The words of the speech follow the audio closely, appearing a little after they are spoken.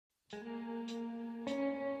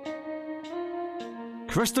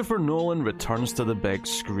Christopher Nolan returns to the big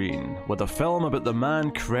screen with a film about the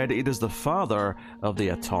man credited as the father of the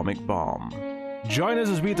atomic bomb. Join us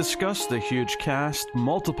as we discuss the huge cast,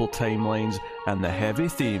 multiple timelines, and the heavy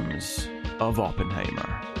themes of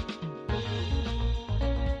Oppenheimer.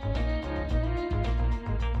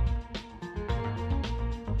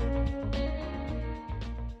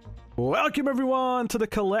 Welcome everyone to the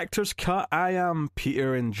Collector's Cut. I am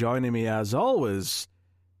Peter, and joining me as always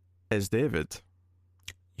is David.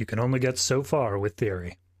 You can only get so far with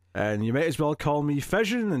theory. And you might as well call me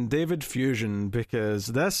Fission and David Fusion, because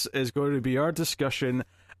this is going to be our discussion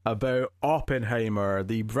about Oppenheimer,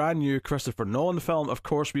 the brand new Christopher Nolan film. Of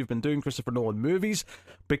course, we've been doing Christopher Nolan movies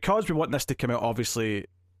because we want this to come out, obviously,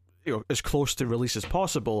 as close to release as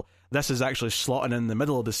possible. This is actually slotting in the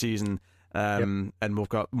middle of the season, and we've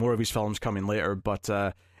got more of these films coming later. But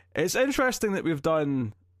it's interesting that we've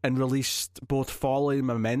done and released both Folly and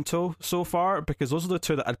Memento so far, because those are the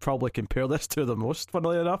two that I'd probably compare this to the most,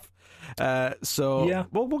 funnily enough.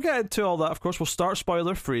 We'll get into all that. Of course, we'll start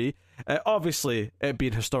spoiler free. Obviously, it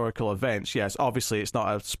being historical events, yes, obviously it's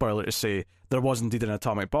not a spoiler to say there was indeed an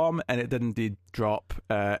atomic bomb, and it did indeed drop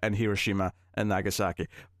in Hiroshima and Nagasaki.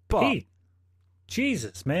 But hey,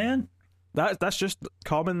 Jesus, man. That's just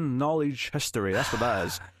common knowledge history. That's what that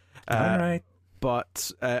is. All right.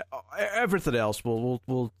 But everything else,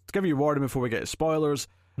 we'll give you a warning before we get to spoilers.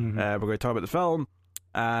 Mm-hmm. We're going to talk about the film,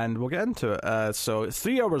 and we'll get into it. So it's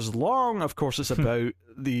 3 hours long. Of course, it's about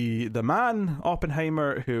the man,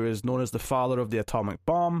 Oppenheimer, who is known as the father of the atomic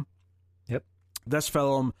bomb. Yep. This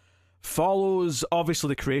film follows, obviously,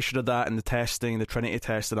 the creation of that and the testing, the Trinity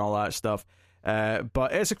test and all that stuff.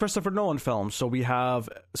 But it's a Christopher Nolan film, so we have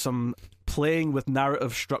some playing with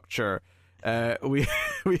narrative structure. We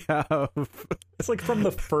have... It's like from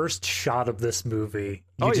the first shot of this movie,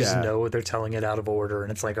 you know they're telling it out of order,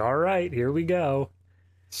 and it's like, all right, here we go.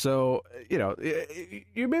 So,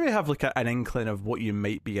 you maybe have like an inkling of what you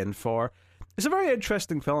might be in for. It's a very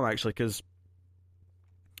interesting film, actually, because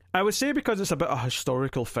I would say because it's a bit of a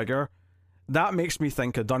historical figure, that makes me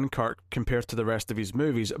think of Dunkirk compared to the rest of his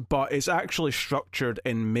movies, but it's actually structured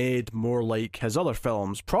and made more like his other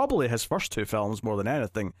films, probably his first two films more than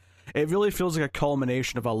anything. It really feels like a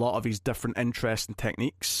culmination of a lot of his different interests and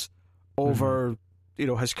techniques over,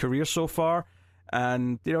 his career so far.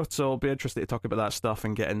 And, so it'll be interesting to talk about that stuff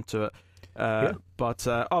and get into it. But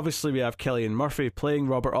obviously we have Cillian Murphy playing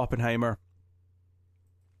Robert Oppenheimer.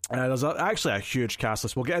 There's actually a huge cast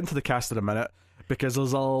list. We'll get into the cast in a minute, because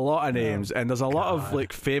there's a lot of names, and there's a lot of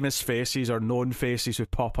like famous faces or known faces who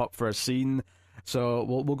pop up for a scene. So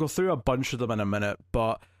we'll go through a bunch of them in a minute,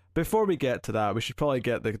 but before we get to that, we should probably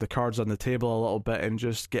get the cards on the table a little bit and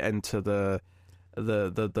just get into the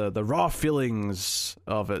raw feelings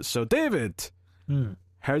of it. So, David,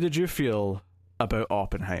 how did you feel about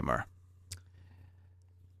Oppenheimer?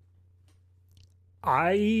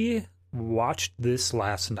 I watched this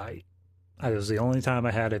last night. It was the only time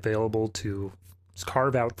I had available to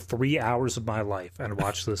carve out 3 hours of my life and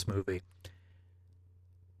watch this movie.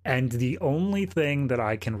 And the only thing that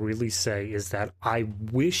I can really say is that I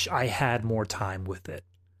wish I had more time with it,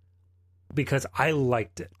 because I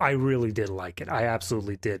liked it. I really did like it. I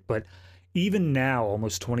absolutely did. But even now,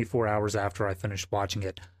 almost 24 hours after I finished watching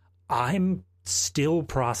it, I'm still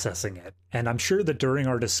processing it. And I'm sure that during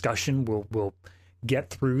our discussion, we'll get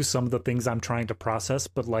through some of the things I'm trying to process.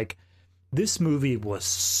 But like, this movie was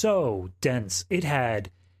so dense. It had...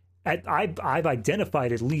 I've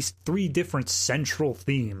identified at least 3 different central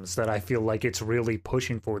themes that I feel like it's really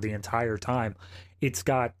pushing for the entire time. It's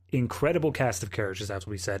got incredible cast of characters, as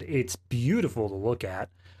we said. It's beautiful to look at.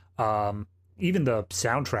 Even the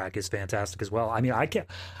soundtrack is fantastic as well. I mean,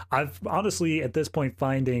 I've honestly at this point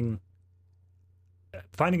finding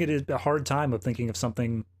it a hard time of thinking of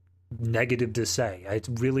something negative to say. It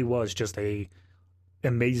really was just a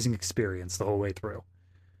amazing experience the whole way through.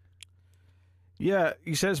 Yeah,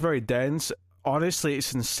 you said it's very dense. Honestly,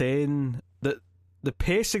 it's insane that the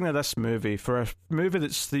pacing of this movie, for a movie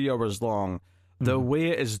that's 3 hours long, the way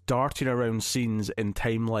it is darting around scenes and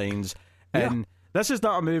timelines, and this is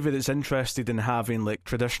not a movie that's interested in having like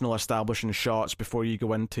traditional establishing shots before you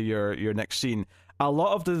go into your next scene. A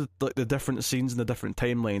lot of the different scenes and the different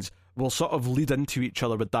timelines will sort of lead into each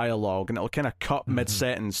other with dialogue, and it'll kind of cut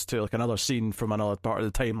mid-sentence to like another scene from another part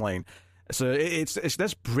of the timeline. So it's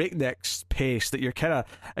this breakneck pace that you're kind of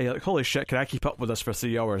like, holy shit, can I keep up with this for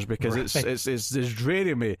 3 hours? Because it's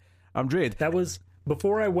draining me. I'm drained. That was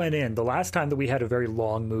before I went in. The last time that we had a very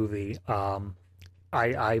long movie,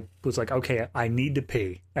 I was like, okay, I need to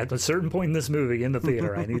pee. At a certain point in this movie in the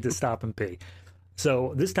theater, I need to stop and pee.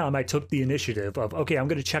 So this time I took the initiative of, okay, I'm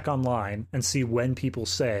going to check online and see when people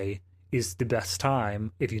say is the best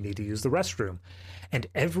time if you need to use the restroom. And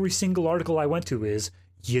every single article I went to is,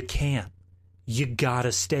 you can't. You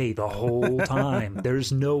gotta stay the whole time.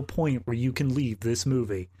 There's no point where you can leave this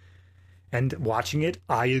movie. And watching it,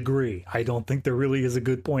 I agree. I don't think there really is a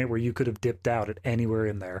good point where you could have dipped out at anywhere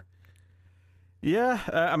in there. Yeah,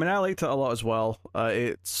 I mean, I liked it a lot as well.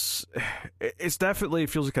 It's definitely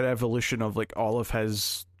feels like an evolution of like all of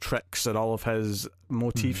his tricks and all of his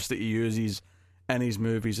motifs that he uses in his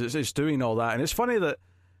movies. It's doing all that, and it's funny that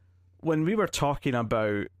when we were talking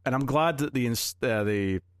about, and I'm glad that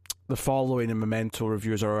the following and Memento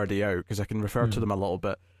reviews are already out because I can refer to them a little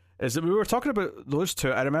bit. Is that we were talking about those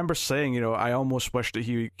two? I remember saying, I almost wish that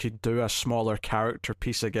he could do a smaller character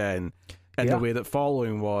piece again in the way that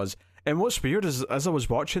Following was. And what's weird is, as I was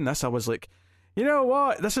watching this, I was like, you know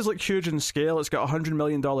what? This is like huge in scale. It's got $100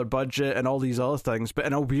 million budget and all these other things, but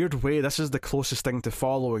in a weird way, this is the closest thing to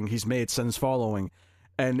Following he's made since Following.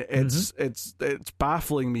 And it's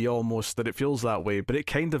baffling me almost that it feels that way, but it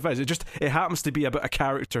kind of is. It happens to be about a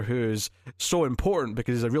character who's so important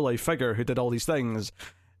because he's a real life figure who did all these things,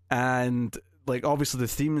 and like obviously the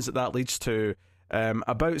themes that leads to,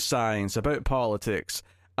 about science, about politics,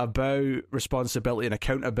 about responsibility and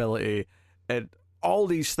accountability, and all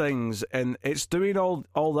these things, and it's doing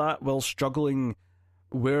all that while struggling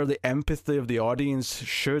where the empathy of the audience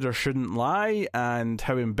should or shouldn't lie, and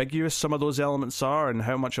how ambiguous some of those elements are, and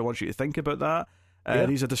how much I want you to think about that.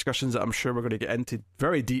 These are discussions that I'm sure we're going to get into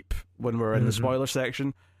very deep when we're in the spoiler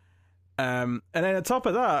section. And then on top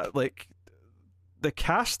of that, like the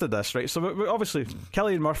cast of this, right? So obviously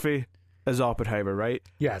Cillian Murphy is Oppenheimer, right?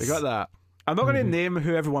 Yes, we got that. I'm not going to name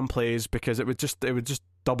who everyone plays because it would just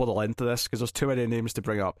double the length of this because there's too many names to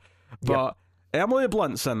bring up. But Emily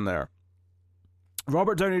Blunt's in there.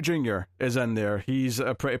 Robert Downey Jr. is in there. He's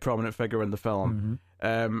a pretty prominent figure in the film.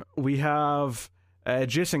 We have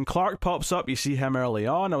Jason Clarke pops up. You see him early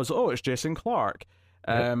on. I was like, oh, it's Jason Clarke.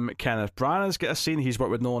 Kenneth Branagh's got a scene. He's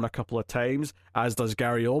worked with Nolan a couple of times, as does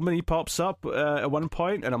Gary Oldman. He pops up at one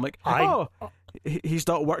point, and I'm like, he's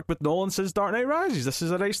not worked with Nolan since Dark Knight Rises. This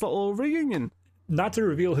is a nice little reunion. Not to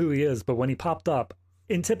reveal who he is, but when he popped up,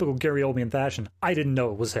 in typical Gary Oldman fashion, I didn't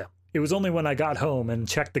know it was him. It was only when I got home and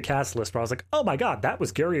checked the cast list where I was like, oh my god, that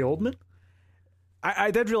was Gary Oldman?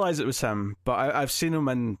 I did realize it was him, but I've seen him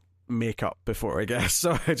in makeup before, I guess.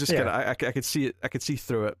 So I just I could see it. I could see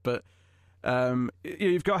through it. But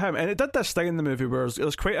you've got him, and it did this thing in the movie where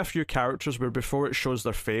there's quite a few characters where before it shows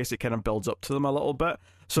their face, it kind of builds up to them a little bit.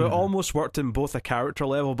 So it almost worked in both a character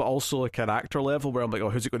level, but also like an actor level, where I'm like, oh,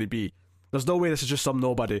 who's it going to be? There's no way this is just some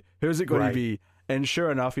nobody. Who's it going to be? And sure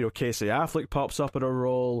enough, Casey Affleck pops up in a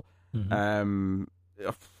role.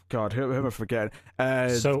 God, who am I forgetting?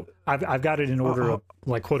 So I've got it in order of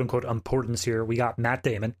like quote unquote importance here. We got Matt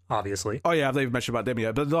Damon, obviously. Oh yeah, I've not even mentioned Matt Damon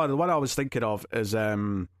yet. But the one I was thinking of is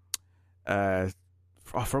from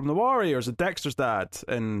the Warriors, Dexter's dad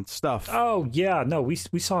and stuff. Oh yeah, no, we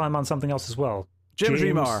saw him on something else as well. James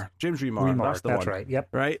Remar. That's the one. That's right. Yep.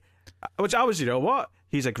 Right. Which I was,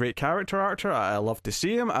 he's a great character actor. I love to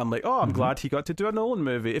see him. I'm like, I'm glad he got to do a Nolan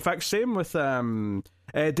movie. In fact, same with David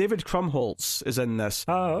Krumholtz is in this.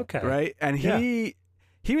 Oh, okay. Right, and he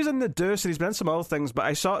was in The Deuce, and he's been in some other things. But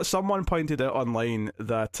I saw someone pointed out online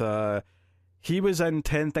that he was in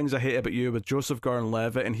 10 Things I Hate About You with Joseph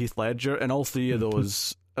Gordon-Levitt and Heath Ledger, and all three of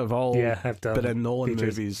those have all been in Nolan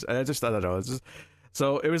movies. And I don't know.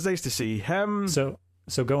 So it was nice to see him.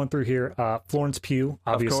 So going through here, Florence Pugh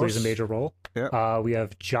obviously is a major role. Yeah. We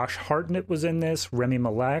have Josh Hartnett was in this. Remy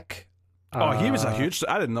Malek. He was a huge.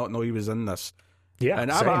 I did not know he was in this. Yeah,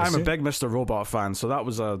 and I'm a big Mr. Robot fan, so that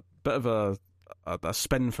was a bit of a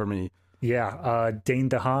spin for me. Yeah, Dane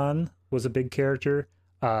DeHaan was a big character.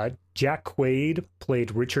 Jack Quaid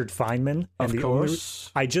played Richard Feynman. And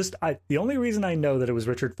the only reason I know that it was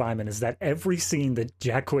Richard Feynman is that every scene that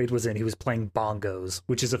Jack Quaid was in, he was playing bongos,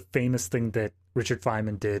 which is a famous thing that Richard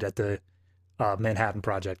Feynman did at the Manhattan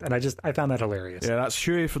Project, and I found that hilarious. Yeah, that's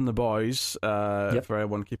Huey from The Boys. For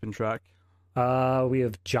everyone keeping track. We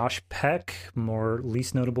have Josh Peck, more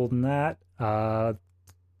least notable than that. A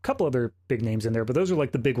couple other big names in there, but those are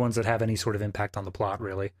like the big ones that have any sort of impact on the plot,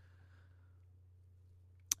 really.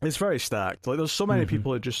 It's very stacked. Like, there's so many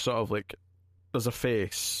people who just sort of like, there's a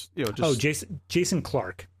face. Jason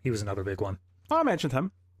Clarke. He was another big one. Oh, I mentioned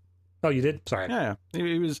him. Oh, you did? Sorry. Yeah.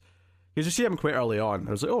 He was. You just see him quite early on.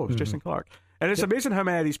 I was like, oh, it's Jason Clarke. And it's amazing how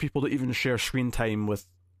many of these people don't even share screen time with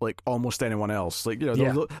like almost anyone else. Like,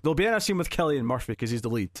 they'll be in a scene with Cillian Murphy because he's the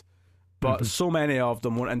lead, but so many of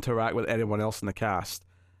them won't interact with anyone else in the cast,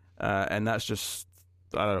 and that's just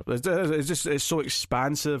I don't know. It's so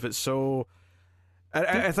expansive. It's so.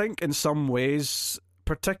 I think in some ways,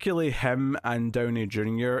 particularly him and Downey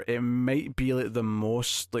Jr., it might be like the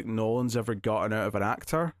most like Nolan's ever gotten out of an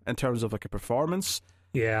actor in terms of like a performance.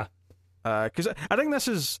 Yeah. Because I think this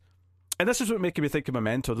is what making me think of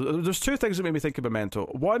Memento. There's two things that made me think of Memento.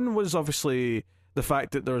 One was obviously the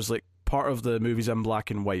fact that there's like part of the movie's in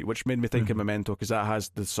black and white, which made me think of Memento because that has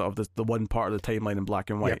the sort of the one part of the timeline in black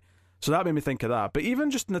and white. Yep. So that made me think of that. But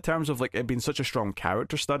even just in the terms of like it being such a strong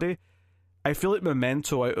character study, I feel like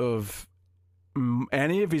Memento out of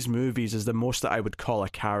any of his movies is the most that I would call a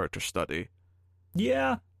character study.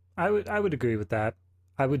 Yeah, I would agree with that.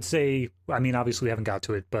 I would say, I mean, obviously we haven't got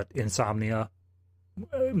to it, but Insomnia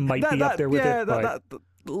might be up there with it.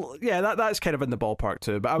 That's kind of in the ballpark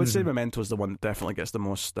too. But I would say Memento is the one that definitely gets the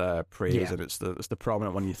most praise, and it's the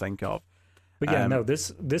prominent one you think of. But yeah, no,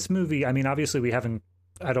 this movie. I mean, obviously we haven't.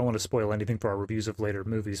 I don't want to spoil anything for our reviews of later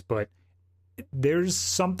movies, but there's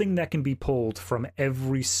something that can be pulled from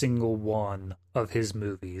every single one of his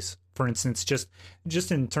movies. For instance, just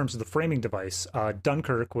in terms of the framing device,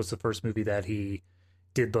 Dunkirk was the first movie that he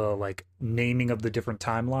did the like naming of the different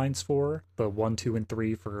timelines for, the 1, 2, and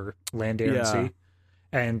 3 for land, air, and sea.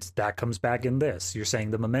 And that comes back in this. You're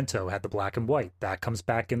saying the Memento had the black and white. That comes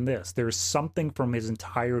back in this. There's something from his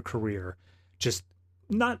entire career, just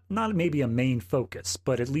not maybe a main focus,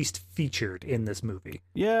 but at least featured in this movie.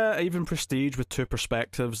 Yeah, even Prestige with two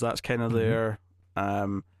perspectives, that's kind of there.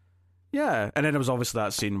 Yeah, and then there was obviously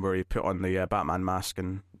that scene where he put on the Batman mask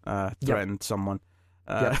and threatened someone.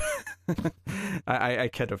 I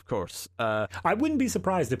kid, of course. I wouldn't be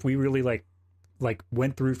surprised if we really like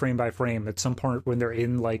went through frame by frame at some point when they're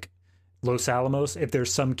in like Los Alamos, if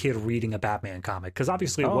there's some kid reading a Batman comic, because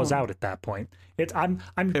obviously it was out at that point. It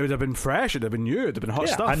would have been fresh, it'd have been new, it'd have been hot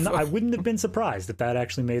stuff. I wouldn't have been surprised if that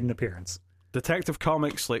actually made an appearance. Detective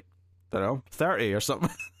Comics, like, I don't know, 30 or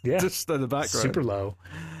something. Yeah, just in the background, super low.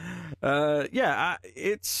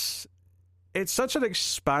 It's such an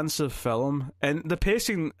expansive film, and the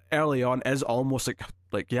pacing early on is almost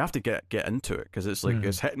like you have to get into it because it's like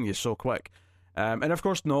it's hitting you so quick. And of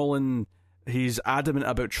course Nolan, he's adamant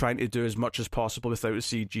about trying to do as much as possible without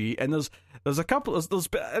CG. And there's a couple.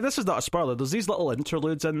 This is not a spoiler. There's these little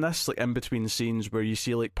interludes in this, like in between scenes, where you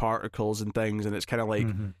see like particles and things, and it's kind of like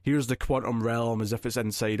here's the quantum realm as if it's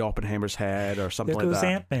inside Oppenheimer's head or something like that. There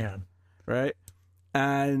goes Ant-Man, right?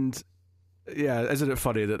 And yeah, isn't it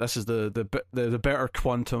funny that this is the better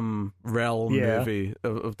quantum realm movie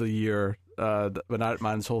of the year? When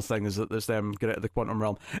Ant-Man's whole thing is that there's them get out of the quantum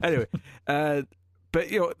realm. Anyway, but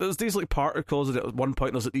you know, there's these like particles, and at one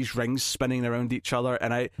point there's like these rings spinning around each other,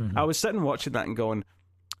 and I was sitting watching that and going,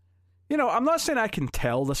 you know, I'm not saying I can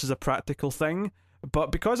tell this is a practical thing,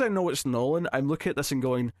 but because I know it's Nolan, I'm looking at this and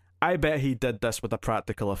going, I bet he did this with a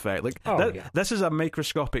practical effect. Like this is a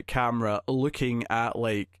microscopic camera looking at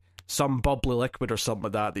like some bubbly liquid or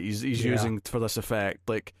something like that he's using for this effect.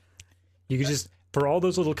 Like you could just, for all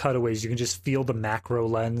those little cutaways, you can just feel the macro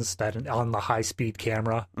lens that on the high speed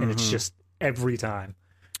camera, and it's just every time.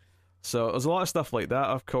 So there's a lot of stuff like that,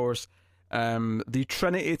 of course. The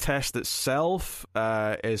Trinity test itself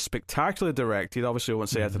is spectacularly directed. Obviously, I won't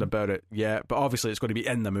say anything about it yet, but obviously it's going to be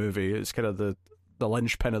in the movie. It's kind of the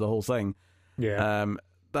linchpin of the whole thing. Yeah.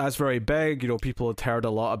 That's very big. You know, people had heard a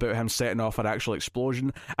lot about him setting off an actual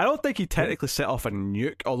explosion. I don't think he technically set off a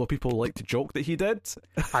nuke, although people like to joke that he did.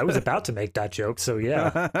 I was about to make that joke, so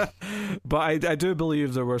yeah. But I do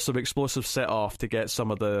believe there were some explosives set off to get some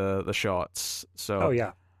of the shots. So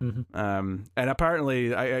yeah. And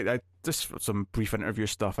apparently, I just some brief interview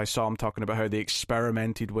stuff, I saw him talking about how they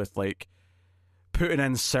experimented with like putting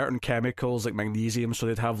in certain chemicals like magnesium so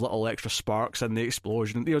they'd have little extra sparks in the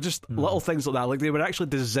explosion, you know, just little things like that. Like they would actually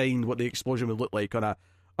design what the explosion would look like on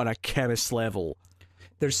a chemist level.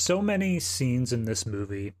 There's so many scenes in this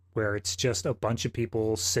movie where it's just a bunch of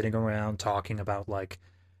people sitting around talking about like,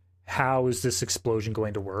 how is this explosion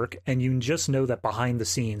going to work? And you just know that behind the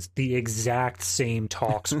scenes the exact same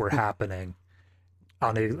talks were happening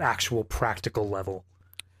on an actual practical level.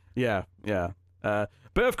 Yeah.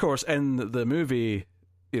 But of course, in the movie,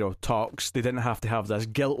 you know, talks, they didn't have to have this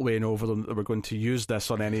guilt weighing over them that we're going to use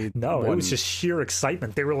this on any. No, it was just sheer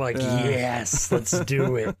excitement. They were like, "Yes, let's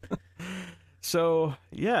do it." So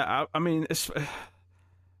yeah, I mean,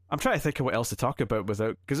 I'm trying to think of what else to talk about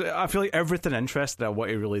without, because I feel like everything interesting I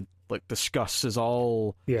want to really like discuss is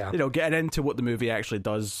all you know, getting into what the movie actually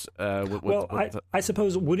does. I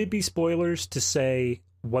suppose, would it be spoilers to say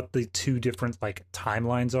what the two different like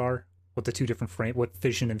timelines are? What the two different what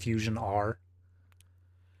fission and fusion are?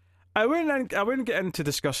 I wouldn't get into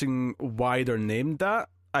discussing why they're named that.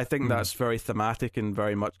 I think that's very thematic and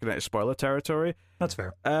very much going into spoiler territory. That's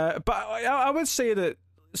fair. But I would say that,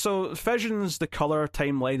 so Fission's the color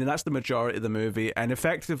timeline, and that's the majority of the movie, and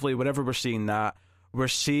effectively, whenever we're seeing that, we're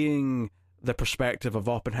seeing the perspective of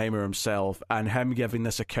Oppenheimer himself and him giving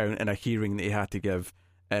this account in a hearing that he had to give,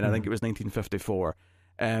 and I think it was 1954.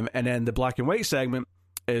 And then the black and white segment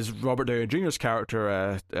is Robert Downey Jr.'s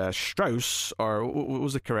character, Strauss, or what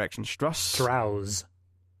was the correction? Strauss.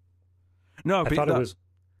 No, I thought it was...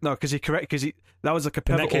 No, because that was like a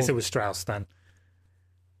pivotal... In that case, it was Strauss, then.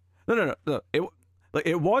 No.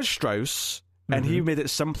 It was Strauss, and he made it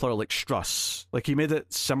simpler, like Struss. Like, he made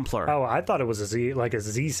it simpler. Oh, I thought it was a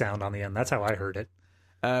Z sound on the end. That's how I heard it.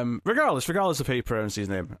 Regardless of how you pronounce his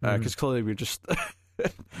name, because clearly we're just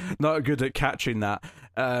not good at catching that.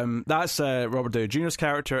 That's Robert Downey Jr.'s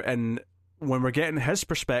character, and when we're getting his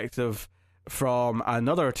perspective from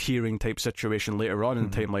another hearing type situation later on in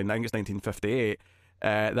the timeline, I think it's 1958,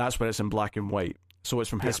 that's when it's in black and white. So it's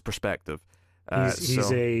from his perspective.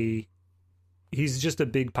 He's just a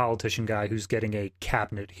big politician guy who's getting a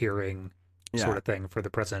cabinet hearing sort of thing for the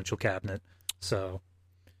presidential cabinet. So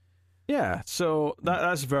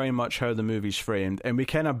that's very much how the movie's framed, and we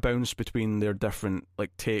kind of bounce between their different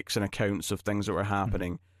like takes and accounts of things that were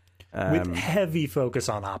happening. With heavy focus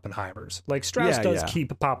on Oppenheimer's. Like, Strauss does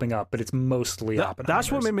keep popping up, but it's mostly Oppenheimer's. That's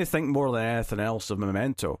what made me think more than anything else of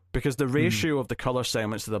Memento, because the ratio of the color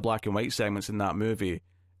segments to the black and white segments in that movie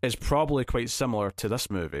is probably quite similar to this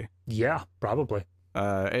movie. Yeah, probably.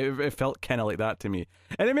 It felt kind of like that to me,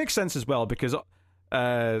 and it makes sense as well because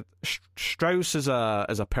Strauss as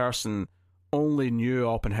a person only knew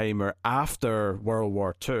Oppenheimer after World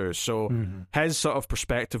War II, so his sort of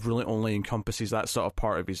perspective really only encompasses that sort of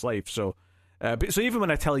part of his life. So, so even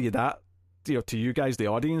when I tell you that, to you guys, the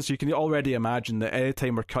audience, you can already imagine that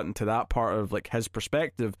anytime we're cutting to that part of like his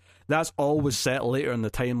perspective, that's always set later in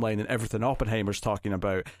the timeline and everything Oppenheimer's talking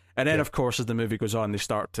about. And then, of course, as the movie goes on, they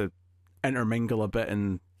start to intermingle a bit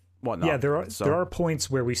and whatnot. Yeah, there are points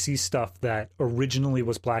where we see stuff that originally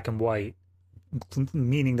was black and white,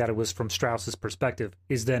 meaning that it was from Strauss's perspective,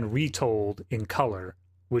 is then retold in color,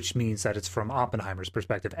 which means that it's from Oppenheimer's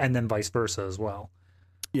perspective, and then vice versa as well.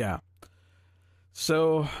 Yeah.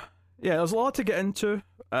 So, yeah, there's a lot to get into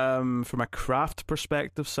from a craft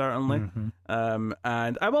perspective, certainly.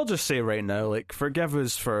 And I will just say right now, like, forgive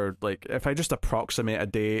us for, like, if I just approximate a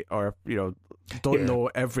date or, don't know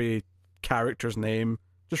every character's name,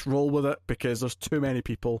 just roll with it because there's too many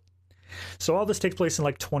people. So all this takes place in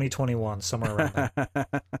like 2021, somewhere around there.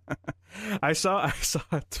 I saw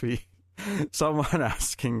a tweet, someone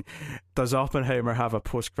asking, "Does Oppenheimer have a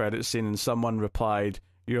post-credit scene?" And someone replied,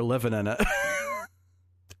 "You're living in it."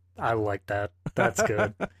 I like that. That's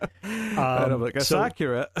good. And I'm like, it's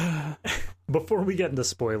accurate. Before we get into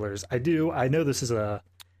spoilers, I know this is a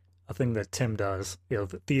thing that Tim does,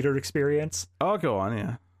 the theater experience. Oh, go on,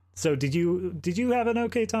 yeah. So did you have an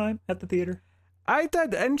okay time at the theater? I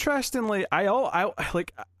did. Interestingly,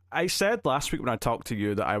 I said last week when I talked to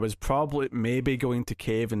you that I was probably maybe going to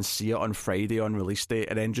cave and see it on Friday on release day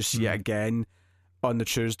and then just see it again on the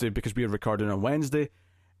Tuesday because we were recording on Wednesday.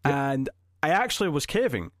 Yep. And I actually was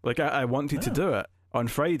caving. Like, I wanted to do it on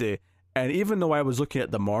Friday. And even though I was looking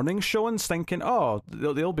at the morning showings thinking, oh,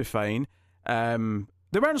 they'll be fine,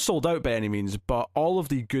 they weren't sold out by any means, but all of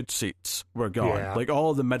the good seats were gone. Yeah. Like,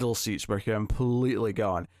 all of the middle seats were completely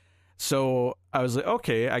gone. So I was like,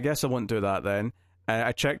 okay, I guess I won't do that then.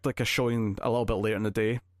 I checked like a showing a little bit later in the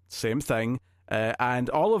day, same thing. And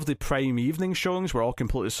all of the prime evening showings were all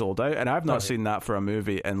completely sold out, and I've not seen that for a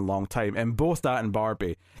movie in a long time. And both that and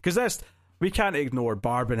Barbie, because we can't ignore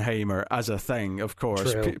Barbenheimer as a thing, of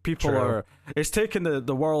course. People are... It's taken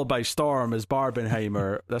the world by storm as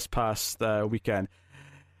Barbenheimer this past weekend.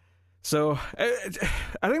 So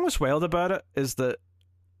I think what's wild about it is that,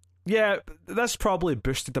 yeah, that's probably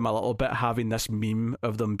boosted them a little bit, having this meme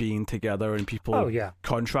of them being together and people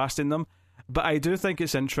contrasting them. But I do think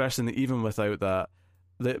it's interesting that even without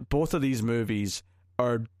that both of these movies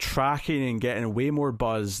are tracking and getting way more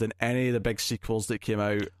buzz than any of the big sequels that came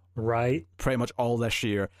out pretty much all this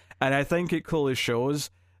year. And I think it clearly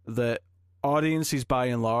shows that audiences by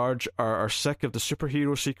and large are sick of the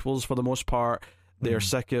superhero sequels for the most part. They're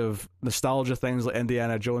sick of nostalgia things like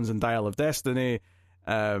Indiana Jones and Dial of Destiny.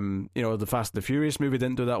 The Fast and the Furious movie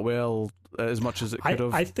didn't do that well as much as it could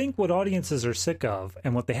have. I think what audiences are sick of,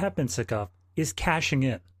 and what they have been sick of, is cashing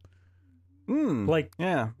in.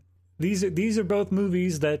 These are both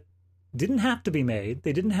movies that didn't have to be made.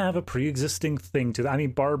 They didn't have a pre-existing thing to them. I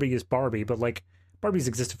mean, Barbie is Barbie, but like, Barbie's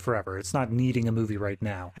existed forever. It's not needing a movie right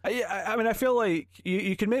now. I mean, I feel like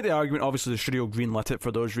you can make the argument, obviously the studio greenlit it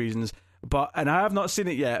for those reasons, and I have not seen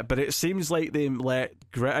it yet, but it seems like they let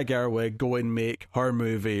Greta Gerwig go and make her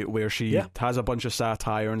movie where she has a bunch of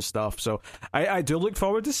satire and stuff. So I do look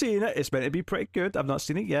forward to seeing it. It's meant to be pretty good. I've not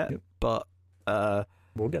seen it yet, but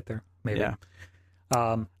we'll get there. Maybe. Yeah.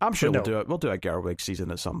 I'm sure we'll do it. We'll do a Gerwig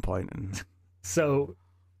season at some point. And... So,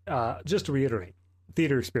 just to reiterate,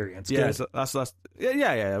 theater experience. Yeah, that's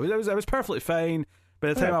yeah. It was perfectly fine.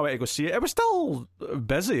 By the time I went to go see it, it was still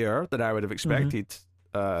busier than I would have expected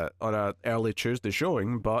on an early Tuesday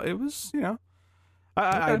showing. But it was,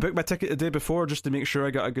 I booked my ticket the day before just to make sure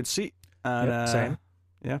I got a good seat. And same.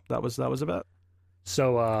 Yeah, that was a bit.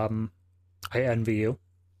 So, I envy you.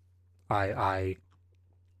 I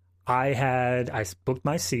booked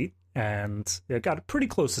my seat and it got pretty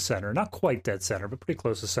close to center, not quite dead center, but pretty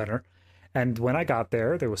close to center. And when I got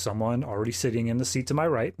there was someone already sitting in the seat to my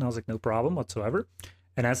right, and I was like, no problem whatsoever.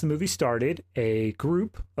 And as the movie started, a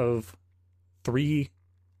group of 3,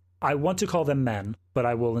 I want to call them men, but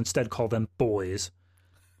I will instead call them boys,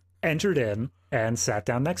 entered in and sat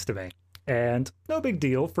down next to me. And no big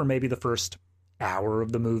deal for maybe the first hour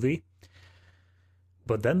of the movie.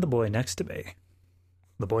 But then the boy next to me,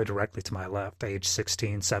 the boy directly to my left, age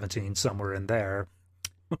 16, 17, somewhere in there,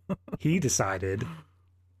 he decided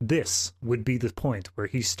this would be the point where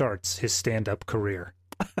he starts his stand-up career.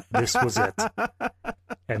 This was it.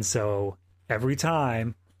 And so every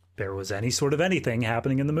time there was any sort of anything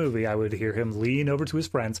happening in the movie, I would hear him lean over to his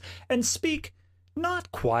friends and speak,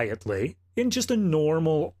 not quietly, in just a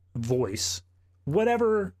normal voice,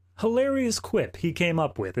 whatever hilarious quip he came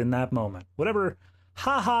up with in that moment, whatever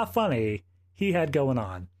ha-ha funny he had going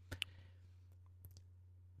on.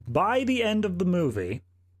 By the end of the movie,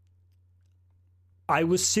 I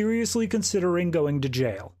was seriously considering going to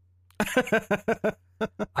jail.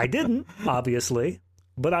 I didn't, obviously,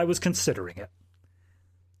 but I was considering it.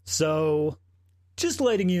 So, just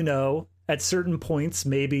letting you know, at certain points,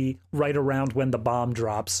 maybe right around when the bomb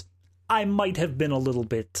drops, I might have been a little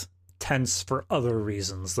bit tense for other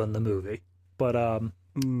reasons than the movie. But,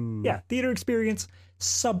 yeah, theater experience,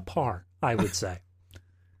 subpar, I would say.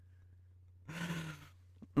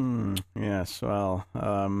 Yes, well,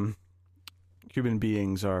 human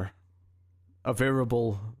beings are a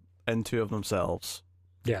variable into of themselves.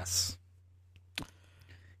 Yes.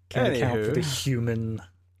 Can't account for the human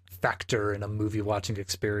factor in a movie watching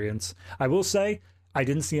experience. I will say, I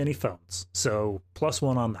didn't see any phones, so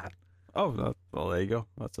 +1 on that. Oh, well, there you go.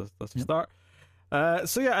 That's a start.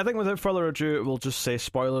 So yeah, I think without further ado, we'll just say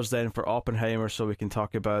spoilers then for Oppenheimer so we can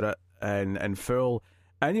talk about it in full.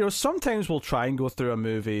 And, sometimes we'll try and go through a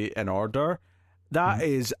movie in order. That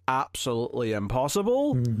is absolutely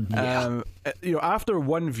impossible. Yeah. After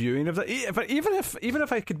one viewing of that, even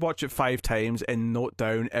if I could watch it 5 times and note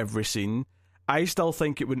down every scene, I still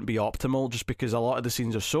think it wouldn't be optimal just because a lot of the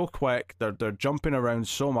scenes are so quick, they're jumping around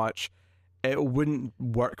so much, it wouldn't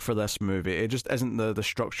work for this movie. It just isn't the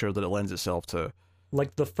structure that it lends itself to.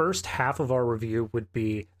 Like, the first half of our review would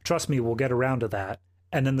be, trust me, we'll get around to that.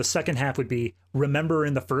 And then the second half would be, remember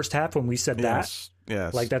in the first half when we said that?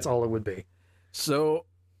 Yes. Like, that's all it would be. So,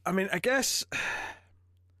 I mean, I guess...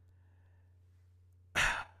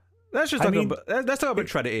 Let's talk about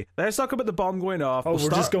Trinity. Let's talk about the bomb going off. Oh, we're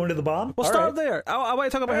just going to the bomb? We'll start there. I want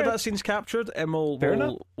to talk about how that scene's captured, and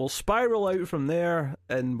we'll spiral out from there,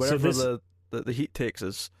 and wherever the heat takes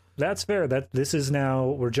us. That's fair. This is now,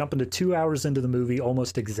 we're jumping to 2 hours into the movie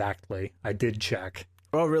almost exactly. I did check.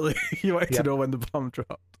 Oh, really? You wanted to know when the bomb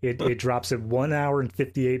dropped? It drops at 1 hour and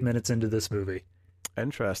 58 minutes into this movie.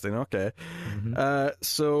 Interesting. Okay.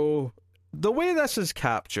 So the way this is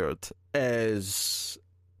captured is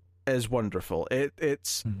wonderful.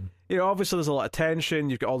 It's obviously there's a lot of tension.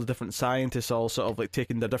 You've got all the different scientists all sort of like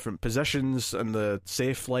taking their different positions and the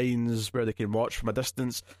safe lines where they can watch from a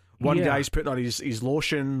distance. One guy's putting on his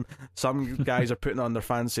lotion. Some guys are putting on their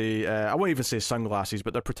fancy, I won't even say sunglasses,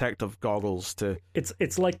 but they're protective goggles to...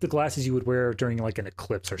 It's like the glasses you would wear during like an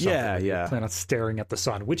eclipse or something. Yeah. You plan on staring at the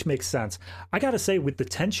sun, which makes sense. I gotta say, with the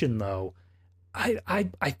tension though,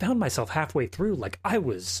 I found myself halfway through, like I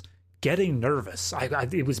was getting nervous.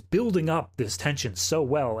 It was building up this tension so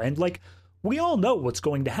well. And like, we all know what's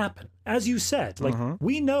going to happen. As you said, like,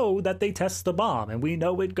 we know that they test the bomb and we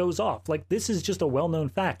know it goes off. Like, this is just a well-known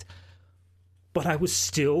fact. But I was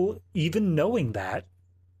still, even knowing that,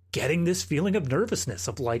 getting this feeling of nervousness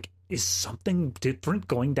of like, is something different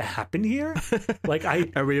going to happen here? Like,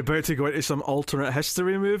 Are we about to go into some alternate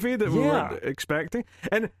history movie that we weren't expecting?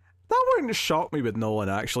 And that wouldn't shock me with Nolan,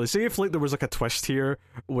 actually. See if like there was like a twist here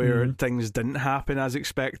where things didn't happen as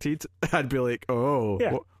expected, I'd be like, oh,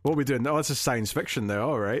 what are we doing? Oh, this is science fiction now.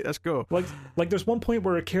 All right, let's go. Like there's one point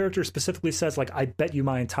where a character specifically says, like, I bet you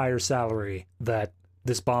my entire salary that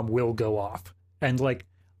this bomb will go off. And like,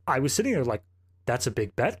 I was sitting there like, that's a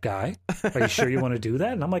big bet, guy. Are you sure you want to do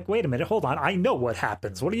that? And I'm like, wait a minute, hold on. I know what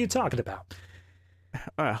happens. What are you talking about?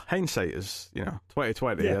 Hindsight is,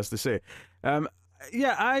 2020, as they say.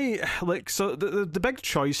 I like, so the big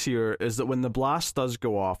choice here is that when the blast does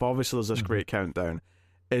go off, obviously there's this great countdown,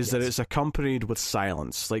 that it's accompanied with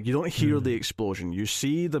silence. Like, you don't hear the explosion. You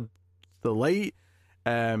see the light,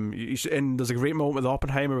 and there's a great moment with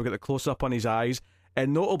Oppenheimer. We get the close up on his eyes.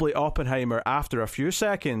 And notably, Oppenheimer, after a few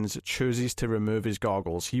seconds, chooses to remove his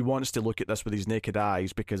goggles. He wants to look at this with his naked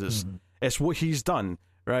eyes because it's what he's done,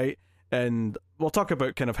 right? And we'll talk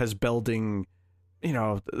about kind of his building,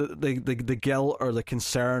 the guilt or the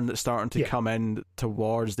concern that's starting to come in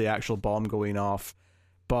towards the actual bomb going off.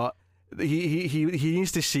 But he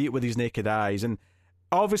needs to see it with his naked eyes. And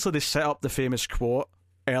obviously, they set up the famous quote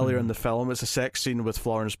earlier in the film. It's a sex scene with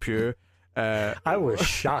Florence Pugh. I was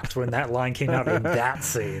shocked when that line came out in that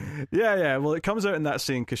scene. Yeah. Well, it comes out in that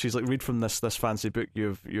scene because she's like, read from this fancy book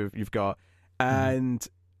you've got, and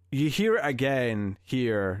you hear it again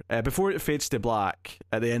here before it fades to black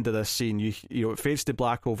at the end of this scene. You it fades to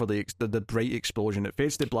black over the bright explosion. It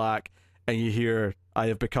fades to black, and you hear, "I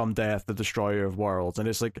have become death, the destroyer of worlds." And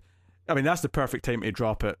it's like, I mean, that's the perfect time to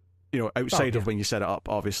drop it. Outside of when you set it up,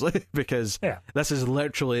 obviously, because this is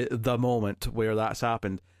literally the moment where that's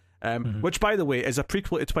happened. Which, by the way, is a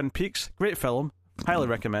prequel to Twin Peaks. Great film. Highly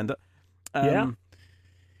recommend it.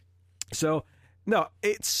 So, no,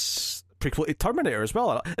 it's prequel to Terminator as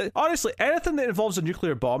well. Honestly, anything that involves a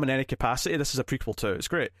nuclear bomb in any capacity, this is a prequel to. It's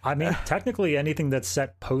great. I mean, technically, anything that's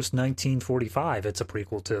set post-1945, it's a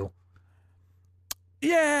prequel to.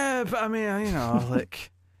 Yeah, but I mean,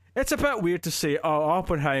 like, it's a bit weird to say,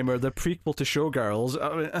 Oppenheimer, the prequel to Showgirls.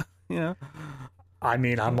 I mean, I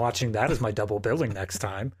mean, I'm watching that as my double billing next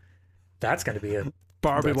time. That's going to be a...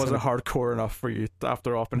 Barbie wasn't hardcore enough for you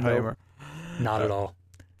after Oppenheimer. No, not at all.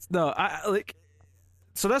 No,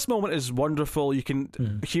 so this moment is wonderful. You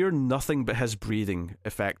can hear nothing but his breathing,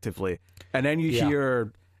 effectively. And then you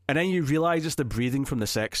hear... And then you realise it's the breathing from the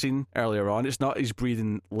sex scene earlier on. It's not his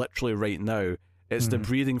breathing literally right now. It's the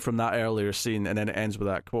breathing from that earlier scene, and then it ends with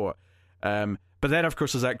that quote. But then, of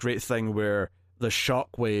course, there's that great thing where the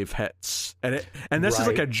shockwave hits, and this is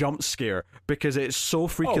like a jump scare because it's so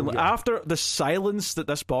freaking after the silence that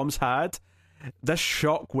this bomb's had, this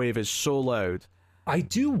shockwave is so loud. I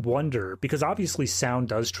do wonder, because obviously sound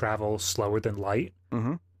does travel slower than light.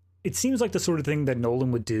 It seems like the sort of thing that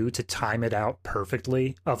Nolan would do to time it out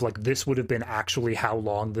perfectly, of like, this would have been actually how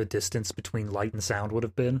long the distance between light and sound would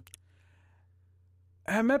have been.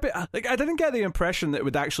 Maybe, like, I didn't get the impression that it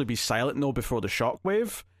would actually be silent before the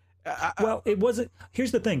shockwave. Well, it wasn't.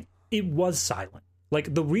 Here's the thing. It was silent.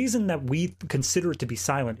 Like, the reason that we consider it to be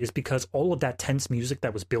silent is because all of that tense music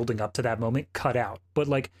that was building up to that moment cut out. But,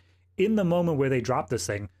 like, in the moment where they drop this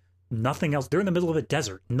thing, nothing else. They're in the middle of a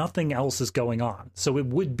desert. Nothing else is going on. So it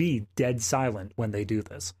would be dead silent when they do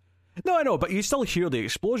this. No, I know, but you still hear the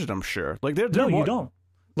explosion, I'm sure. Like, they're you don't.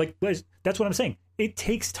 Like, that's what I'm saying. It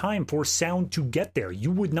takes time for sound to get there.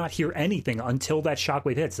 You would not hear anything until that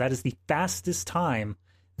shockwave hits. That is the fastest time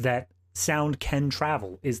that sound can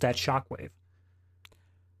travel, is that shockwave.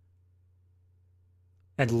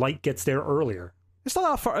 And light gets there earlier. It's not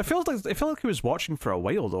that far. It feels like he was watching for a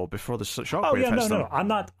while though before the shockwave. Oh yeah, hits no. I'm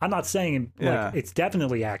not saying like it's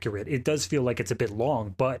definitely accurate. It does feel like it's a bit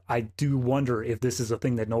long, but I do wonder if this is a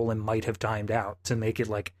thing that Nolan might have timed out to make it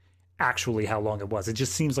like actually how long it was. It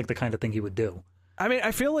just seems like the kind of thing he would do. I mean,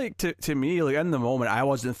 I feel like to me, like in the moment, I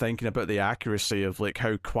wasn't thinking about the accuracy of like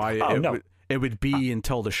how quiet it would be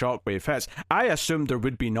until the shockwave hits. I assumed there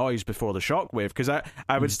would be noise before the shockwave because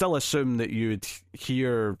I would still assume that you'd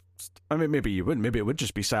hear. I mean, maybe you wouldn't. Maybe it would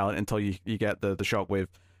just be silent until you get the shockwave.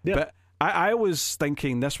 Yeah. But I was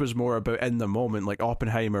thinking this was more about in the moment. Like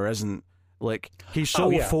Oppenheimer isn't like he's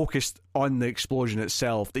so focused on the explosion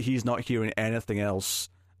itself that he's not hearing anything else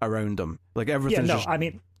around him. Like everything's just. I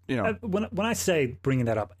mean. When I say bringing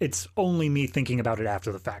that up, it's only me thinking about it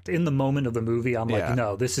after the fact. In the moment of the movie, I'm like,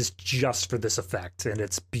 no, this is just for this effect, and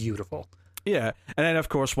it's beautiful. Yeah, and then of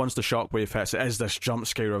course once the shockwave hits, it is this jump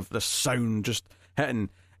scare of the sound just hitting,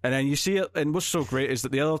 and then you see it. And what's so great is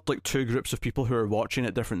that the other like two groups of people who are watching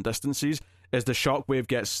at different distances, is the shockwave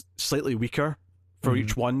gets slightly weaker for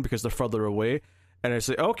each one because they're further away, and it's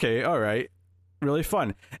like, okay, all right, really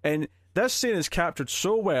fun. And this scene is captured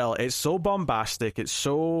so well. It's so bombastic. It's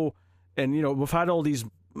so, and we've had all these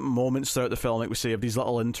moments throughout the film, like we say, of these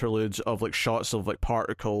little interludes of like shots of like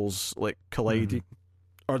particles like colliding,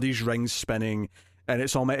 or these rings spinning, and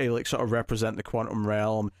it's all meant to like sort of represent the quantum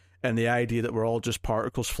realm and the idea that we're all just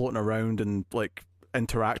particles floating around and like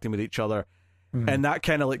interacting with each other. And that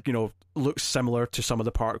kind of like, you know, looks similar to some of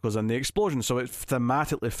the particles in the explosion, so it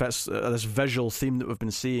thematically fits this visual theme that we've been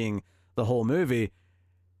seeing the whole movie.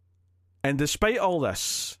 And despite all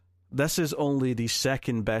this is only the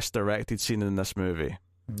second best directed scene in this movie.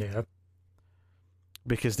 Yeah.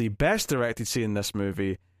 Because the best directed scene in this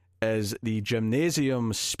movie is the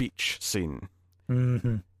gymnasium speech scene.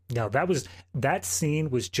 No, that scene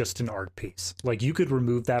was just an art piece. Like, you could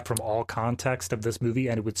remove that from all context of this movie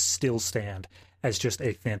and it would still stand as just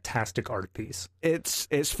a fantastic art piece. It's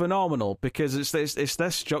phenomenal because it's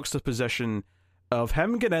this juxtaposition of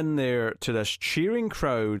him getting in there to this cheering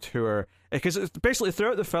crowd who are, because it's basically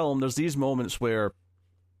throughout the film there's these moments where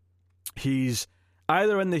he's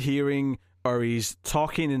either in the hearing or he's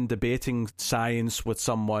talking and debating science with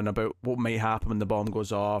someone about what might happen when the bomb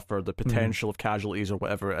goes off or the potential of casualties or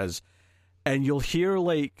whatever it is. And you'll hear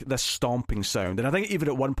like this stomping sound. And I think even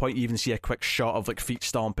at one point you even see a quick shot of like feet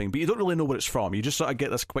stomping, but you don't really know what it's from. You just sort of get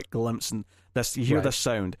this quick glimpse and you hear this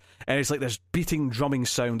sound. And it's like this beating, drumming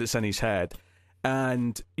sound that's in his head.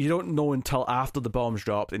 And you don't know until after the bomb's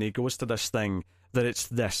dropped and he goes to this thing that it's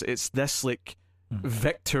this like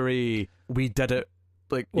victory, we did it,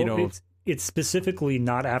 like, you know. It's specifically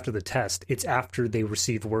not after the test. It's after they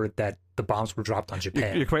received word that the bombs were dropped on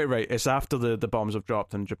Japan. You're quite right. It's after the bombs have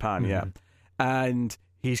dropped in Japan, yeah. And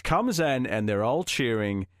he comes in and they're all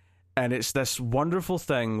cheering, and it's this wonderful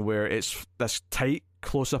thing where it's this tight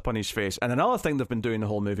close-up on his face. And another thing they've been doing the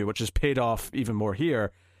whole movie, which has paid off even more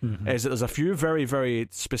here, is that there's a few very, very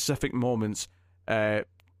specific moments,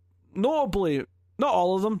 notably, not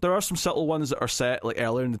all of them, there are some subtle ones that are set like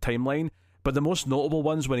earlier in the timeline, but the most notable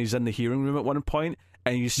ones when he's in the hearing room at one point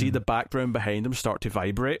and you see the background behind him start to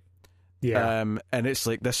vibrate. Yeah. And it's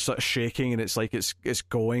like this sort of shaking, and it's like it's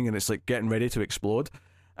going, and it's like getting ready to explode.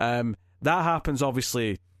 That happens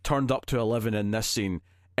obviously turned up to 11 in this scene,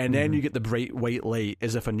 and then you get the bright white light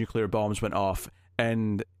as if a nuclear bombs went off,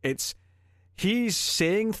 and he's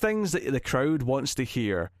saying things that the crowd wants to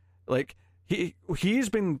hear. Like he's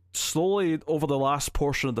been slowly over the last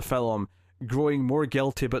portion of the film growing more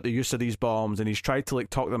guilty about the use of these bombs, and he's tried to like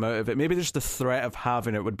talk them out of it. Maybe just the threat of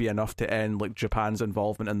having it would be enough to end like Japan's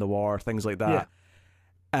involvement in the war, things like that. Yeah.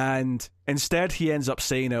 And instead he ends up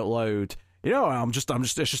saying out loud, you know,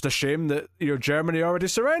 it's just a shame that, you know, Germany already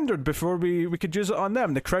surrendered before we could use it on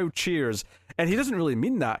them. The crowd cheers, and he doesn't really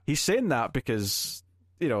mean that. He's saying that because,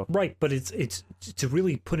 you know, right, but it's to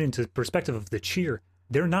really put into perspective of the cheer.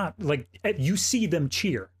 They're not like, you see them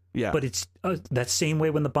cheer. Yeah. But it's that same way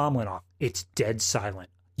when the bomb went off. It's dead silent.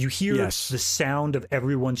 You hear the sound of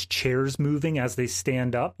everyone's chairs moving as they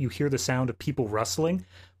stand up. You hear the sound of people rustling,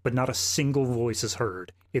 but not a single voice is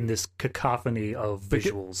heard in this cacophony of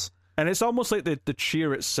visuals. And it's almost like the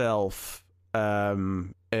cheer itself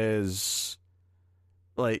is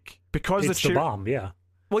like, because it's the bomb, yeah.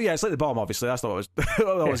 Well, yeah, it's like the bomb, obviously. That's not what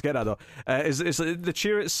I was getting at, though. It's like the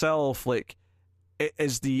cheer itself, like, it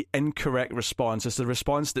is the incorrect response. It's the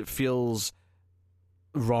response that feels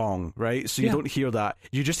wrong, right? So you don't hear that.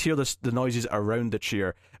 You just hear the noises around the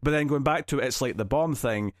cheer. But then going back to it's like the bomb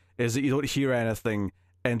thing, is that you don't hear anything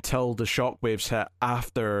until the shockwaves hit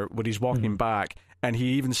after, when he's walking back, and he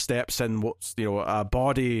even steps in what's, you know, a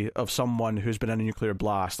body of someone who's been in a nuclear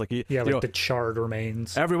blast. Like the charred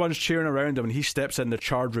remains. Everyone's cheering around him, and he steps in the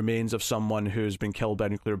charred remains of someone who's been killed by a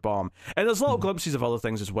nuclear bomb. And there's little glimpses of other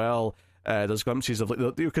things as well. There's glimpses of,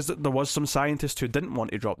 like, because there was some scientists who didn't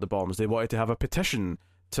want to drop the bombs. They wanted to have a petition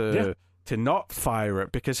to not fire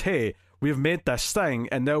it, because, hey, we've made this thing,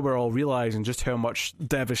 and now we're all realizing just how much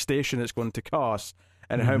devastation it's going to cause,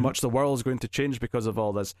 and how much the world is going to change because of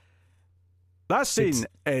all this. That scene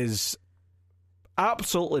is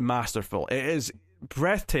absolutely masterful. It is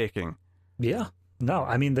breathtaking. Yeah. No,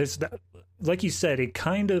 I mean, there's that, like you said,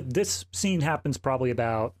 this scene happens probably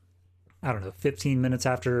about, I don't know, 15 minutes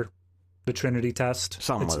after the Trinity test.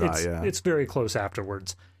 Something like that, yeah. It's very close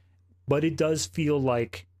afterwards. But it does feel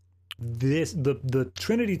like the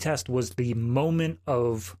Trinity test was the moment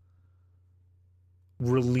of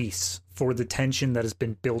release for the tension that has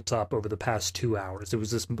been built up over the past 2 hours. It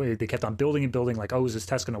was this, they kept on building and building, like, oh, is this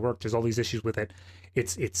test going to work? There's all these issues with it.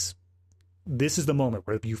 This is the moment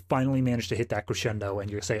where you finally manage to hit that crescendo,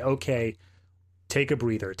 and you say, okay, take a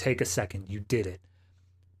breather, take a second, you did it.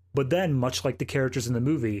 But then, much like the characters in the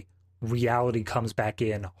movie, reality comes back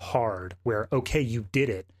in hard, where, okay, you did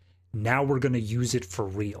it, now we're going to use it for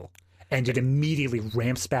real. and it immediately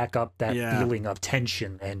ramps back up that Yeah. feeling of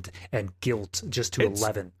tension and guilt just to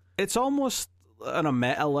 11. It's almost on a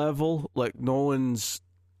meta level, like Nolan's,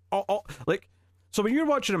 like, so when you're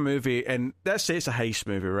watching a movie, and let's say it's a heist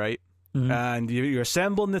movie, right? Mhm. And you're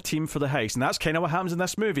assembling the team for the heist, and that's kind of what happens in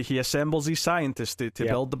this movie. He assembles these scientists to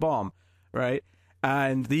build the bomb, right?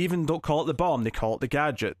 And they even don't call it the bomb; they call it the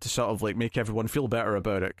gadget to sort of like make everyone feel better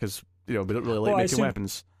about it, because we don't really like making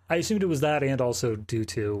weapons. I assumed it was that, and also due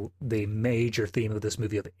to the major theme of this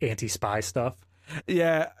movie of anti-spy stuff.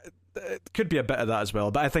 Yeah, it could be a bit of that as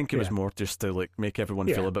well, but I think it was more just to like make everyone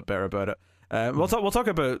feel a bit better about it. We'll talk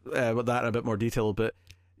about that in a bit more detail, but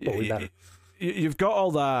you've got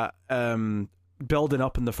all that building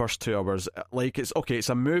up in the first 2 hours. Like, it's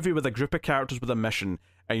a movie with a group of characters with a mission,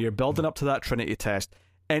 and you're building up to that Trinity test.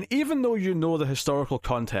 And even though you know the historical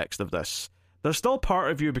context of this, there's still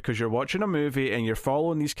part of you, because you're watching a movie and you're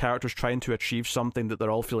following these characters trying to achieve something that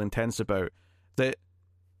they're all feeling tense about, that,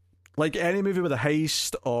 like any movie with a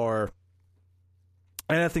heist or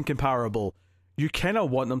anything comparable, you kind of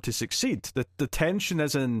want them to succeed. The tension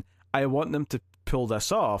is in, I want them to pull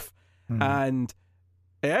this off. And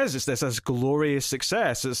it's this glorious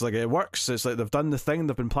success. It's like, it works. It's like they've done the thing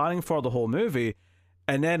they've been planning for the whole movie.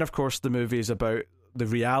 And then, of course, the movie is about the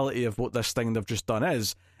reality of what this thing they've just done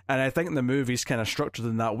is. And I think the movie's kind of structured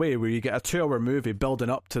in that way, where you get a 2-hour movie building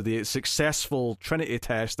up to the successful Trinity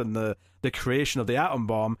test and the creation of the atom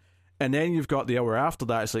bomb, and then you've got the hour after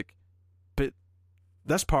that. It's like, but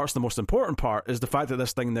this part's the most important part, is the fact that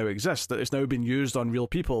this thing now exists, that it's now been used on real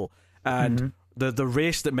people, and the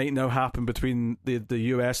race that might now happen between the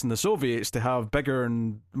US and the Soviets to have bigger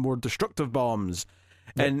and more destructive bombs.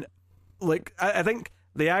 And like, I think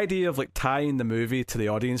the idea of like tying the movie to the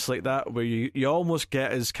audience like that, where you almost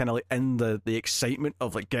get as kind of like in the excitement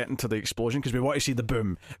of like getting to the explosion, because we want to see the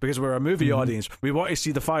boom, because we're a movie audience, we want to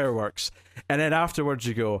see the fireworks, and then afterwards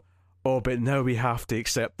you go, oh, but now we have to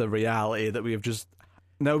accept the reality that we have just,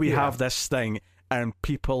 now we have this thing and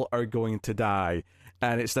people are going to die,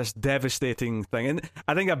 and it's this devastating thing. And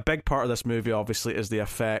I think a big part of this movie obviously is the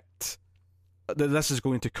effect that this is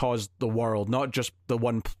going to cause the world, not just the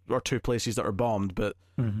 1 or 2 places that are bombed, but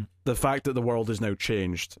the fact that the world is now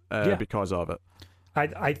changed because of it.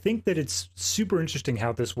 I think that it's super interesting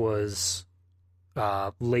how this was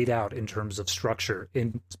laid out in terms of structure,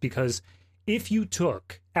 because if you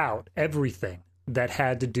took out everything that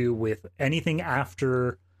had to do with anything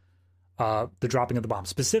after the dropping of the bomb,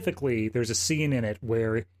 specifically, there's a scene in it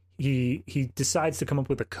where he decides to come up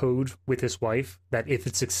with a code with his wife that if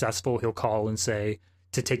it's successful, he'll call and say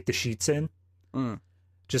to take the sheets in,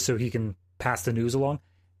 just so he can pass the news along.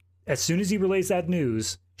 As soon as he relays that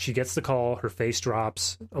news, she gets the call, her face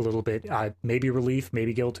drops a little bit, maybe relief,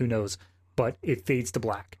 maybe guilt, who knows, but it fades to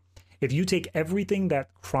black. If you take everything that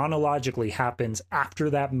chronologically happens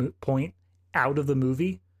after that point out of the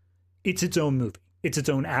movie, it's its own movie. It's its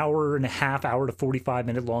own hour and a half, hour to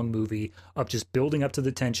 45-minute long movie of just building up to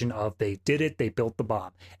the tension of they did it, they built the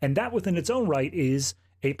bomb. And that within its own right is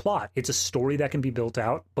a plot. It's a story that can be built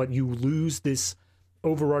out, but you lose this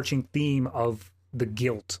overarching theme of the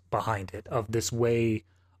guilt behind it, of this way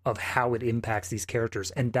of how it impacts these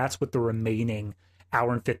characters. And that's what the remaining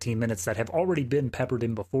hour and 15 minutes that have already been peppered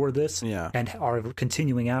in before this and are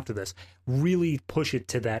continuing after this really push it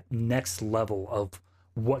to that next level of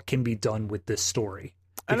what can be done with this story,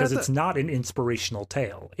 because it's not an inspirational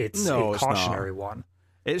tale, it's a cautionary one.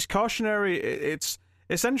 It's cautionary. It's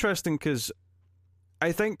interesting, because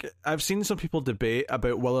I think I've seen some people debate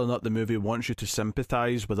about whether or not the movie wants you to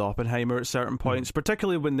sympathize with Oppenheimer at certain points,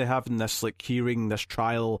 particularly when they have this like hearing, this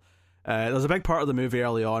trial. There's a big part of the movie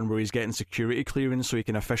early on where he's getting security clearance so he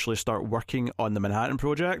can officially start working on the Manhattan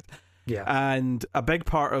Project. And a big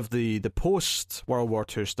part of the post World War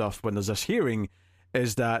II stuff, when there's this hearing,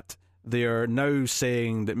 is that they're now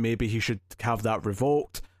saying that maybe he should have that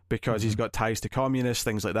revoked because he's got ties to communists,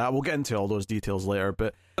 things like that. We'll get into all those details later,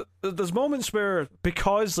 but there's moments where,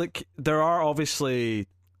 because like there are obviously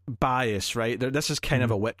bias, right? This is kind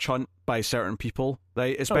of a witch hunt by certain people,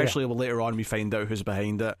 right? Especially later on we find out who's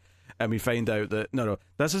behind it, and we find out that no,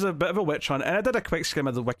 this is a bit of a witch hunt. And I did a quick skim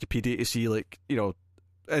of the Wikipedia to see, like, you know,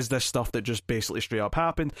 is this stuff that just basically straight up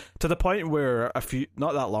happened, to the point where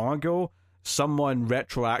not that long ago, someone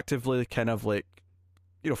retroactively kind of like,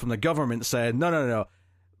 you know, from the government said, no,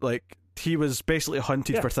 like, he was basically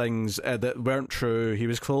hunted for things that weren't true. He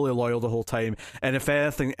was clearly loyal the whole time, and if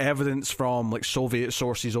anything, evidence from like Soviet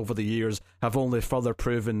sources over the years have only further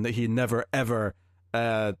proven that he never ever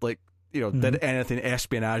did anything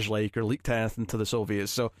espionage like or leaked anything to the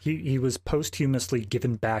Soviets. So he was posthumously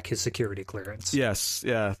given back his security clearance. Yes,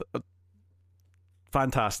 yeah.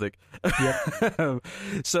 fantastic. Yeah.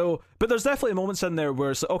 So, but there's definitely moments in there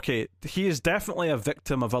where it's okay, he is definitely a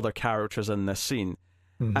victim of other characters in this scene.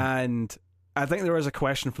 And I think there is a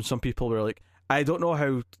question from some people where like, I don't know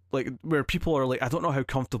how, like, where people are like, I don't know how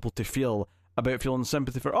comfortable to feel about feeling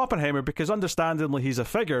sympathy for Oppenheimer, because understandably he's a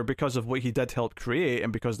figure because of what he did help create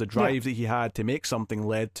and because the drive that he had to make something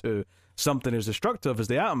led to something as destructive as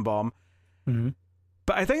the atom bomb.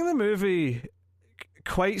 But I think the movie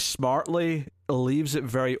quite smartly leaves it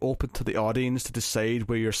very open to the audience to decide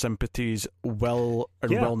where your sympathies will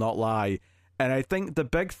and will not lie. And I think the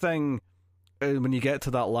big thing when you get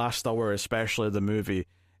to that last hour, especially of the movie,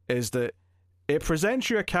 is that it presents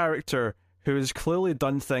you a character who has clearly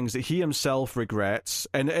done things that he himself regrets.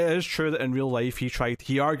 And it is true that in real life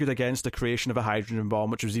he argued against the creation of a hydrogen bomb,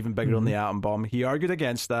 which was even bigger than the atom bomb. He argued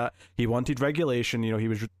against that. He wanted regulation. You know, he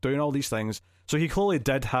was doing all these things. So he clearly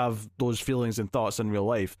did have those feelings and thoughts in real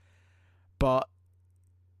life. But,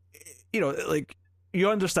 you know, like, you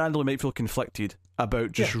understandably might feel conflicted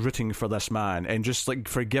about just rooting for this man and just, like,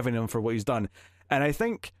 forgiving him for what he's done. And I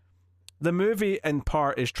think the movie, in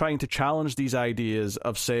part, is trying to challenge these ideas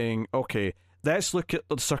of saying, okay, let's look at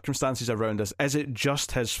the circumstances around us. Is it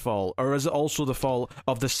just his fault? Or is it also the fault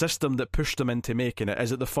of the system that pushed him into making it?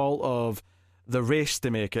 Is it the fault of the race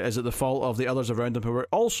to make it? Is it the fault of the others around him who were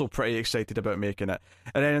also pretty excited about making it?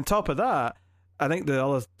 And then on top of that, I think the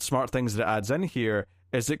other smart things that it adds in here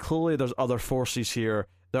is that clearly there's other forces here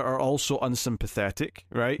that are also unsympathetic,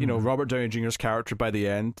 right? You know, Robert Downey Jr.'s character by the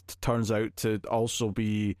end turns out to also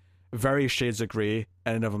be very shades of grey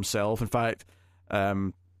in and of himself. In fact,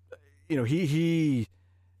 you know, he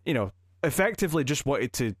you know, effectively just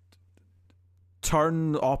wanted to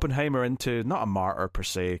turn Oppenheimer into not a martyr per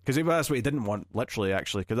se, because that's what he didn't want, literally,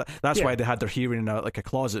 actually, because that's why they had their hearing in like a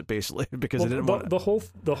closet, basically, because they didn't want the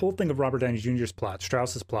whole thing of Robert Downey Jr.'s plot,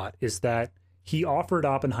 Strauss's plot, is that he offered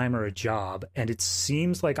Oppenheimer a job, and it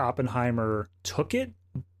seems like Oppenheimer took it,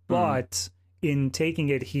 but in taking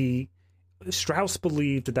it, Strauss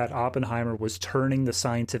believed that Oppenheimer was turning the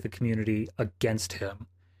scientific community against him,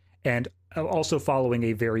 and also following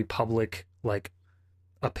a very public, like,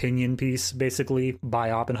 opinion piece, basically,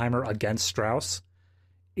 by Oppenheimer against Strauss.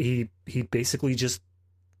 He basically just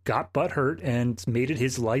got butthurt and made it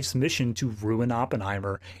his life's mission to ruin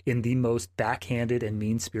Oppenheimer in the most backhanded and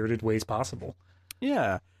mean-spirited ways possible.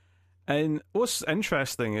 Yeah. And what's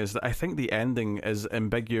interesting is that I think the ending is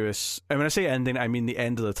ambiguous. And when I say ending, I mean the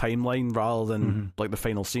end of the timeline rather than like the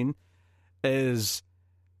final scene. And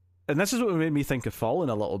this is what made me think of Fallen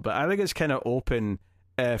a little bit. I think it's kind of open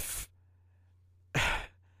if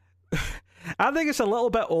I think it's a little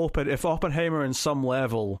bit open if Oppenheimer in some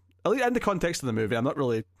level, at least in the context of the movie, I'm not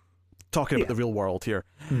really talking about the real world here,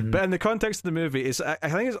 but in the context of the movie, I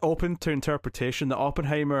think it's open to interpretation that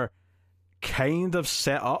Oppenheimer kind of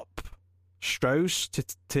set up Strauss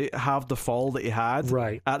to have the fall that he had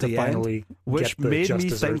at the end, which made me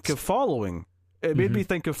think of following. It made me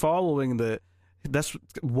think of following that this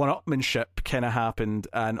one-upmanship kind of happened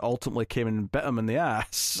and ultimately came and bit him in the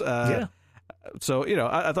ass. So, you know,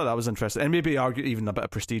 I thought that was interesting. And maybe argue even a bit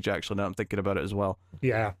of prestige, actually, now I'm thinking about it as well.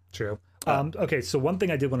 Yeah, true. Okay, so one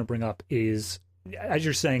thing I did want to bring up is, as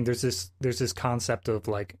you're saying, there's this concept of,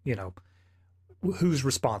 like, you know, who's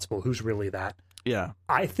responsible, who's really that. Yeah.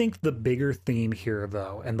 I think the bigger theme here,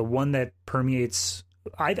 though, and the one that permeates,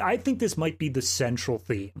 I think this might be the central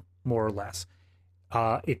theme, more or less.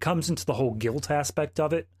 It comes into the whole guilt aspect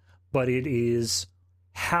of it, but it is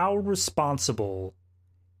how responsible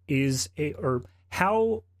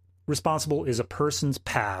how responsible is a person's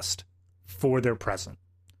past for their present,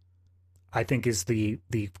 I think, is the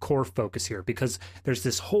core focus here, because there's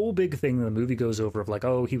this whole big thing the movie goes over of, like,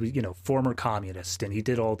 oh, he was, you know, former communist and he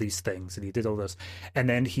did all these things and he did all this, and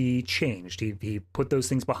then he changed. He put those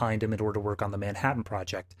things behind him in order to work on the Manhattan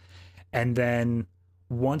Project. And then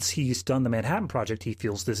once he's done the Manhattan Project, he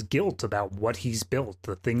feels this guilt about what he's built,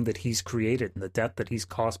 the thing that he's created, and the debt that he's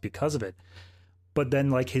caused because of it. But then,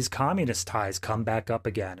 like, his communist ties come back up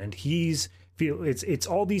again, and it's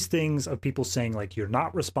all these things of people saying, like, you're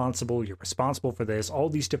not responsible, you're responsible for this, all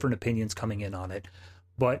these different opinions coming in on it.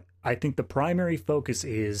 But I think the primary focus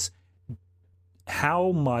is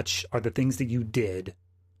how much are the things that you did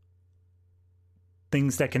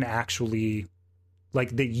things that can actually,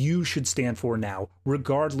 like, that you should stand for now,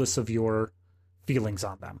 regardless of your feelings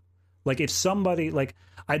on them. Like, if somebody, like,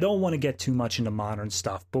 I don't want to get too much into modern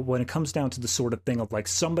stuff, but when it comes down to the sort of thing of, like,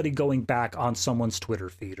 somebody going back on someone's Twitter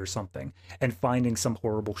feed or something and finding some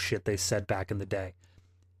horrible shit they said back in the day,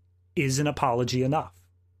 is an apology enough?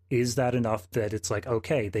 Is that enough that it's like,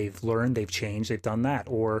 okay, they've learned, they've changed, they've done that?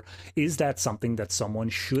 Or is that something that someone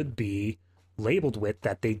should be labeled with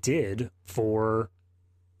that they did for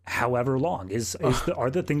however long. Are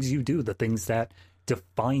the things you do the things that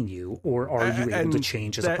define you, or are you able to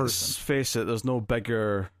change as a person? Let's face it, there's no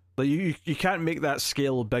bigger... Like, you can't make that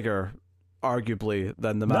scale bigger, arguably,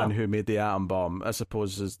 than the man who made the atom bomb, I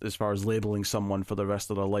suppose, as far as labeling someone for the rest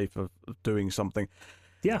of their life of doing something.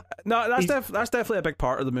 Yeah. No, that's definitely a big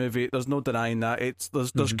part of the movie. There's no denying that.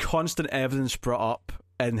 There's constant evidence brought up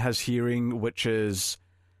in his hearing, which is,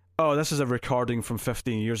 oh, this is a recording from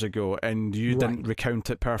 15 years ago, and you didn't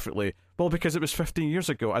recount it perfectly. Well, because it was 15 years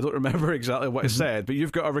ago. I don't remember exactly what it said, but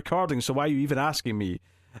you've got a recording, so why are you even asking me?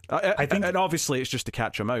 I think, and obviously it's just to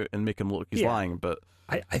catch him out and make him look like he's lying, but...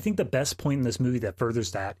 I think the best point in this movie that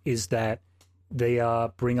furthers that is that they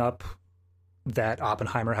bring up that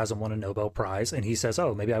Oppenheimer hasn't won a Nobel Prize, and he says,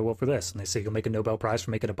 oh, maybe I will for this. And they say, you'll make a Nobel Prize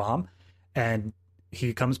for making a bomb. And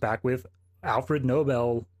he comes back with, Alfred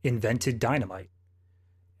Nobel invented dynamite.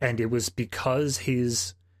 And it was because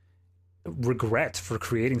his regret for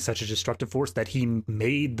creating such a destructive force that he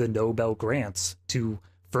made the Nobel grants to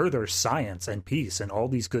further science and peace and all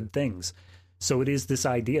these good things. So it is this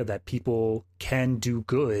idea that people can do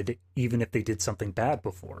good even if they did something bad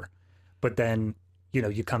before. But then,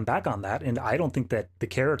 you come back on that, and I don't think that the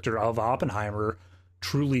character of Oppenheimer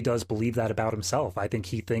truly does believe that about himself. I think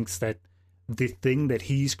he thinks that the thing that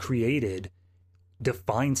he's created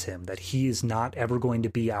defines him, that he is not ever going to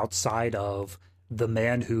be outside of the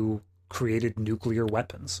man who created nuclear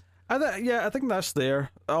weapons. I think that's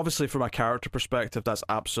there. Obviously, from a character perspective, that's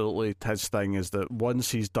absolutely his thing, is that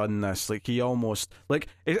once he's done this, like, he almost... Like,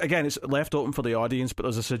 again, it's left open for the audience, but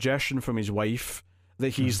there's a suggestion from his wife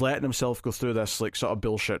that he's letting himself go through this, like, sort of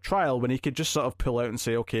bullshit trial when he could just sort of pull out and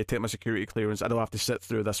say, okay, take my security clearance, I don't have to sit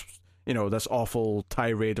through this, this awful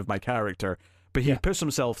tirade of my character. But he puts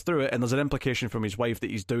himself through it, and there's an implication from his wife that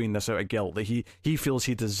he's doing this out of guilt, that he feels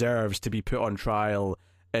he deserves to be put on trial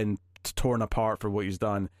and torn apart for what he's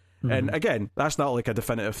done. And again, that's not like a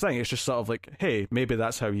definitive thing. It's just sort of like, hey, maybe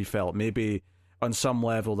that's how he felt. Maybe on some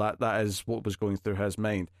level that is what was going through his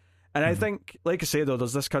mind. And I think, like I say, though,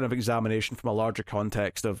 there's this kind of examination from a larger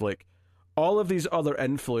context of, like, all of these other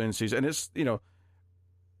influences. And it's,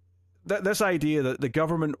 this idea that the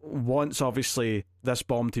government wants, obviously, this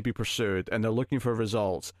bomb to be pursued, and they're looking for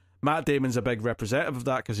results. Matt Damon's a big representative of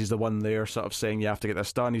that, because he's the one there sort of saying, you have to get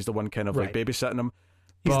this done. He's the one kind of like babysitting him.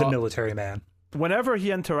 He's the military man. Whenever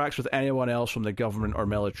he interacts with anyone else from the government or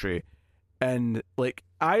military, and, like,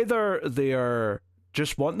 either they're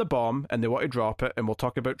just wanting the bomb and they want to drop it, and we'll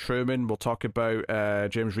talk about Truman, we'll talk about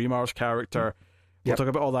James Remar's character, we'll talk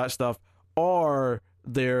about all that stuff, or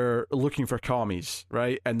they're looking for commies,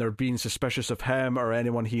 right? And they're being suspicious of him or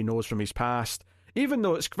anyone he knows from his past, even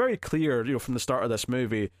though it's very clear, from the start of this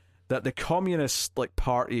movie, that the communist, like,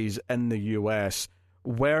 parties in the US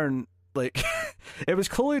weren't, like, it was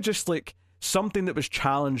clearly just, like, something that was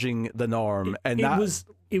challenging the norm, and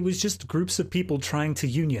it was just groups of people trying to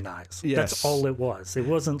unionize. Yes. That's all it was. It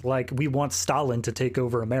wasn't like we want Stalin to take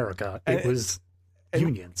over America. It was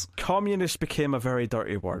unions. Communist became a very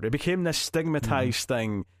dirty word. It became this stigmatized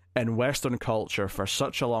thing in Western culture for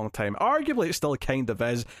such a long time. Arguably, it still kind of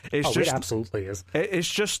is. It absolutely is. It's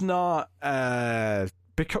just not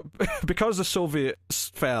because the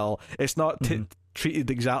Soviets fell. It's not treated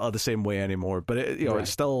exactly the same way anymore. But it's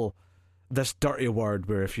still this dirty word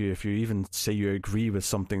where if you even say you agree with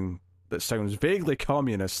something that sounds vaguely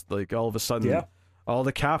communist, like, all of a sudden all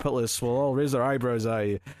the capitalists will all raise their eyebrows at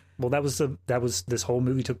you. Well, that was this whole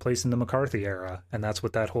movie took place in the McCarthy era, and that's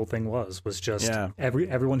what that whole thing was just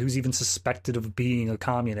everyone who's even suspected of being a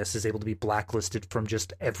communist is able to be blacklisted from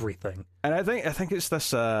just everything. And I think it's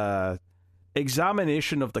this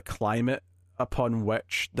examination of the climate upon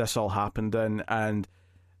which this all happened in, and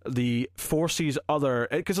the forces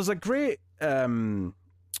because there's a great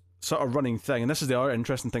sort of running thing, and this is the other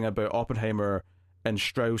interesting thing about Oppenheimer and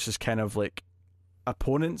Strauss as kind of like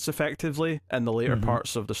opponents effectively in the later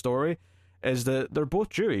parts of the story, is that they're both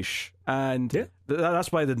Jewish, and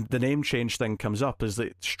that's why the name change thing comes up, is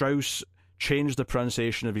that Strauss changed the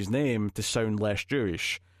pronunciation of his name to sound less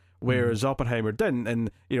Jewish, whereas Oppenheimer didn't. And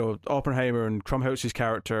Oppenheimer and Krumholtz's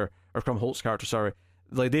character, sorry,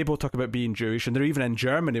 like, they both talk about being Jewish, and they're even in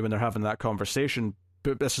Germany when they're having that conversation.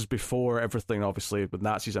 But this is before everything, obviously, with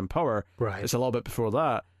Nazis in power. Right. It's a little bit before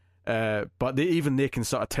that. But they can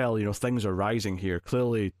sort of tell, things are rising here.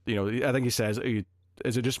 Clearly, I think he says,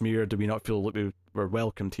 is it just me, or do we not feel like we're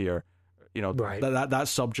welcomed here? That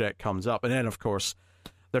subject comes up. And then, of course,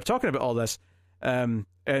 they're talking about all this. And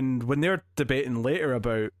when they're debating later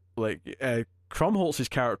about, like, Krumholtz's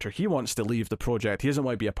character, he wants to leave the project. He doesn't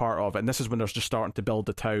want to be a part of it. And this is when they're just starting to build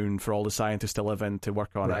the town for all the scientists to live in, to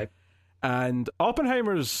work on it. And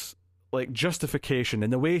Oppenheimer's like justification,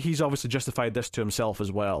 and the way he's obviously justified this to himself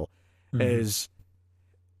as well, is,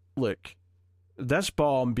 look, this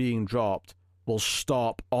bomb being dropped will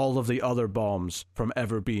stop all of the other bombs from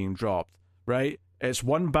ever being dropped, right? It's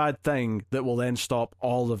one bad thing that will then stop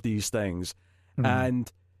all of these things.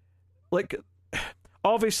 And like,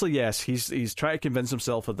 obviously, yes, he's trying to convince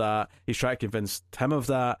himself of that. He's trying to convince Tim of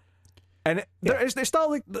that. And it's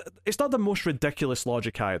not the most ridiculous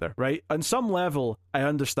logic either, right? On some level, I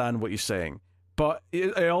understand what he's saying, but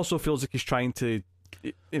it also feels like he's trying to,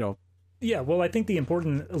 you know. Yeah, well, I think the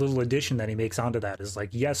important little addition that he makes onto that is like,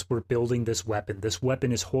 yes, we're building this weapon. This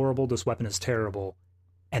weapon is horrible. This weapon is terrible.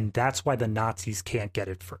 And that's why the Nazis can't get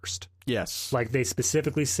it first. Yes. Like, they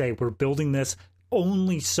specifically say, we're building this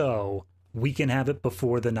only so we can have it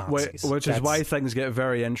before the Nazis. Which is why things get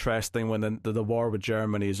very interesting when the war with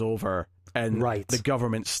Germany is over and the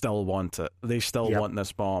government still want it. They still want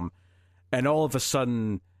this bomb. And all of a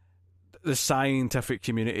sudden, the scientific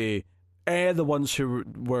community, the ones who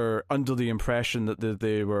were under the impression that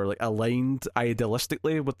they were like aligned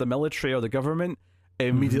idealistically with the military or the government,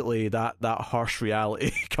 immediately that harsh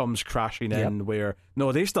reality comes crashing in where,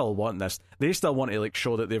 no, they still want this. They still want to like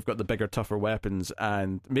show that they've got the bigger, tougher weapons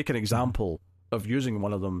and make an example of using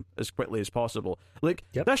one of them as quickly as possible. Like,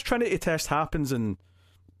 this Trinity test happens in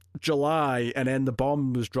July and then the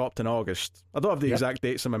bomb was dropped in August. I don't have the exact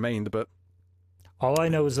dates in my mind, but all I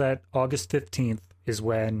know is that August 15th is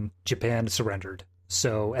when Japan surrendered.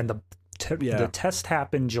 So, and the test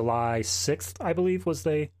happened July 6th, I believe, was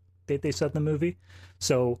they said in the movie.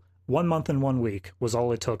 So 1 month and 1 week was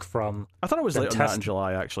all it took from. I thought it was later than that in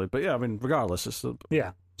July, actually. But yeah, I mean, regardless, it's still.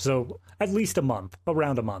 Yeah. So at least a month,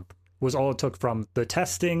 around a month, was all it took from the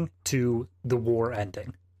testing to the war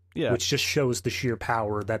ending. Yeah. Which just shows the sheer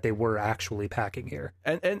power that they were actually packing here.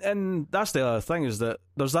 And that's the other thing, is that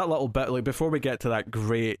there's that little bit, like, before we get to that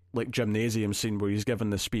great, like, gymnasium scene where he's giving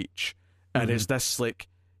the speech, and it's this, like,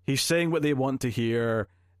 he's saying what they want to hear,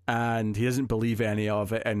 and he doesn't believe any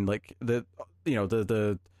of it, and, like, the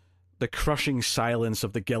crushing silence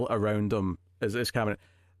of the guilt around him is coming.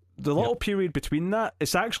 The little period between that,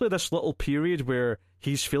 it's actually this little period where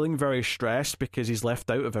he's feeling very stressed because he's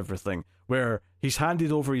left out of everything, where he's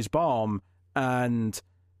handed over his bomb and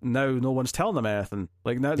now no one's telling him anything.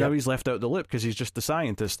 Like, now he's left out of the loop because he's just the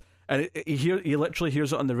scientist. And he literally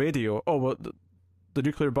hears it on the radio. Oh, well, the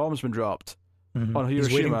nuclear bomb's been dropped on Hiroshima.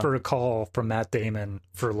 He's waiting for a call from Matt Damon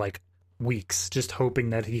for, like, weeks, just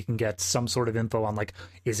hoping that he can get some sort of info on, like,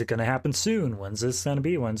 is it going to happen soon? When's this going to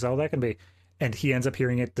be? When's all that going to be? And he ends up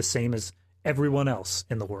hearing it the same as everyone else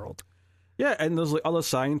in the world. Yeah, and there's like other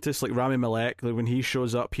scientists like Rami Malek. Like, when he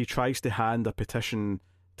shows up, he tries to hand a petition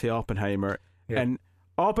to Oppenheimer, and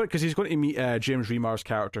because he's going to meet James Remar's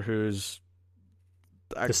character, who's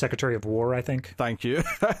the Secretary of War, I think. Thank you.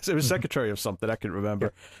 It was Secretary of something, I can't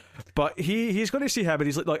remember. But he's going to see him, and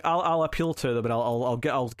he's like, I'll appeal to them, and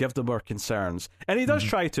I'll give them our concerns. And he does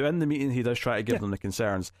try to in the meeting. He does try to give them the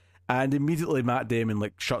concerns, and immediately Matt Damon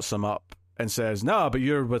like shuts him up and says, "No, but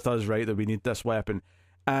you're with us, right? That we need this weapon."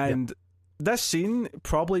 And this scene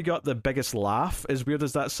probably got the biggest laugh, as weird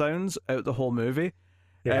as that sounds, out the whole movie.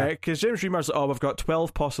 Because James Remar's like, we've got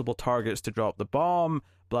 12 possible targets to drop the bomb,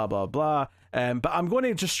 blah, blah, blah. But I'm going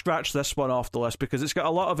to just scratch this one off the list because it's got a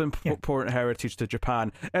lot of important heritage to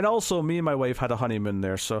Japan. And also, me and my wife had a honeymoon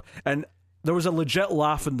there. And there was a legit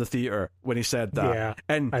laugh in the theater when he said that. Yeah,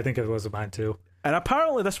 and I think it was mine too. And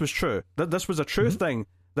apparently this was true. This was a true thing.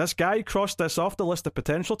 This guy crossed this off the list of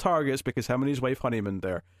potential targets because him and his wife honeymooned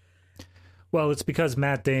there. Well, it's because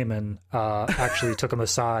Matt Damon actually took him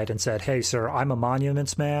aside and said, "Hey, sir, I'm a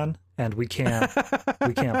monuments man, and we can't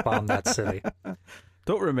bomb that city."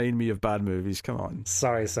 Don't remind me of bad movies. Come on.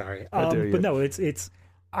 Sorry. But no,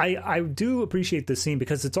 I do appreciate this scene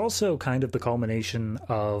because it's also kind of the culmination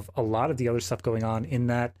of a lot of the other stuff going on, in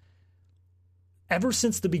that ever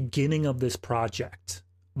since the beginning of this project,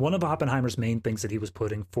 one of Oppenheimer's main things that he was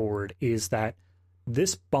putting forward is that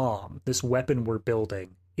this bomb, this weapon we're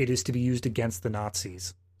building, it is to be used against the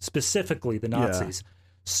Nazis, specifically the Nazis.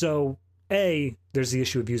 So, A, there's the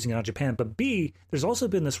issue of using it on Japan, but B, there's also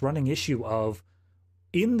been this running issue of,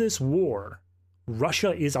 in this war,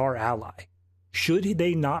 Russia is our ally. Should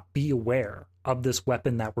they not be aware of this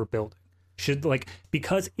weapon that we're building?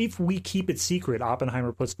 Because if we keep it secret,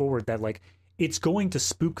 Oppenheimer puts forward that, like, it's going to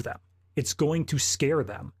spook them. It's going to scare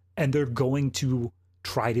them, and they're going to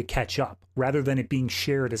try to catch up. Rather than it being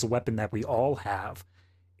shared as a weapon that we all have,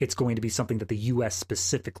 it's going to be something that the U.S.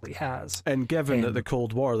 specifically has. And given that the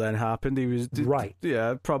Cold War then happened, he was... Right.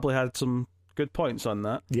 Yeah, probably had some good points on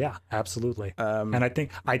that. Yeah, absolutely. And I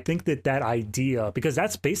think that idea, because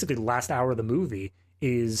that's basically the last hour of the movie,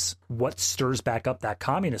 is what stirs back up that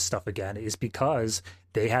communist stuff again, is because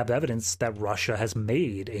they have evidence that Russia has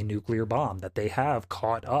made a nuclear bomb, that they have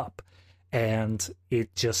caught up. And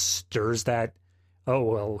it just stirs that, oh,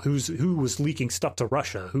 well, who was leaking stuff to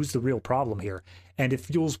Russia? Who's the real problem here? And it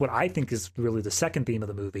fuels what I think is really the second theme of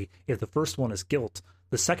the movie. If the first one is guilt,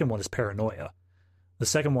 the second one is paranoia. The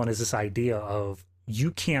second one is this idea of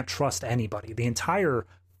you can't trust anybody. The entire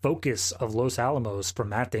focus of Los Alamos, from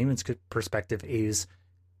Matt Damon's perspective, is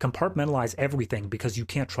compartmentalize everything because you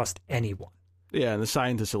can't trust anyone. Yeah, and the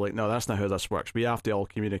scientists are like, no, that's not how this works. We have to all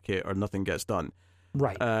communicate or nothing gets done.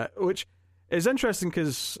 Right. Which is interesting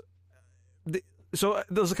because... So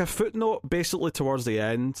there's like a footnote basically towards the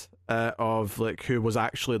end of like who was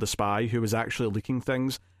actually the spy, who was actually leaking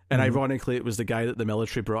things. And ironically, it was the guy that the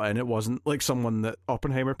military brought in. It wasn't like someone that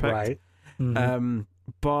Oppenheimer picked. Right.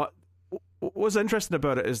 But what's interesting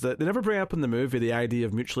about it is that they never bring up in the movie the idea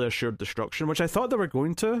of mutually assured destruction, which I thought they were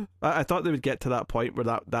going to. I thought they would get to that point where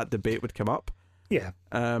that debate would come up. Yeah.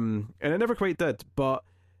 And it never quite did. But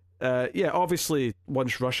yeah, obviously,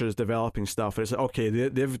 once Russia is developing stuff, it's like, okay,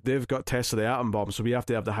 they've got tests of the atom bomb, so we have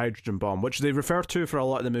to have the hydrogen bomb, which they refer to for a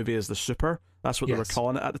lot of the movie as the super. That's what they were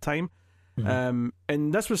calling it at the time.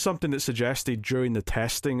 And this was something that suggested during the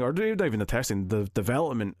testing, or not even the testing, the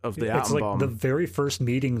development of the atom bomb. It's like the very first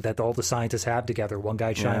meeting that all the scientists have together. One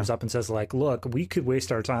guy chimes up and says, like, look, we could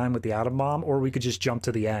waste our time with the atom bomb, or we could just jump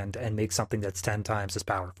to the end and make something that's 10 times as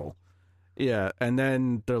powerful. Yeah, and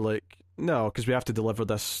then they're like, no, because we have to deliver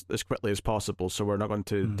this as quickly as possible, so we're not going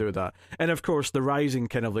to do that. And of course, the rising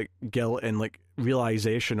kind of like guilt and like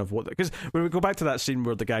realization of what... Because when we go back to that scene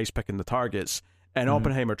where the guy's picking the targets, and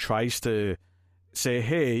Oppenheimer tries to say,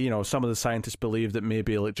 hey, you know, some of the scientists believe that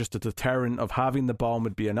maybe like just a deterrent of having the bomb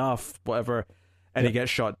would be enough, whatever, and he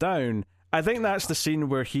gets shot down. I think that's the scene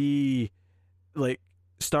where he like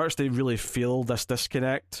starts to really feel this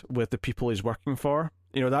disconnect with the people he's working for.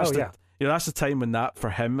 You know, that's that's the time when that, for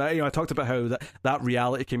him, you know, I talked about how that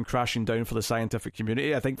reality came crashing down for the scientific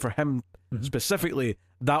community. I think for him specifically,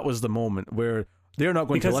 that was the moment where they're not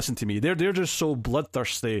going to listen to me. They're just so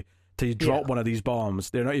bloodthirsty to drop one of these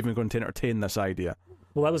bombs. They're not even going to entertain this idea.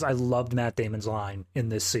 Well, I loved Matt Damon's line in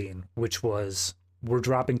this scene, which was, we're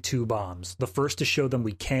dropping 2 bombs. The first to show them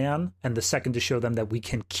we can, and the second to show them that we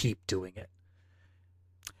can keep doing it.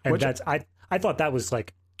 And I thought that was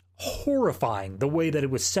like horrifying, the way that it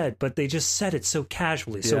was said, but they just said it so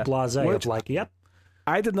casually, so blasé, of like, yep.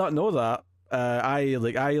 I did not know that. I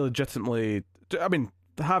legitimately, I mean,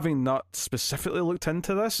 having not specifically looked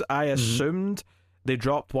into this, I assumed they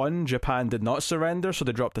dropped one, Japan did not surrender, so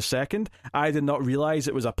they dropped the second. I did not realize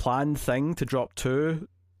it was a planned thing to drop 2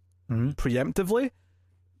 preemptively.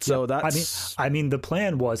 So that's... I mean, the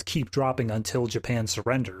plan was keep dropping until Japan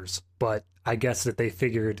surrenders, but I guess that they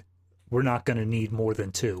figured we're not going to need more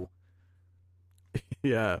than 2.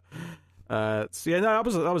 Yeah. That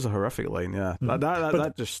was a horrific line, yeah.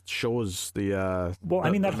 That just shows the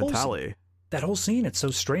mentality. That whole scene, it's so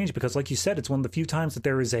strange because, like you said, it's one of the few times that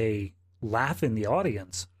there is a laugh in the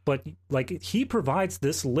audience, but like he provides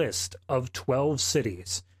this list of 12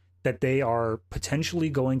 cities that they are potentially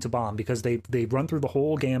going to bomb, because they run through the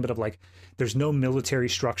whole gambit of like, there's no military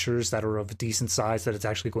structures that are of a decent size that it's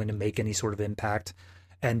actually going to make any sort of impact.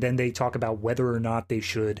 And then they talk about whether or not they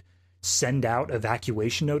should send out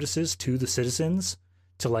evacuation notices to the citizens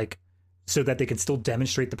to like, so that they can still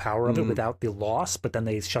demonstrate the power of it without the loss, but then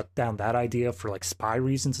they shut down that idea for like spy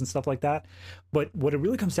reasons and stuff like that. But what it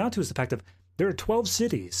really comes down to is the fact that there are 12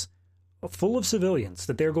 cities full of civilians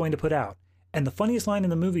that they're going to put out. And the funniest line in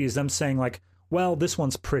the movie is them saying like, well, this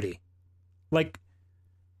one's pretty. Like,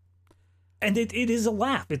 and it is a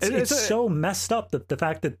laugh. It's so messed up that the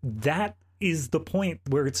fact that is the point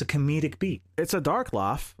where it's a comedic beat. It's a dark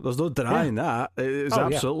laugh. There's no denying that. It's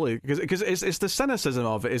absolutely, because it's the cynicism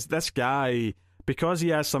of it. Is this guy, because he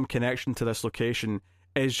has some connection to this location,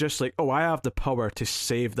 is just like, oh, I have the power to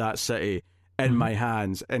save that city in my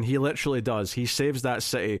hands, and he literally does. He saves that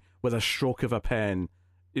city with a stroke of a pen,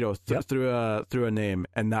 you know, through a name,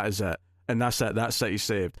 and that is it. And that's it. That city's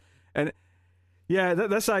saved. And yeah,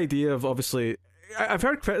 this idea of, obviously, I've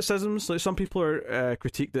heard criticisms, like some people are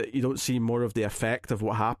critique that you don't see more of the effect of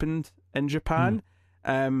what happened in Japan.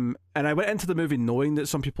 And I went into the movie knowing that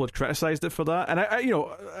some people had criticized it for that, and I you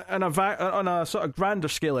know, on a sort of grander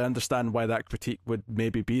scale, I understand why that critique would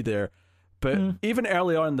maybe be there. But even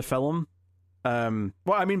early on in the film, well,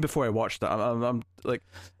 I mean, before I watched it, I'm like,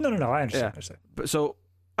 no, I understand. Yeah. But so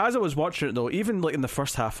as I was watching it, though, even like in the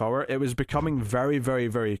first half hour, it was becoming very, very,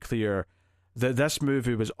 very clear that this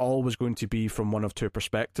movie was always going to be from one of two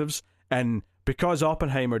perspectives, and because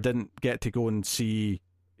Oppenheimer didn't get to go and see,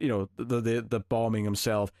 the bombing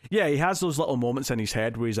himself. Yeah, he has those little moments in his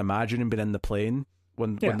head where he's imagining being in the plane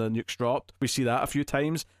when the nuke's dropped. We see that a few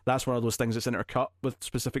times. That's one of those things that's intercut with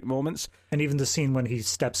specific moments. And even the scene when he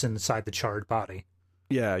steps inside the charred body.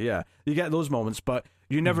 Yeah. You get those moments, but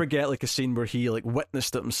you never get like a scene where he like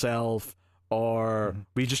witnessed it himself, or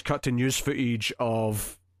we just cut to news footage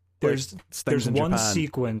of there's one Japan.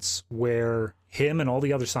 sequence where him and all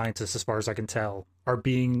the other scientists, as far as I can tell, are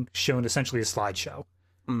being shown essentially a slideshow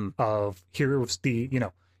of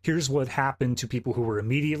here's what happened to people who were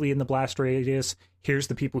immediately in the blast radius. Here's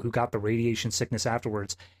the people who got the radiation sickness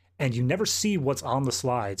afterwards. And you never see what's on the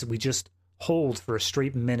slides. We just hold for a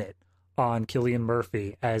straight minute on Cillian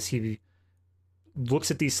Murphy as he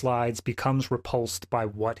looks at these slides, becomes repulsed by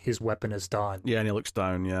what his weapon has done. Yeah, and he looks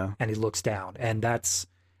down, And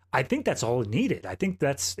I think that's all it needed. I think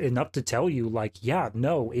that's enough to tell you, like, yeah,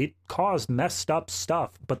 no, it caused messed up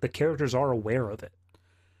stuff, but the characters are aware of it.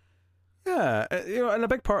 Yeah, and a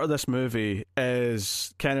big part of this movie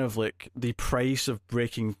is kind of like the price of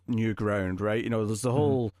breaking new ground, right? There's the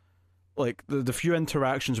whole, like, the few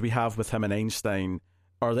interactions we have with him and Einstein,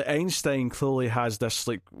 or that Einstein clearly has this,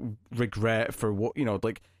 like, regret for what,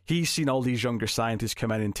 like, he's seen all these younger scientists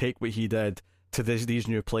come in and take what he did to these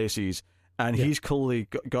new places, and he's clearly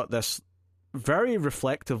got this very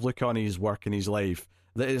reflective look on his work and his life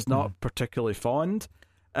that is not particularly fond.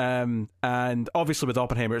 And obviously with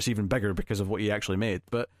Oppenheimer it's even bigger because of what he actually made.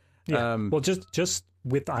 But well, just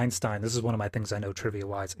with Einstein, this is one of my things I know trivia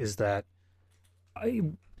wise, is that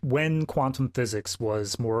when quantum physics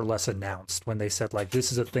was more or less announced, when they said like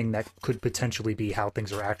this is a thing that could potentially be how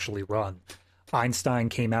things are actually run, Einstein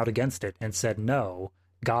came out against it and said no,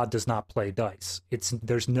 God does not play dice.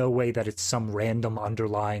 There's no way that it's some random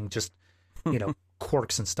underlying just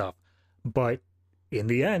quirks and stuff. But in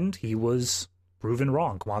the end he was proven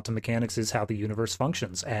wrong. Quantum mechanics is how the universe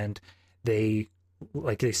functions, and they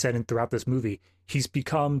said throughout this movie, he's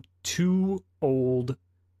become too old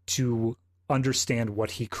to understand what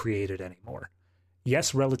he created anymore.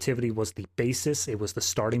 Yes, relativity was the basis, it was the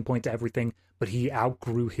starting point to everything, but he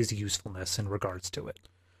outgrew his usefulness in regards to it.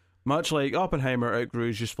 Much like Oppenheimer outgrew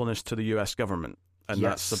his usefulness to the US government, and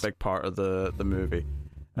that's a big part of the movie.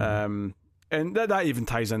 And that even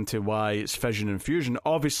ties into why it's fission and fusion,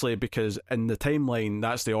 obviously, because in the timeline,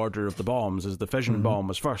 that's the order of the bombs, is the fission bomb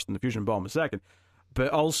was first and the fusion bomb was second.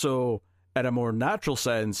 But also, in a more natural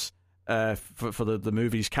sense, for the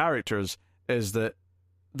movie's characters, is that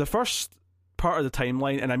the first part of the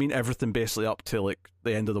timeline, and I mean everything basically up to like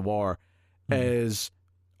the end of the war, is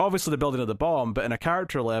obviously the building of the bomb, but in a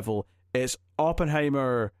character level, it's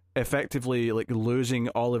Oppenheimer effectively like losing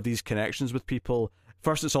all of these connections with people.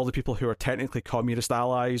 First, it's all the people who are technically communist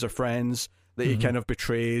allies or friends that he kind of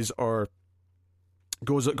betrays or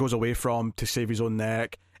goes away from to save his own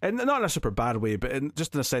neck, and not in a super bad way, but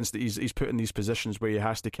just in a sense that he's put in these positions where he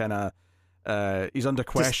has to kind of he's under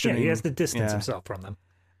questioning. He has to distance himself from them.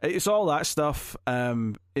 It's all that stuff.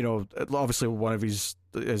 Obviously, one of his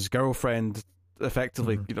girlfriend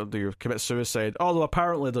effectively they commit suicide. Although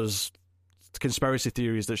apparently there's conspiracy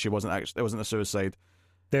theories that it wasn't a suicide.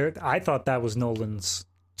 I thought that was Nolan's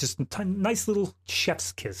just nice little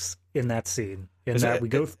chef's kiss in that scene.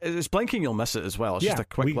 It's blinking, you'll miss it as well. It's just a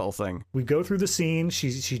quick little thing. We go through the scene.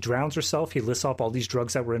 She drowns herself. He lists off all these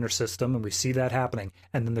drugs that were in her system, and we see that happening.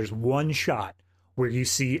 And then there's one shot where you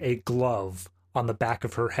see a glove on the back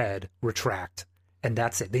of her head retract, and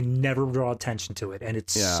that's it. They never draw attention to it, and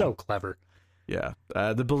it's so clever. Yeah,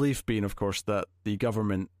 the belief being, of course, that the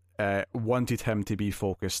government wanted him to be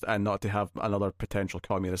focused and not to have another potential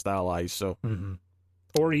communist ally. So,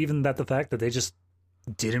 or even the fact that they just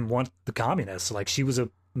didn't want the communists. Like, she was a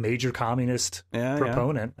major communist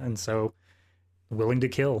proponent, and so willing to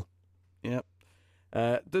kill. Yeah.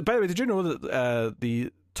 By the way, did you know that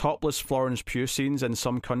the topless Florence Pugh scenes in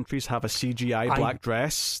some countries have a CGI black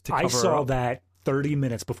dress to cover I saw up? that 30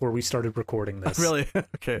 minutes before we started recording this. Really?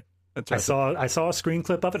 Okay. I saw a screen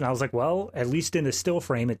clip of it, and I was like, well, at least in a still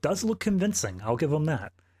frame, it does look convincing. I'll give them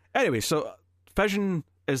that. Anyway, so fission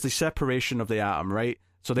is the separation of the atom, right?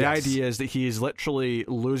 So the idea is that he is literally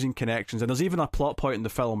losing connections, and there's even a plot point in the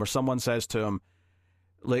film where someone says to him,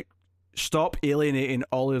 like, stop alienating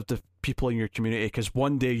all of the people in your community, because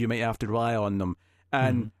one day you might have to rely on them.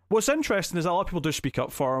 And what's interesting is that a lot of people do speak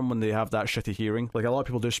up for him when they have that shitty hearing. Like, a lot of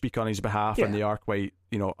people do speak on his behalf, and they are quite,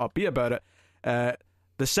 upbeat about it.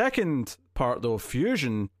 The second part, though,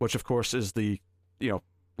 fusion, which of course is the,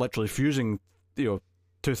 literally fusing, two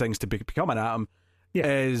things to become an atom,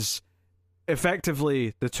 is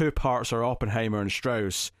effectively the two parts are Oppenheimer and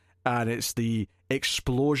Strauss, and it's the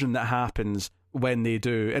explosion that happens when they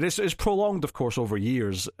do, and it's prolonged, of course, over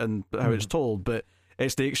years and how it's told, but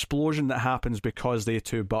it's the explosion that happens because they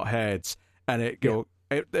two butt heads, and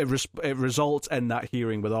it results in that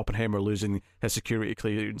hearing with Oppenheimer losing his security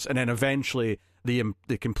clearance, and then eventually the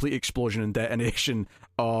complete explosion and detonation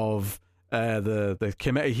of the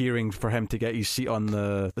committee hearing for him to get his seat on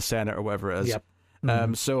the Senate or whatever it is.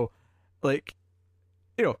 Yep. So, like,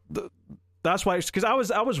 you know, that's why, because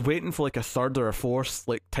I was waiting for like a third or a fourth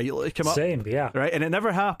like title to come up. Same, yeah. Right, and it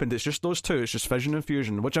never happened. It's just those two. It's just Fission and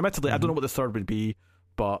Fusion, which admittedly I don't know what the third would be,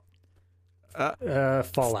 but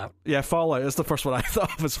Fallout. Yeah, Fallout is the first one I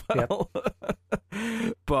thought of as well.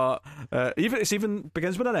 Yep. But even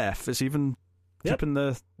begins with an F. It's even keeping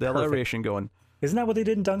the alliteration going. Isn't that what they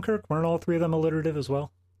did in Dunkirk? Weren't all three of them alliterative as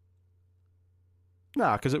well?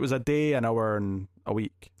 Nah, because it was a day, an hour, and a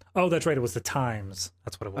week. Oh, that's right. It was the times.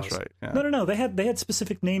 That's what it was. That's right. Yeah. No. They had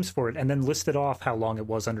specific names for it, and then listed off how long it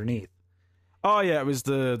was underneath. Oh yeah, it was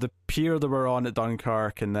the pier that we're on at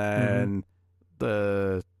Dunkirk, and then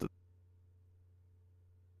this,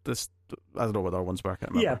 I don't know what other ones were. I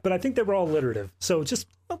can't remember. Yeah, but I think they were all alliterative. So just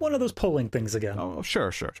one of those polling things again. Oh,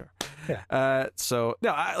 sure. Yeah. So no,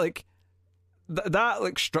 I like that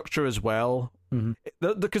like structure as well.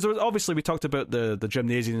 Because there was, obviously we talked about the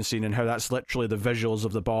gymnasium scene and how that's literally the visuals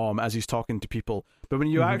of the bomb as he's talking to people. But when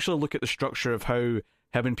you actually look at the structure of how him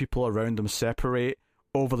and people around him separate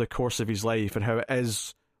over the course of his life, and how it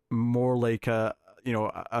is more like a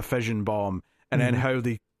fission bomb, and then how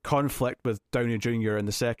the conflict with Downey Jr. in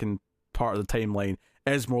the second part of the timeline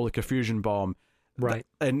is more like a fusion bomb, right?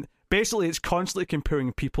 And basically, it's constantly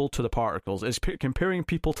comparing people to the particles. It's comparing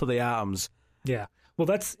people to the atoms. Yeah. Well,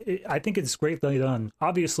 I think it's greatly done.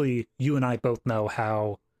 Obviously, you and I both know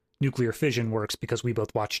how nuclear fission works because we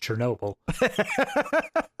both watched Chernobyl.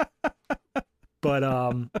 But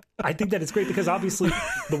I think that it's great because obviously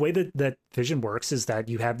the way that fission works is that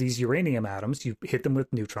you have these uranium atoms, you hit them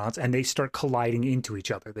with neutrons, and they start colliding into each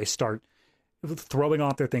other. They start throwing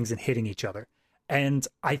off their things and hitting each other. And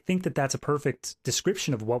I think that that's a perfect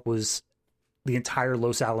description of what was the entire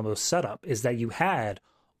Los Alamos setup, is that you had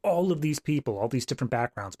all of these people, all these different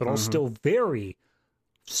backgrounds, but all still very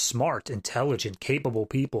smart, intelligent, capable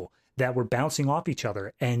people that were bouncing off each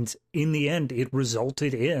other. And in the end, it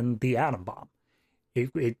resulted in the atom bomb.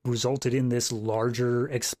 It resulted in this larger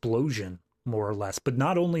explosion, more or less, but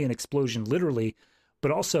not only an explosion literally, but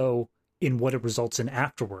also in what it results in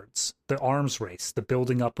afterwards, the arms race, the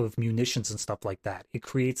building up of munitions and stuff like that. It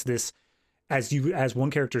creates this, as one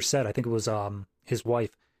character said, I think it was his wife,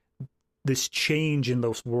 this change in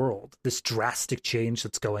the world, this drastic change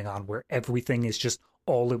that's going on where everything is just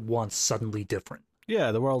all at once suddenly different.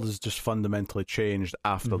 Yeah, the world has just fundamentally changed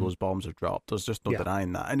after those bombs are dropped. There's just no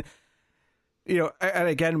denying that. And and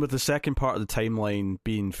again, with the second part of the timeline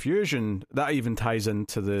being fusion, that even ties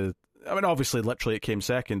into obviously, literally it came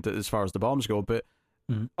second as far as the bombs go, but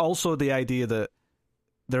also the idea that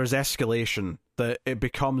there's escalation, that it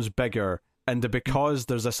becomes bigger, and that because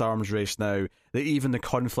there's this arms race now, that even the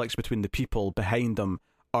conflicts between the people behind them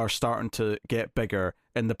are starting to get bigger,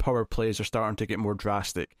 and the power plays are starting to get more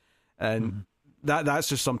drastic. And that's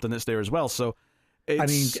just something that's there as well. So,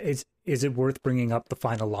 is it worth bringing up the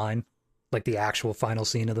final line? Like the actual final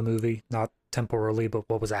scene of the movie, not temporally, but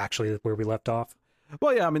what was actually where we left off?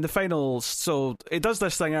 Well, yeah, I mean, the final... So, it does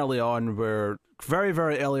this thing early on where, very,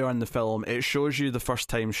 very early on in the film, it shows you the first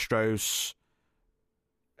time Strauss...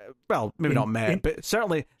 Well, maybe not met, but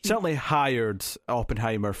certainly hired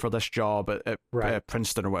Oppenheimer for this job at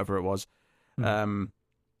Princeton or whatever it was. And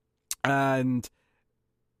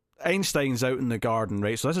Einstein's out in the garden,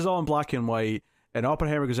 right? So this is all in black and white, and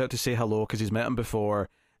Oppenheimer goes out to say hello because he's met him before,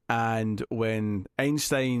 and when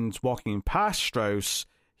Einstein's walking past Strauss,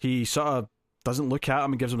 he sort of doesn't look at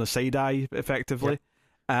him and gives him a side eye, effectively. Yep.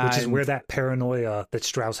 Which is where that paranoia that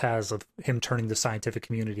Strauss has of him turning the scientific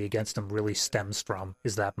community against him really stems from,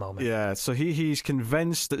 is that moment. Yeah, so he's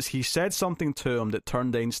convinced that he said something to him that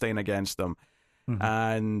turned Einstein against him.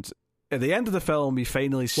 And at the end of the film, we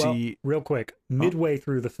finally see... Well, real quick, midway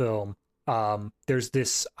through the film, there's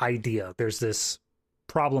this idea, there's this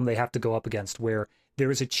problem they have to go up against where there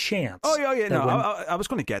is a chance... I was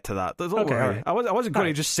going to get to that. Don't worry. Right. I wasn't going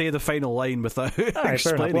to just say the final line without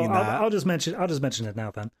explaining that. I'll just mention it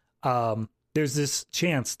now then. There's this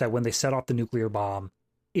chance that when they set off the nuclear bomb,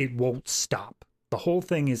 it won't stop. The whole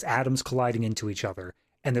thing is atoms colliding into each other,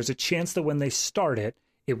 and there's a chance that when they start it,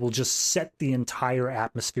 it will just set the entire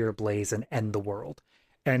atmosphere ablaze and end the world.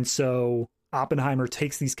 And so Oppenheimer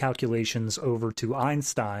takes these calculations over to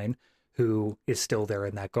Einstein, who is still there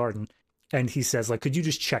in that garden, and he says, like, could you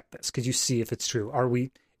just check this? Could you see if it's true? Are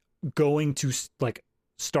we going to like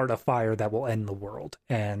start a fire that will end the world?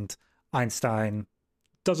 And Einstein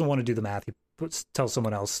doesn't want to do the math. He tells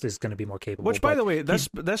someone else is going to be more capable. Which, by the way, this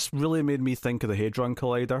really made me think of the Hadron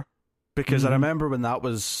Collider, because I remember when that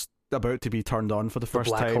was about to be turned on for the first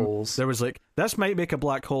black time, holes. there was like, this might make a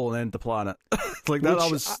black hole and end the planet. Like that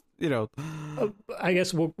was, you know. I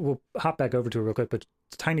guess we'll hop back over to it real quick, but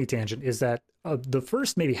tiny tangent is that the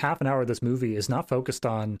first maybe half an hour of this movie is not focused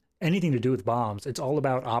on anything to do with bombs. It's all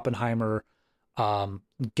about Oppenheimer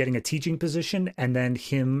getting a teaching position, and then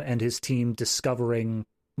him and his team discovering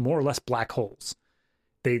more or less black holes.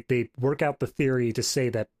 They work out the theory to say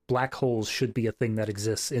that black holes should be a thing that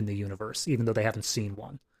exists in the universe, even though they haven't seen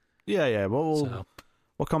one. Yeah. Well,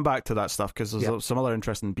 we'll come back to that stuff, because there's some other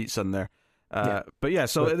interesting beats in there. But yeah,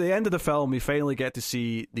 so at the end of the film, we finally get to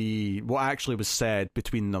see what actually was said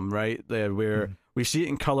between them, right? Where we see it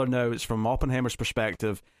in color now. It's from Oppenheimer's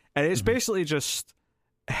perspective, and it's basically just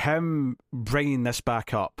him bringing this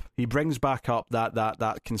back up. He brings back up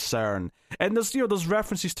that concern, and there's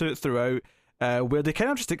references to it throughout, where they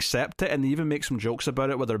kind of just accept it, and they even make some jokes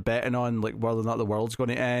about it, where they're betting on like whether or not the world's going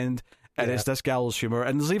to end. And it's this gallows humor,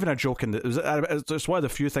 and there's even a joke in it's one of the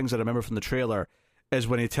few things I remember from the trailer, is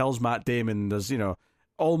when he tells Matt Damon there's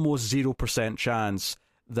almost 0% chance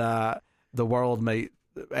that the world might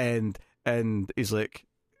end, and he's like,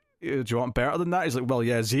 do you want better than that? He's like, well,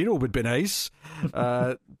 yeah, 0 would be nice.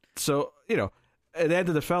 So at the end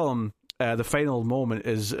of the film, the final moment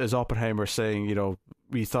is Oppenheimer saying,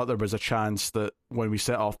 we thought there was a chance that when we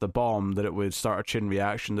set off the bomb that it would start a chain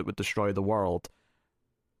reaction that would destroy the world.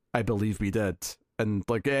 I believe we did. And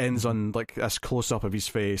like it ends on like this close up of his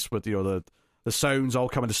face with the sounds all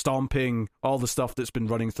coming, to stomping, all the stuff that's been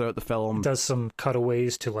running throughout the film. It does some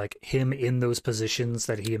cutaways to like him in those positions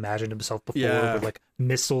that he imagined himself before, where like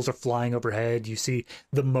missiles are flying overhead. You see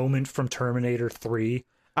the moment from Terminator 3.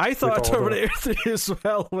 I thought of Terminator 3 as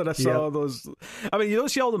well when I saw those. I mean, you don't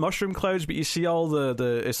see all the mushroom clouds, but you see all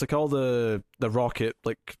the it's like all the rocket,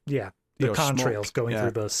 like the contrails going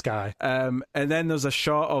through the sky. And then there's a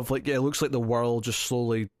shot of like, it looks like the world just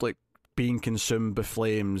slowly like being consumed by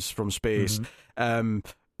flames from space. And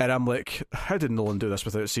I'm like, how did Nolan do this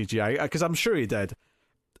without CGI? Because I'm sure he did.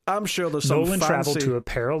 I'm sure there's some Nolan traveled to a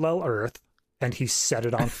parallel Earth and he set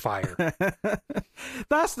it on fire.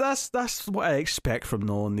 That's what I expect from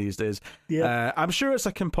Nolan these days. I'm sure it's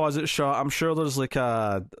a composite shot. I'm sure there's like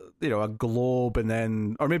a globe, and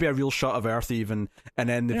then, or maybe a real shot of Earth even, and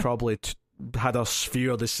then they probably had a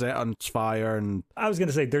sphere they set on fire. And I was going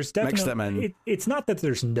to say, there's definitely it's not that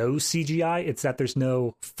there's no CGI, it's that there's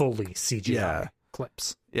no fully CGI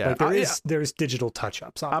clips. Like there's digital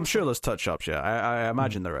touch-ups. I'm sure there's touch-ups. I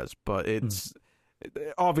imagine there is, but it's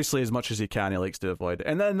obviously, as much as he can, he likes to avoid it.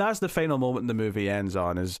 And then that's the final moment the movie ends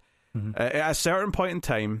on, is at a certain point in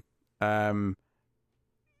time,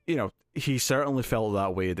 he certainly felt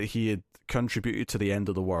that way, that he had contributed to the end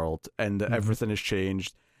of the world, and that everything has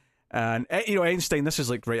changed. And Einstein, this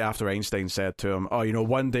is like right after Einstein said to him,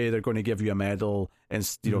 one day they're going to give you a medal and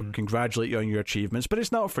congratulate you on your achievements, but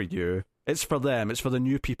it's not for you, it's for them, it's for the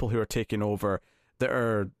new people who are taking over, that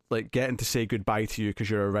are like getting to say goodbye to you because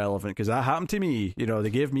you're irrelevant. Because that happened to me. They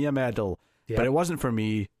gave me a medal, but it wasn't for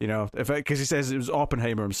me. Because he says it was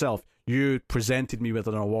Oppenheimer himself. You presented me with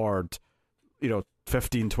an award,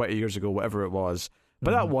 15, 20 years ago, whatever it was.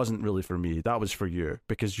 But that wasn't really for me. That was for you,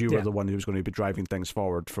 because you were the one who was going to be driving things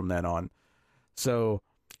forward from then on. So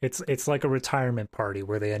it's like a retirement party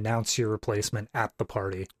where they announce your replacement at the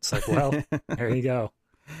party. It's like, well, there you go.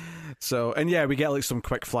 So, and we get like some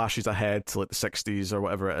quick flashes ahead to like the 60s or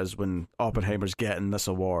whatever it is when Oppenheimer's getting this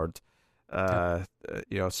award. So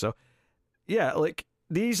like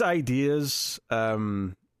these ideas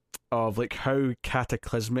of like how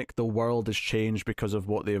cataclysmic the world has changed because of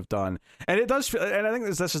what they've done. And it does feel, and I think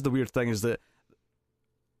this is the weird thing, is that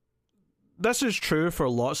this is true for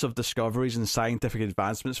lots of discoveries and scientific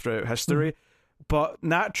advancements throughout history. But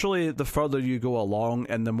naturally, the further you go along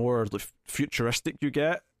and the more futuristic you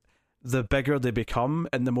get, the bigger they become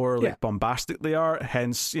and the more bombastic they are.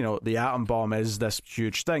 Hence, the atom bomb is this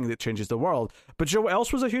huge thing that changes the world. But you know what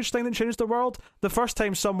else was a huge thing that changed the world? The first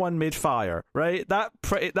time someone made fire, right? That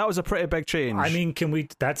was a pretty big change. I mean,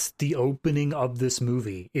 that's the opening of this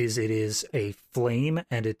movie. It is a flame,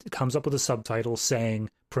 and it comes up with a subtitle saying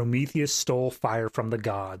Prometheus stole fire from the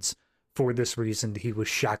gods. For this reason, he was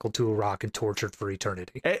shackled to a rock and tortured for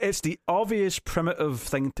eternity. It's the obvious primitive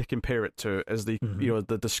thing to compare it to, as the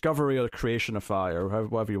the discovery or creation of fire,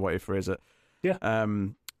 however you want to phrase it. Yeah.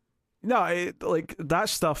 Like that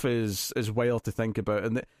stuff is wild to think about,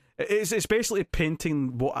 and it's basically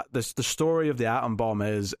painting what the story of the atom bomb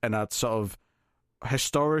is in a sort of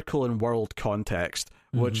historical and world context,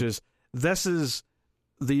 which is, this is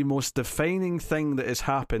the most defining thing that has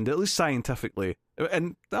happened, at least scientifically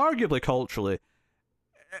and arguably culturally,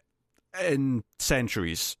 in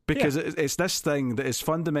centuries, because it's this thing that has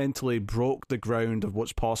fundamentally broke the ground of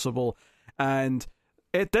what's possible, and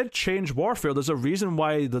it did change warfare. There's a reason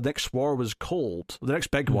why the next war was cold, the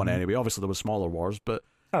next big one anyway. Obviously there was smaller wars, but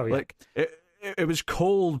like it was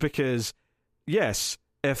cold because, yes,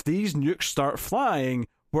 if these nukes start flying,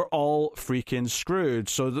 we're all freaking screwed.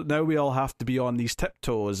 So now we all have to be on these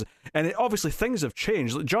tiptoes. And obviously things have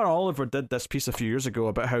changed. Like John Oliver did this piece a few years ago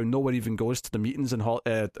about how no one even goes to the meetings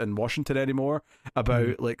in Washington anymore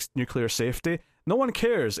about like nuclear safety. No one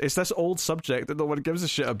cares. It's this old subject that no one gives a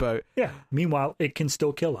shit about. Yeah. Meanwhile, it can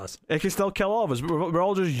still kill us. It can still kill all of us. We're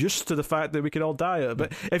all just used to the fact that we can all die of it.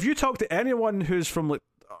 But if you talk to anyone who's from, like,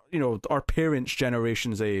 you know, our parents'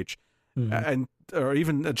 generation's age, and or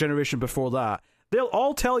even a generation before that, they'll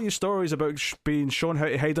all tell you stories about being shown how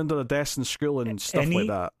to hide under the desk in school and stuff like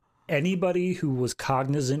that. Anybody who was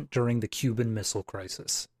cognizant during the Cuban Missile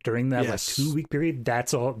Crisis, during that like 2-week period,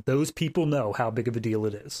 that's all. Those people know how big of a deal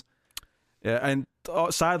it is. Yeah, and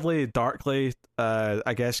sadly, darkly,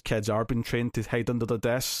 I guess kids are being trained to hide under the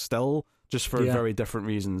desk still, just for very different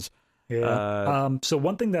reasons. Yeah. So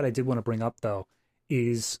one thing that I did want to bring up, though,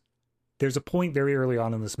 is there's a point very early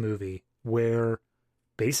on in this movie where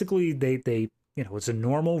basically they you know, it's a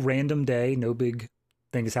normal random day, no big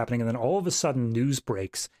thing is happening, and then all of a sudden news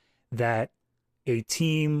breaks that a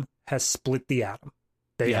team has split the atom.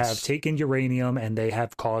 They have taken uranium and they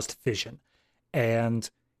have caused fission. And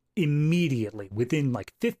immediately, within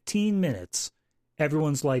like 15 minutes,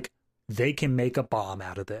 everyone's like, they can make a bomb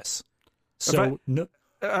out of this. So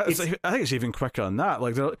I think it's even quicker than that.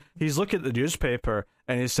 Like, he's looking at the newspaper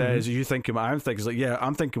and he says, "Are you thinking what I'm thinking?" He's like, "Yeah,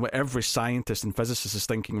 I'm thinking what every scientist and physicist is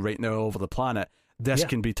thinking right now over the planet. This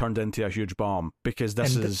can be turned into a huge bomb because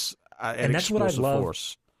this is an explosive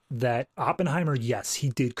force." That Oppenheimer, yes, he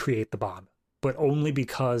did create the bomb, but only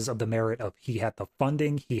because of the merit of he had the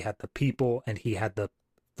funding, he had the people, and he had the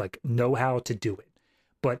like know-how to do it.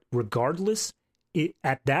 But regardless,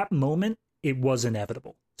 at that moment, it was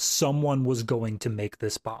inevitable. Someone was going to make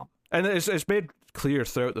this bomb. And it's made clear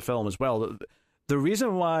throughout the film as well that the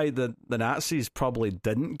reason why the Nazis probably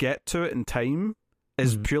didn't get to it in time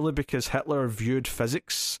is purely because Hitler viewed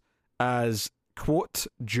physics as, quote,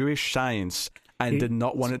 Jewish science and did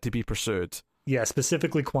not want it to be pursued. Yeah,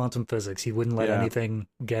 specifically quantum physics. He wouldn't let anything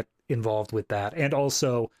get involved with that. And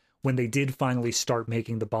also, when they did finally start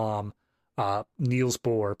making the bomb, Niels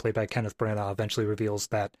Bohr, played by Kenneth Branagh, eventually reveals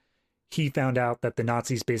that he found out that the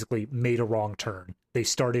Nazis basically made a wrong turn. They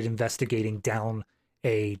started investigating down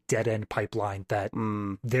a dead-end pipeline that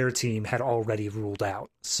their team had already ruled out.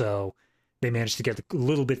 So they managed to get a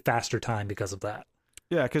little bit faster time because of that.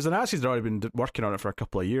 Yeah, because the Nazis had already been working on it for a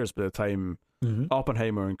couple of years by the time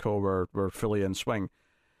Oppenheimer and co were fully in swing.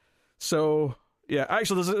 So, yeah,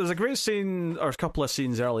 actually, there's a great scene, or a couple of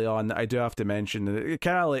scenes early on that I do have to mention. It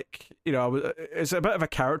kind of like, you know, it's a bit of a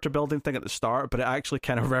character building thing at the start, but it actually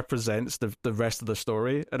kind of represents the rest of the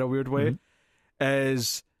story in a weird way.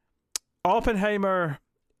 Is Oppenheimer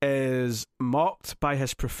is mocked by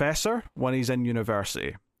his professor when he's in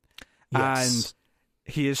university. And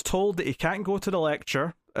he is told that he can't go to the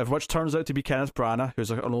lecture, which turns out to be Kenneth Branagh,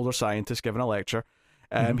 who's an older scientist giving a lecture.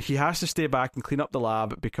 He has to stay back and clean up the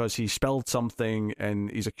lab because he spilled something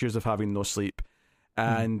and he's accused of having no sleep.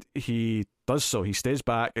 And he does so. He stays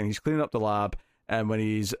back and he's cleaning up the lab. And when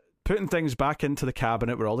he's putting things back into the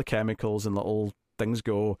cabinet where all the chemicals and little things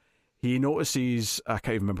go, he notices, I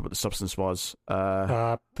can't even remember what the substance was.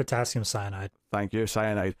 Potassium cyanide. Thank you,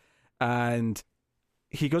 cyanide. And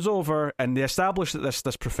he goes over and they establish that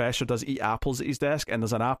this professor does eat apples at his desk, and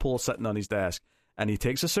there's an apple sitting on his desk. And he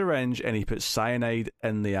takes a syringe and he puts cyanide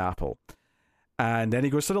in the apple. And then he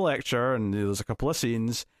goes to the lecture and there's a couple of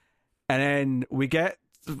scenes. And then we get,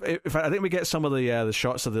 I think we get some of the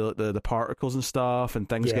shots of the particles and stuff and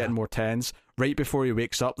things getting more tense right before he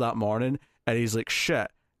wakes up that morning. And he's like,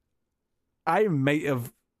 shit, I might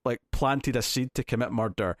have like planted a seed to commit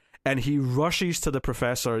murder. And he rushes to the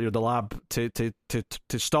professor, the lab, to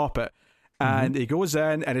stop it. And he goes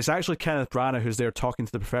in, and it's actually Kenneth Branagh who's there talking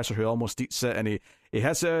to the professor, who almost eats it, and he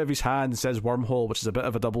hits it out of his hand and says wormhole, which is a bit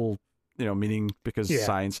of a double, meaning because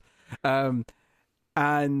science.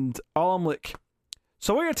 And all I'm like,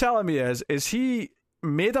 so what you're telling me is he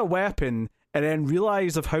made a weapon and then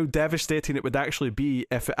realized of how devastating it would actually be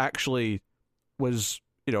if it actually was,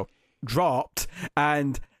 dropped,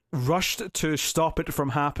 and rushed to stop it from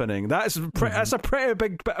happening. That's a pretty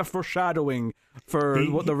big bit of foreshadowing for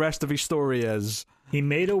what the rest of his story is. He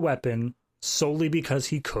made a weapon solely because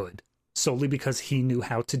he could, solely because he knew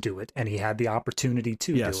how to do it, and he had the opportunity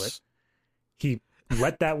to do it. He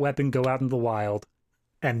let that weapon go out in the wild,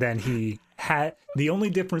 and then he had... The only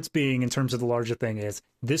difference being, in terms of the larger thing, is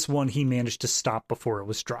this one he managed to stop before it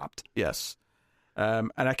was dropped. Yes.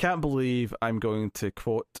 And I can't believe I'm going to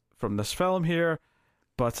quote from this film here,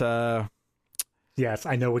 but... Yes,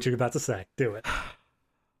 I know what you're about to say. Do it.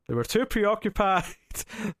 They were too preoccupied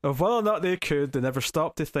of whether or not they could. They never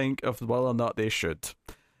stopped to think of whether or not they should.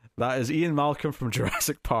 That is Ian Malcolm from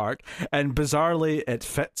Jurassic Park, and bizarrely, it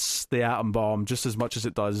fits the atom bomb just as much as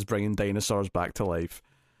it does bringing dinosaurs back to life.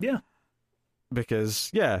 Yeah. Because,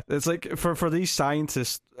 yeah, it's like, for these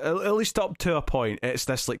scientists, at least up to a point, it's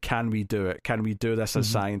this, like, can we do it? Can we do this as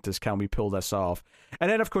scientists? Can we pull this off?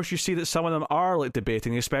 And then, of course, you see that some of them are, like,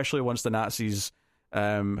 debating, especially once the Nazis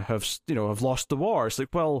have lost the war. It's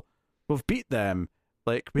like, well, we've beat them.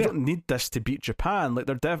 Like, we don't need this to beat Japan. Like,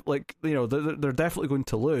 they're definitely going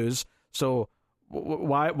to lose. So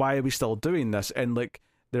why are we still doing this? And like,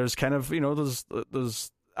 there's kind of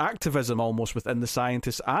there's activism almost within the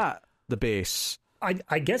scientists at the base.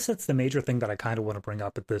 I guess that's the major thing that I kind of want to bring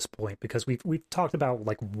up at this point, because we've talked about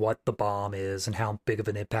like what the bomb is and how big of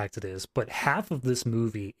an impact it is, but half of this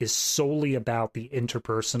movie is solely about the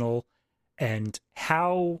interpersonal and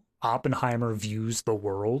how Oppenheimer views the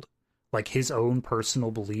world, like his own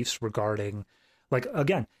personal beliefs regarding, like,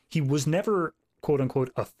 again, he was never, quote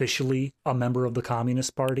unquote, officially a member of the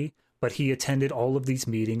Communist Party, but he attended all of these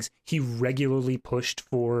meetings. He regularly pushed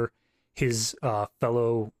for his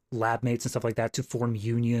fellow lab mates and stuff like that to form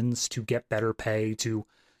unions, to get better pay, to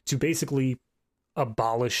basically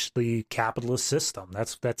abolish the capitalist system.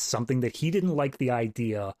 That's something that he didn't like, the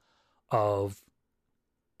idea of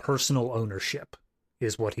personal ownership,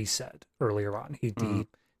 is what he said earlier on. He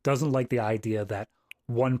doesn't like the idea that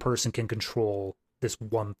one person can control this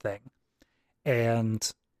one thing.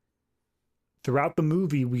 And throughout the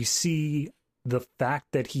movie, we see the fact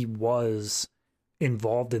that he was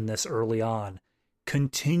involved in this early on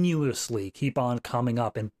continuously keep on coming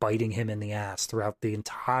up and biting him in the ass throughout the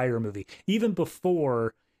entire movie, even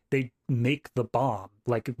before they make the bomb.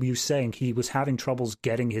 Like you were saying, he was having troubles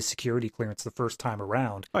getting his security clearance the first time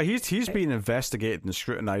around. Oh, he's being investigated and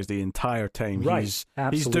scrutinized the entire time. Right, He's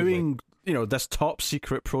absolutely. doing this top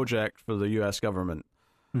secret project for the U.S. government.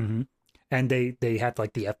 Mm-hmm. And they had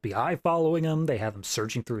like the FBI following him. They have him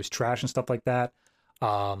searching through his trash and stuff like that.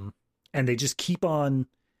 And they just keep on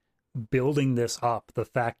building this up. The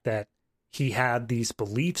fact that he had these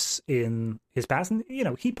beliefs in his past, and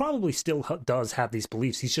he probably still does have these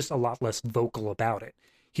beliefs. He's just a lot less vocal about it.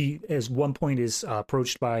 He, at one point, is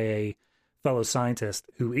approached by a fellow scientist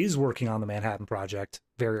who is working on the Manhattan Project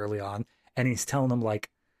very early on, and he's telling him, like,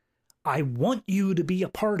 I want you to be a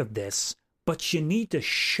part of this, but you need to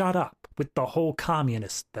shut up with the whole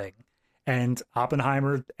communist thing. And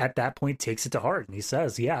Oppenheimer, at that point, takes it to heart, and he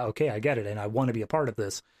says, yeah, okay, I get it, and I want to be a part of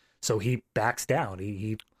this. So he backs down.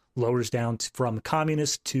 He lowers down from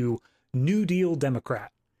communist to New Deal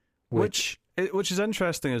Democrat, which is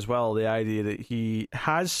interesting as well. The idea that he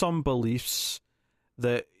has some beliefs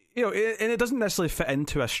that and it doesn't necessarily fit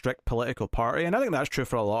into a strict political party, and I think that's true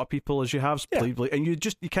for a lot of people. Is you have and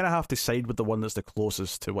you kind of have to side with the one that's the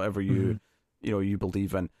closest to whatever you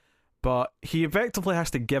believe in. But he effectively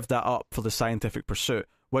has to give that up for the scientific pursuit,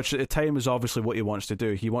 which at the time is obviously what he wants to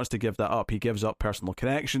do. He wants to give that up. He gives up personal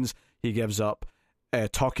connections. He gives up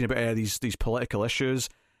talking about these political issues.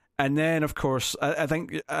 And then, of course, I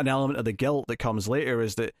think an element of the guilt that comes later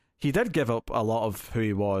is that he did give up a lot of who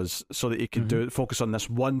he was so that he could focus on this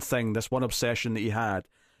one thing, this one obsession that he had.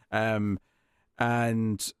 And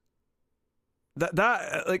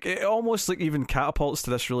that like, it almost like even catapults to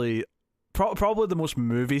this really... probably the most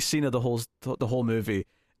movie scene of the whole movie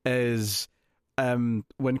is when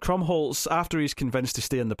Krumholtz, after he's convinced to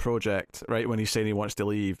stay in the project, right, when he's saying he wants to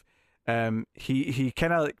leave, he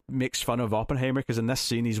kind of like makes fun of Oppenheimer, because in this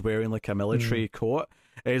scene he's wearing like a military coat,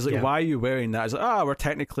 and he's like, why are you wearing that? He's like, we're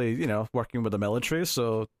technically working with the military,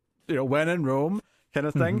 so when in Rome kind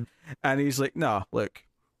of thing. And he's like, no, look,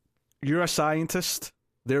 you're a scientist,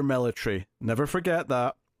 they're military, never forget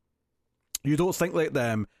that. You don't think like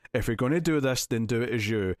them. If you're going to do this, then do it as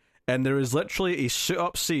you. And there is literally a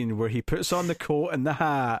suit-up scene where he puts on the coat and the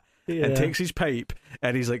hat and takes his pipe,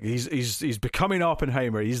 and he's like, he's becoming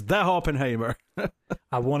Oppenheimer. He's the Oppenheimer.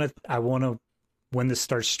 I want to when this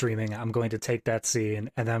starts streaming, I'm going to take that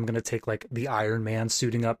scene and then I'm going to take like the Iron Man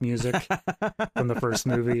suiting up music from the first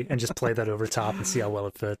movie and just play that over top and see how well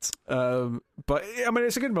it fits. But I mean,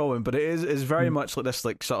 it's a good moment, but it's very much like this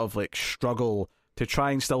like sort of like struggle to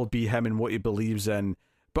try and still be him and what he believes in,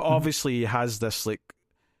 but obviously he has this like,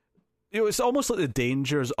 you know, it's almost like the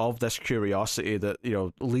dangers of this curiosity that, you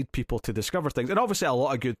know, lead people to discover things, and obviously a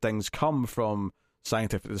lot of good things come from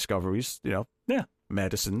scientific discoveries, you know,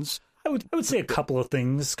 medicines. I would say a couple of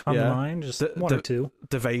things come to mind, just one or two.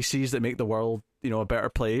 Devices that make the world, you know, a better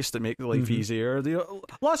place, that make life easier. You know,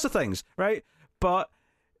 lots of things, right? But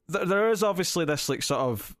there is obviously this like sort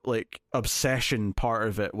of like obsession part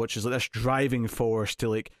of it, which is like this driving force to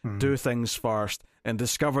like do things first and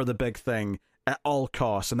discover the big thing at all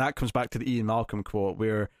costs. And that comes back to the Ian Malcolm quote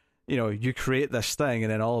where, you know, you create this thing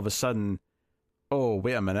and then all of a sudden, oh,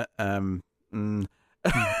 wait a minute,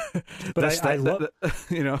 but I love,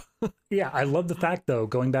 you know. Yeah, I love the fact though,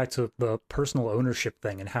 going back to the personal ownership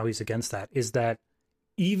thing and how he's against that, is that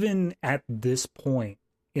even at this point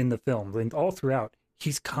in the film and all throughout,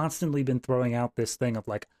 he's constantly been throwing out this thing of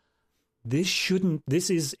like, this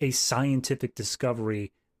is a scientific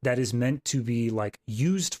discovery that is meant to be like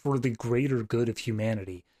used for the greater good of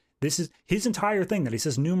humanity. This is his entire thing that he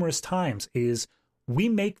says numerous times is, we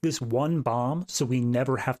make this one bomb so we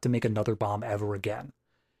never have to make another bomb ever again.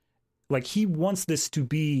 Like, he wants this to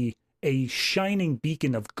be a shining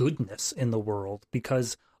beacon of goodness in the world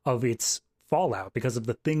because of its fallout, because of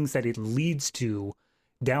the things that it leads to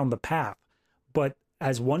down the path. But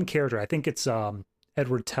as one character, I think it's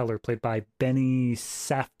Edward Teller, played by Benny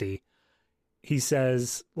Safdie, he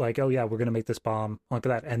says, like, oh yeah, we're going to make this bomb like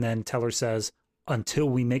that. And then Teller says, until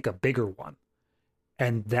we make a bigger one.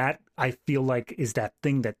 And that, I feel like, is that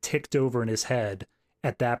thing that ticked over in his head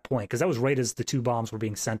at that point. Because that was right as the two bombs were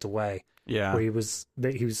being sent away. Yeah. Where he was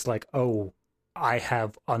like, oh, I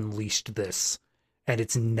have unleashed this. And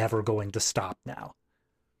it's never going to stop now.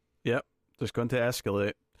 Yep. Just going to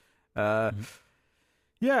escalate.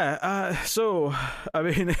 Yeah. So, I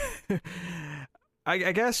mean,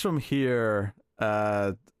 I guess from here,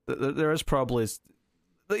 there is probably...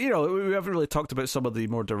 You know, we haven't really talked about some of the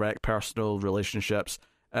more direct personal relationships.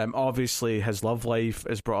 Obviously, his love life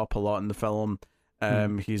is brought up a lot in the film.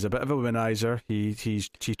 He's a bit of a womanizer. He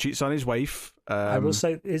cheats on his wife. I will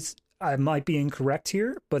say, I might be incorrect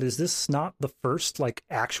here, but is this not the first like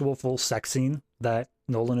actual full sex scene that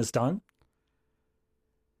Nolan has done?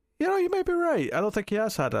 You know, you may be right. I don't think he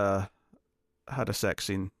has had a sex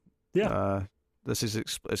scene. Yeah. This is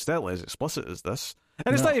it's definitely as explicit as this.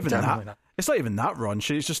 And it's not even that. Not. It's not even that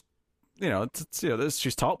raunchy. It's just, you know,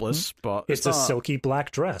 she's topless, but it's a silky black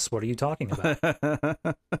dress. What are you talking about?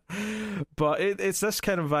 But it's this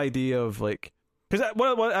kind of idea of like, because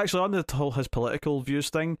actually on the whole his political views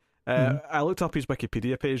thing, I looked up his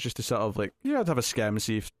Wikipedia page just to sort of like, to have a skim and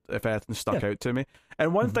see if anything stuck out to me.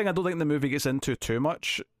 And one thing I don't think the movie gets into too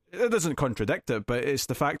much, it doesn't contradict it, but it's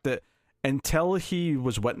the fact that until he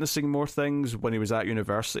was witnessing more things when he was at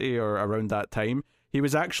university or around that time, he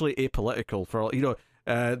was actually apolitical for, you know,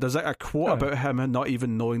 there's a quote about him not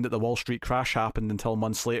even knowing that the Wall Street crash happened until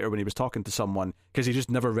months later when he was talking to someone, because he just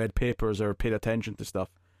never read papers or paid attention to stuff.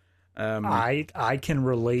 I can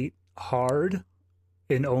relate hard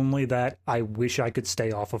in only that I wish I could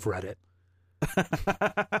stay off of Reddit.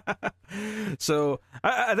 So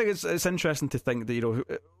I think it's interesting to think that, you know,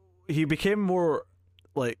 he became more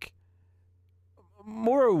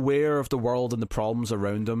aware of the world and the problems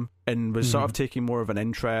around him, and was sort of taking more of an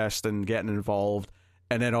interest and getting involved,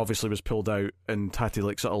 and then obviously was pulled out and had to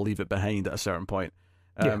like sort of leave it behind at a certain point.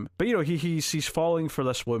 But you know, he's falling for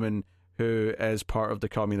this woman who is part of the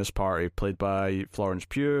Communist Party, played by Florence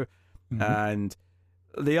Pugh, and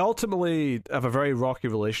they ultimately have a very rocky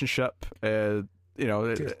relationship. You know,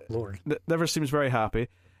 it never seems very happy.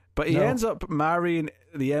 But he ends up marrying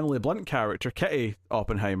the Emily Blunt character, Kitty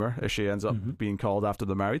Oppenheimer, as she ends up being called after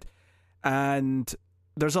they're married. And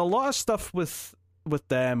there's a lot of stuff with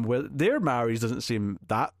them where their marriage doesn't seem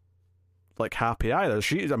that like happy either.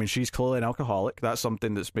 She's clearly an alcoholic. That's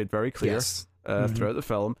something that's made very clear throughout the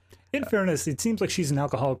film. In fairness, it seems like she's an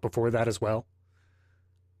alcoholic before that as well.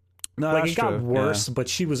 No, like, it got worse, but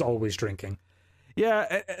she was always drinking.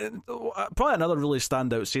 Yeah, probably another really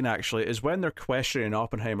standout scene, actually, is when they're questioning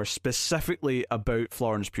Oppenheimer specifically about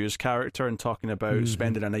Florence Pugh's character and talking about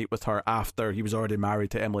spending a night with her after he was already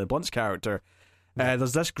married to Emily Blunt's character.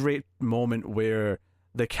 There's this great moment where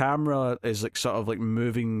the camera is like sort of like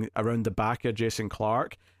moving around the back of Jason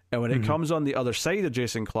Clarke, and when it comes on the other side of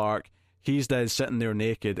Jason Clarke, he's then sitting there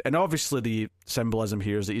naked. And obviously the symbolism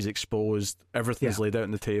here is that he's exposed, everything's laid out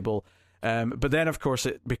on the table. But then, of course,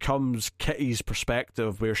 it becomes Kitty's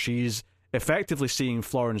perspective, where she's effectively seeing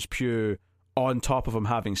Florence Pugh on top of him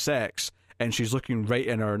having sex, and she's looking right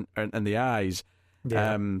in the eyes.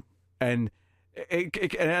 Yeah. And and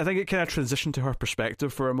I think it kind of transitioned to her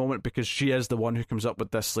perspective for a moment, because she is the one who comes up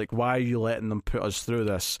with this, like, why are you letting them put us through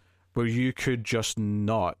this, where you could just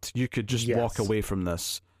not, you could just walk away from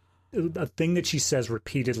this. A thing that she says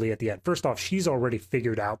repeatedly at the end. First off, she's already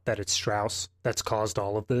figured out that it's Strauss that's caused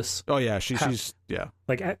all of this. Oh yeah, she's yeah.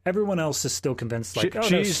 Like, everyone else is still convinced, like,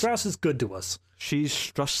 no, Strauss is good to us. She's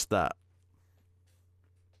stressed that.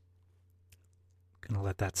 Gonna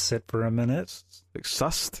let that sit for a minute. Like,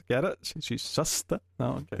 sussed, get it? She's sussed that.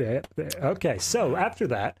 Oh, okay. Okay, so after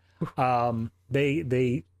that,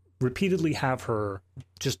 they repeatedly have her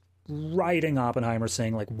just writing Oppenheimer,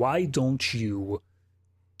 saying, like, why don't you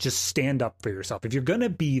just stand up for yourself? If you're gonna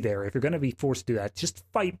be there, if you're gonna be forced to do that, just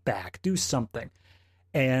fight back, do something.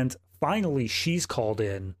 And finally, she's called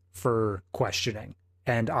in for questioning,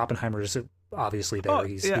 and Oppenheimer is obviously there. Oh,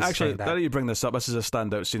 he's actually, that. now that you bring this up, this is a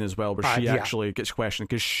standout scene as well, where she actually gets questioned,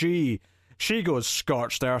 because she goes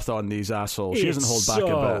scorched earth on these assholes. She doesn't hold back a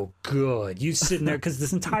bit. So good. You sitting there, because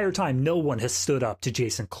this entire time, no one has stood up to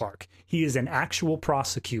Jason Clarke. He is an actual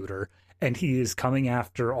prosecutor, and he is coming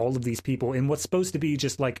after all of these people in what's supposed to be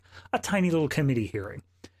just like a tiny little committee hearing.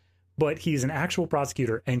 But he's an actual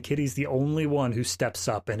prosecutor, and Kitty's the only one who steps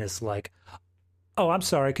up and is like, oh, I'm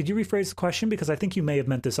sorry, could you rephrase the question? Because I think you may have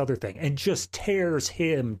meant this other thing. And just tears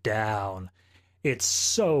him down. It's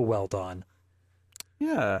so well done.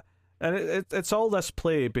 Yeah. And it's all this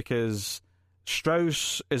play because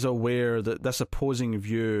Strauss is aware that this opposing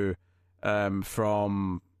view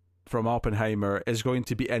from Oppenheimer is going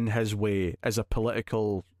to be in his way as a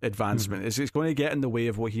political advancement. It's going to get in the way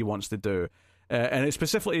of what he wants to do. And it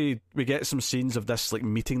specifically, we get some scenes of this like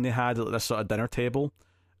meeting they had at this sort of dinner table,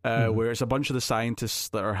 where it's a bunch of the scientists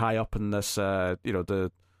that are high up in this,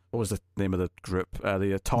 what was the name of the group?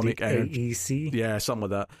 The Atomic Energy. AEC? Yeah, something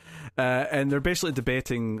like that. And they're basically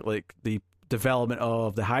debating like the development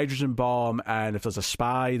of the hydrogen bomb, and if there's a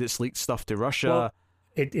spy that's leaked stuff to Russia. Well,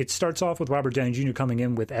 it starts off with Robert Downey Jr. coming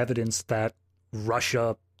in with evidence that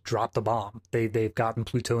Russia dropped the bomb. They've gotten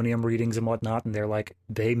plutonium readings and whatnot, and they're like,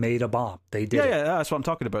 they made a bomb. They did. Yeah, that's what I'm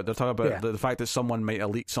talking about. They're talking about the fact that someone might have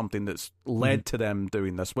leaked something that's led to them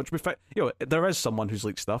doing this, which there is someone who's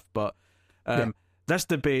leaked stuff, but this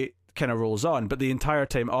debate kind of rolls on. But the entire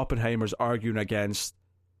time, Oppenheimer's arguing against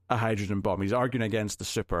a hydrogen bomb. He's arguing against the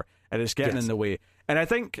super, and it's getting in the way. And I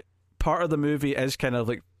think part of the movie is kind of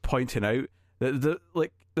like pointing out that the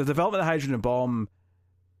development of the hydrogen bomb.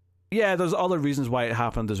 Yeah, there's other reasons why it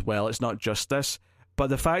happened as well. It's not just this, but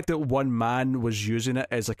the fact that one man was using it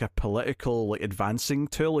as like a political like advancing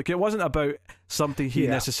tool, like it wasn't about something he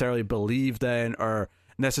necessarily believed in or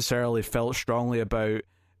necessarily felt strongly about.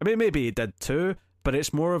 I mean, maybe he did too, but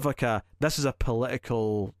it's more of like this is a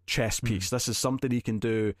political chess piece. This is something he can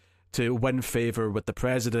do to win favor with the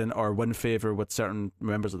president or win favor with certain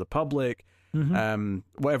members of the public,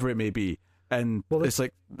 whatever it may be. And it's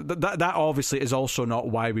like that obviously is also not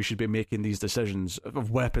why we should be making these decisions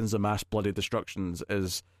of weapons of mass bloody destructions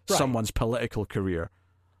as someone's political career.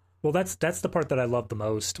 Well, that's the part that I love the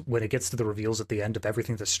most when it gets to the reveals at the end of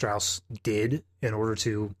everything that Strauss did in order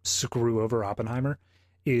to screw over Oppenheimer.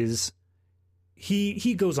 Is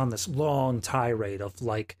he goes on this long tirade of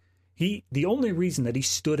like the only reason that he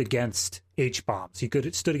stood against H-bombs,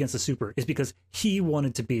 stood against the super, is because he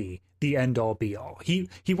wanted to be the end-all be-all. He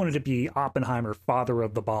wanted to be Oppenheimer, father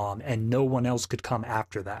of the bomb, and no one else could come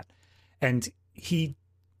after that. And he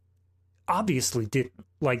obviously didn't.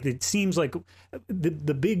 Like, it seems like the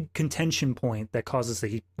big contention point that causes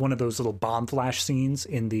one of those little bomb flash scenes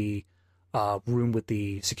in the room with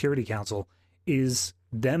the Security Council is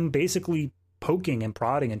them basically poking and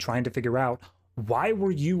prodding and trying to figure out, why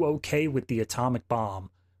were you okay with the atomic bomb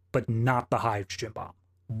but not the hydrogen bomb?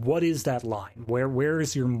 What is that line? Where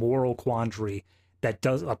is your moral quandary that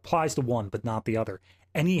applies to one but not the other?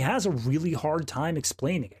 And he has a really hard time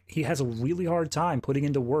explaining it. He has a really hard time putting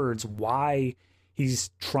into words why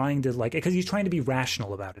he's trying to, like, because he's trying to be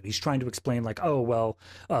rational about it. He's trying to explain, like, oh, well,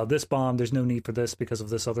 this bomb, there's no need for this because of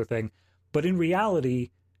this other thing. But in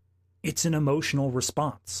reality, it's an emotional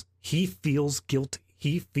response. He feels guilty.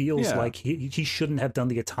 He feels like he shouldn't have done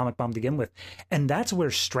the atomic bomb to begin with. And that's where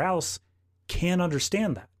Strauss can't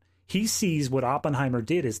understand that. He sees what Oppenheimer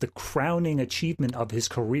did as the crowning achievement of his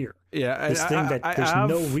career. Yeah, this thing that there's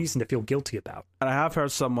no reason to feel guilty about. And I have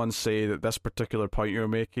heard someone say that this particular point you're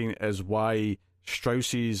making is why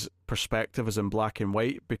Strauss's perspective is in black and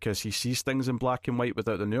white, because he sees things in black and white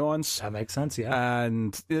without the nuance. That makes sense, yeah.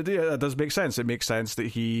 And that does make sense. It makes sense that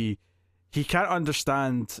he he can't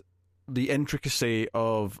understand the intricacy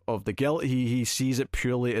of the guilt. He sees it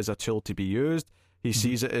purely as a tool to be used. He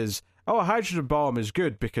sees it as, oh, a hydrogen bomb is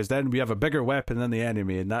good because then we have a bigger weapon than the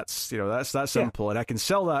enemy, and that's that simple. And I can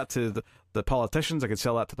sell that to the politicians. I can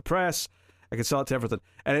sell that to the press. I can sell it to everything.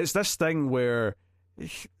 And it's this thing where,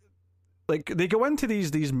 like, they go into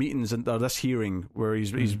these meetings or this hearing where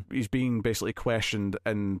he's being basically questioned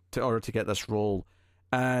in order to get this role,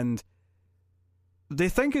 and they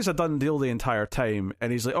think it's a done deal the entire time.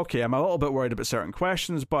 And he's like, okay, I'm a little bit worried about certain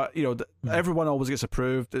questions, but everyone always gets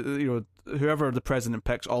approved. Whoever the president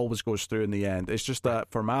picks always goes through in the end. It's just that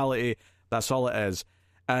formality. That's all it is.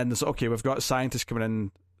 And it's okay. We've got scientists coming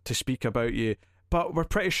in to speak about you, but we're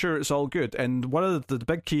pretty sure it's all good. And one of the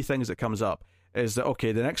big key things that comes up is that,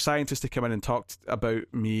 okay, the next scientist to come in and talk about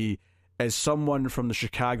me is someone from the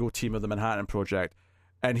Chicago team of the Manhattan Project.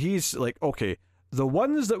 And he's like, okay, the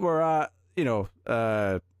ones that were at,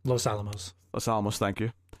 Los Alamos, thank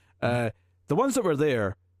you. The ones that were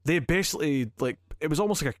there, they basically, like, it was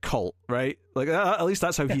almost like a cult, right? Like, at least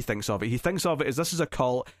that's how he thinks of it. He thinks of it as this is a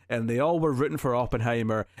cult, and they all were rooting for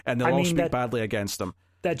Oppenheimer, and they'll all speak badly against him.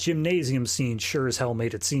 That gymnasium scene sure as hell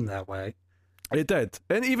made it seem that way. It did.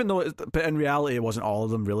 And even though, but in reality, it wasn't all of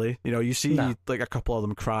them, really. You see, like, a couple of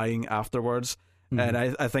them crying afterwards, and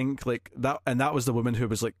I think, like, that was the woman who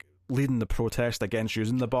was, like, leading the protest against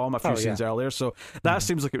using the bomb a few scenes earlier, so that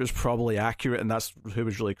seems like it was probably accurate, and that's who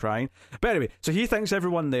was really crying. But anyway, so he thinks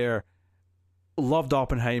everyone there loved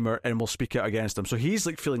Oppenheimer and will speak out against him, so he's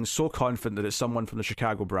like feeling so confident that it's someone from the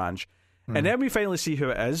Chicago branch. And then we finally see who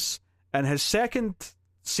it is, and his second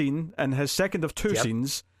scene, and his second of two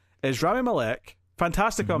scenes, is Rami Malek,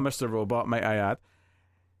 fantastic on Mr. Robot, might I add.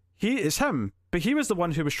 He is him, but he was the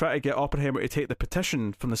one who was trying to get Oppenheimer to take the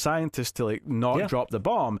petition from the scientists to, like, not drop the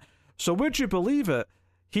bomb. So would you believe it?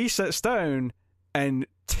 He sits down and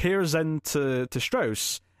tears into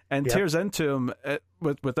Strauss and tears into him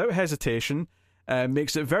without hesitation,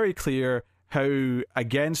 makes it very clear how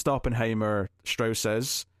against Oppenheimer Strauss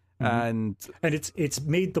is, and it's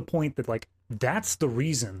made the point that, like, that's the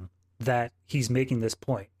reason that he's making this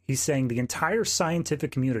point. He's saying the entire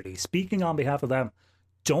scientific community, speaking on behalf of them,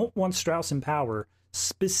 don't want Strauss in power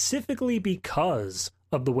specifically because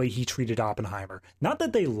of the way he treated Oppenheimer. Not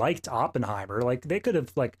that they liked Oppenheimer. Like, they could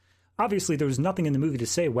have, like, obviously there was nothing in the movie to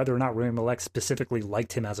say whether or not Rami Malek specifically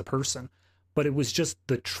liked him as a person, but it was just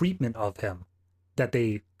the treatment of him that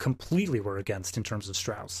they completely were against in terms of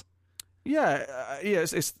Strauss.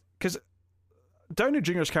 It's because Downey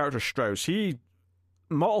Jr.'s character Strauss, he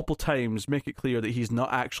multiple times make it clear that he's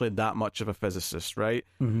not actually that much of a physicist, right?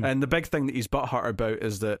 And the big thing that he's butthurt about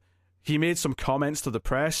is that he made some comments to the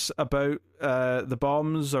press about the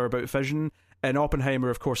bombs or about fission, and Oppenheimer,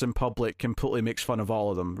 of course, in public completely makes fun of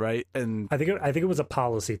all of them, right? And I think it was a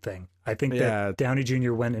policy thing. I think that Downey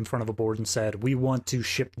Jr. went in front of a board and said, we want to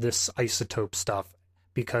ship this isotope stuff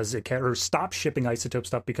because it can, or stop shipping isotope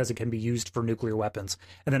stuff because it can be used for nuclear weapons.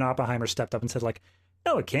 And then Oppenheimer stepped up and said, like,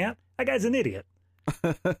 no, it can't. That guy's an idiot.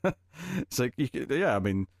 It's like, I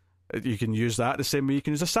mean, you can use that the same way you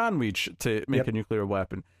can use a sandwich to make a nuclear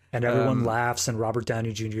weapon. And everyone laughs, and Robert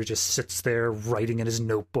Downey Jr. just sits there writing in his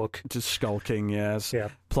notebook. Just skulking, yes. Yeah.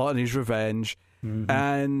 Plotting his revenge.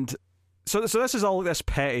 And so this is all this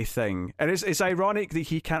petty thing. And it's ironic that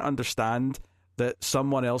he can't understand that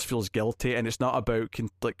someone else feels guilty, and it's not about,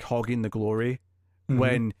 like, hogging the glory,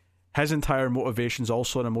 when his entire motivation is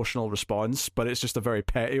also an emotional response, but it's just a very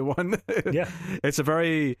petty one. It's a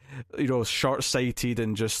very, short-sighted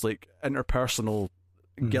and just, like, interpersonal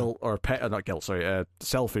guilt or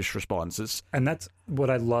selfish responses. And that's what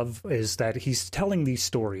I love, is that he's telling these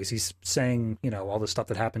stories. He's saying, all the stuff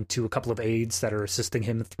that happened to a couple of aides that are assisting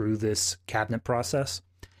him through this cabinet process.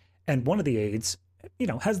 And one of the aides,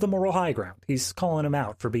 has the moral high ground. He's calling him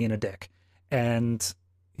out for being a dick. And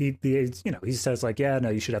he says, like, yeah, no,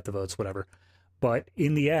 you should have the votes, whatever. But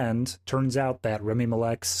in the end, turns out that Rami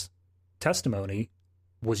Malek's testimony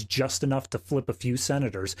was just enough to flip a few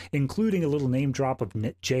senators, including a little name drop of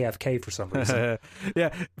JFK for some reason.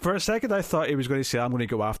 For a second I thought he was going to say, I'm going to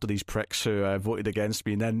go after these pricks who voted against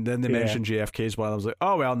me, and then they mentioned JFK's one. I was like,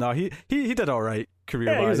 oh, well, no, he did all right,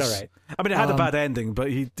 career-wise. Yeah, he was all right. I mean, it had a bad ending,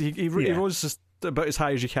 but he rose just about as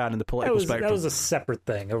high as you can in the political spectrum. That was a separate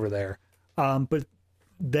thing over there. But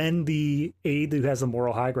then the aide who has the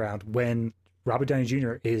moral high ground, when Robert Downey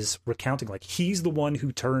Jr. is recounting, like, he's the one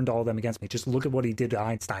who turned all of them against me. Just look at what he did to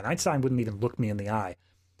Einstein. Einstein wouldn't even look me in the eye.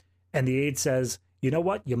 And the aide says, you know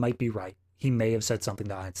what? You might be right. He may have said something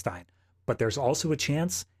to Einstein. But there's also a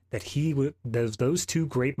chance that those two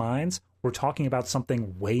great minds were talking about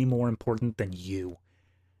something way more important than you.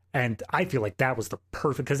 And I feel like that was the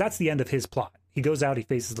perfect, because that's the end of his plot. He goes out, he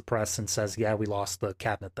faces the press and says, yeah, we lost the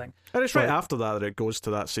cabinet thing. And it's right after that it goes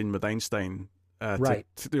to that scene with Einstein right.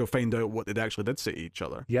 to find out what they actually did say to each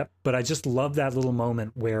other. Yep. But I just love that little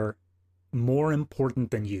moment where more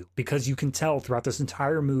important than you, because you can tell throughout this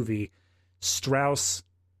entire movie, Strauss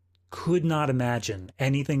could not imagine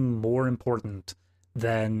anything more important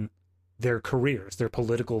than their careers, their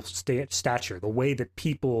political stature, the way that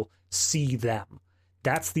people see them.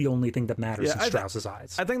 That's the only thing that matters in Strauss's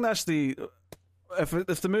eyes. I think that's the...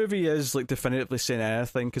 If the movie is like definitively saying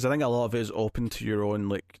anything, because I think a lot of it is open to your own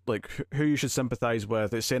like who you should sympathize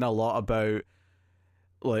with. It's saying a lot about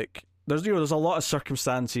like there's a lot of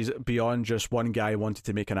circumstances beyond just one guy wanting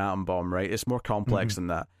to make an atom bomb, right? It's more complex than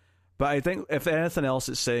that. But I think if anything else,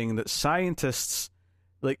 it's saying that scientists,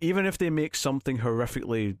 like even if they make something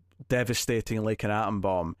horrifically devastating like an atom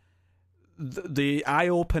bomb, the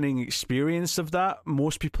eye-opening experience of that,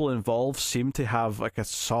 most people involved seem to have like a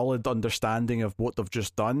solid understanding of what they've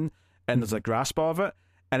just done, and there's a grasp of it.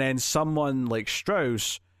 And then someone like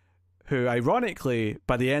Strauss, who ironically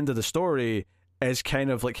by the end of the story is kind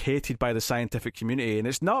of like hated by the scientific community, and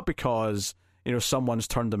it's not because someone's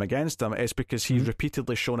turned him against him, it's because he's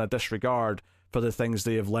repeatedly shown a disregard for the things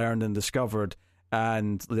they have learned and discovered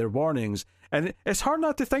and their warnings. And it's hard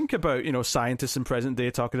not to think about, scientists in present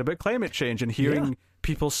day talking about climate change and hearing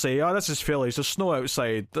people say, oh, this is Philly, there's snow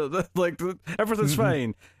outside, like, everything's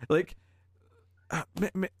fine. Like,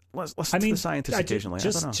 let's listen to the scientists occasionally.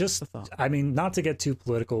 I mean, not to get too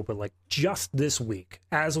political, but like just this week,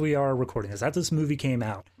 as we are recording this, after this movie came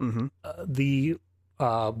out, the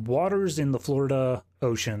waters in the Florida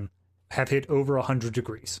Ocean have hit over 100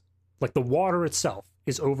 degrees. Like the water itself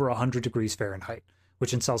is over 100 degrees Fahrenheit,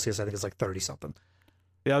 which in Celsius I think is like 30 something.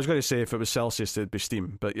 Yeah, I was going to say if it was Celsius it'd be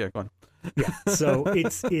steam, but yeah, go on. Yeah, so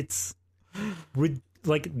it's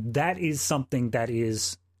like that is something that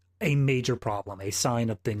is a major problem, a sign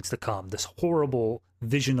of things to come, this horrible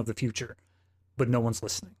vision of the future, but no one's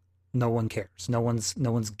listening. No one cares. No one's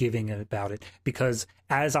giving about it, because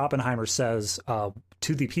as Oppenheimer says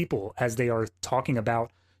to the people as they are talking about,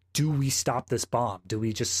 do we stop this bomb? Do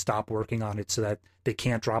we just stop working on it so that they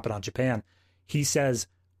can't drop it on Japan? He says,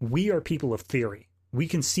 we are people of theory. We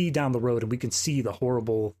can see down the road and we can see the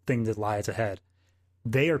horrible thing that lies ahead.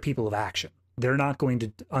 They are people of action. They're not going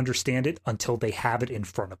to understand it until they have it in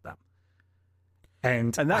front of them.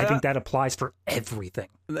 And I think that applies for everything.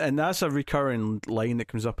 And that's a recurring line that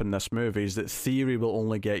comes up in this movie, is that theory will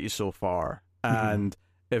only get you so far. And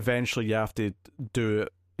eventually you have to do it,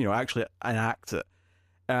 actually enact it.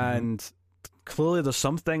 And clearly there's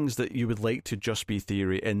some things that you would like to just be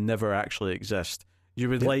theory and never actually exist. You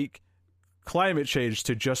would like climate change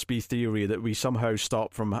to just be theory, that we somehow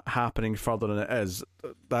stop from happening further than it is.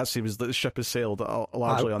 That seems that the ship has sailed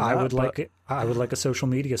largely on that. I would like a social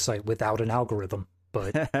media site without an algorithm,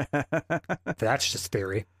 but that's just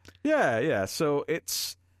theory. Yeah. So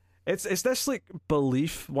it's this like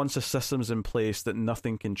belief, once a system's in place, that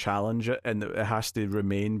nothing can challenge it and that it has to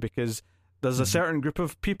remain, because there's a certain group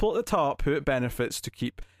of people at the top who it benefits to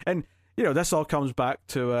keep. And this all comes back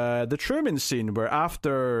to the Truman scene, where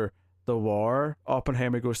after the war,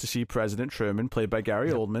 Oppenheimer goes to see President Truman, played by Gary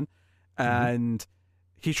Oldman, and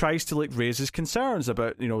he tries to like raise his concerns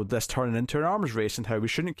about this turning into an arms race and how we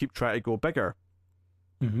shouldn't keep trying to go bigger.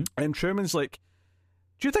 And Truman's like,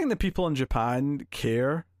 do you think the people in Japan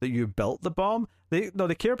care that you built the bomb? They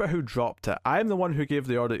care about who dropped it. I'm the one who gave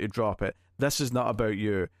the order to drop it. This is not about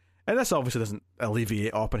you. And this obviously doesn't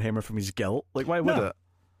alleviate Oppenheimer from his guilt. Like, why would it?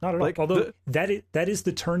 Not at all. Although that is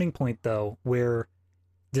the turning point, though, where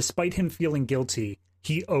despite him feeling guilty,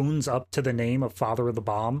 he owns up to the name of father of the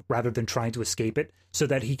bomb rather than trying to escape it, so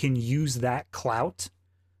that he can use that clout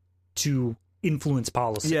to influence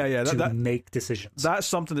policy, to make decisions. That's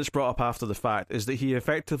something that's brought up after the fact, is that he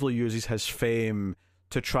effectively uses his fame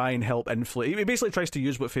to try and help influence. He basically tries to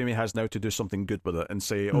use what fame he has now to do something good with it and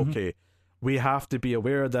say, okay, we have to be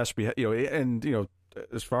aware of this.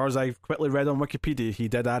 As far as I quickly read on Wikipedia, he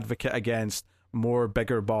did advocate against more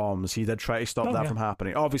bigger bombs. He did try to stop that from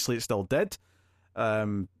happening. Obviously, it still did.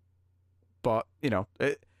 But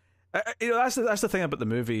that's the thing about the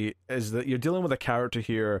movie, is that you're dealing with a character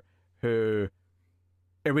here who,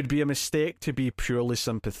 it would be a mistake to be purely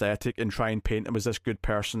sympathetic and try and paint him as this good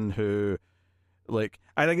person who, like,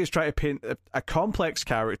 I think it's trying to paint a complex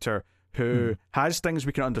character who has things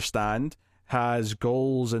we can understand, has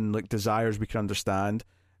goals and like desires we can understand,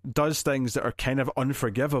 does things that are kind of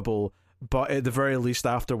unforgivable, but at the very least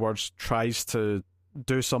afterwards tries to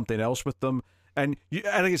do something else with them. And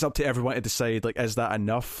I think it's up to everyone to decide, like, is that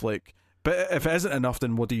enough? Like, but if it isn't enough,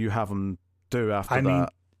 then what do you have him do after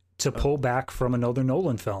that? To pull back from another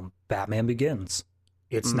Nolan film, Batman Begins.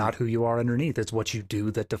 It's not who you are underneath, it's what you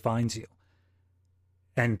do that defines you.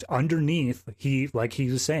 And underneath, like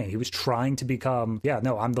he was saying, he was trying to become,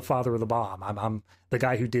 I'm the father of the bomb. I'm the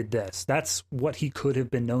guy who did this. That's what he could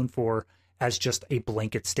have been known for as just a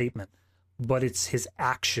blanket statement. But it's his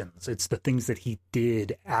actions. It's the things that he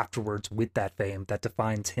did afterwards with that fame that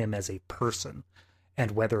defines him as a person,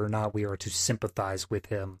 and whether or not we are to sympathize with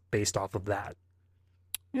him based off of that.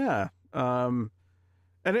 Yeah. And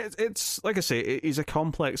it's like I say, he's a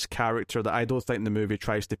complex character that I don't think the movie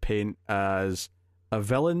tries to paint as a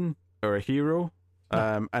villain or a hero.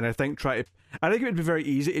 No. And I think it would be very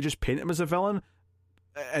easy to just paint him as a villain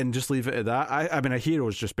and just leave it at that. I mean, a hero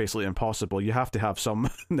is just basically impossible. You have to have some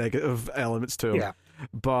negative elements to him. Yeah.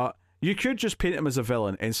 But you could just paint him as a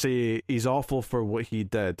villain and say he's awful for what he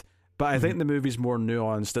did. But I think the movie's more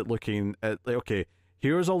nuanced at looking at, like, okay,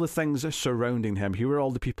 here's all the things surrounding him. Here are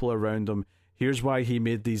all the people around him. Here's why he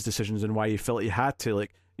made these decisions and why he felt he had to,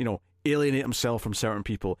 like, you know, alienate himself from certain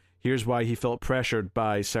people. Here's why he felt pressured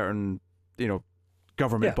by certain, you know,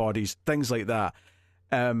 government bodies, things like that.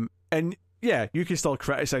 And yeah, you can still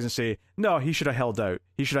criticize and say, no, he should have held out.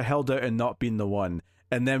 He should have held out and not been the one.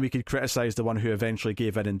 And then we could criticize the one who eventually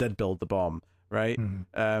gave in and did build the bomb, right?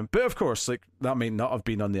 But of course, like, that may not have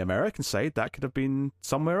been on the American side. That could have been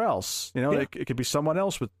somewhere else. You know, it could be someone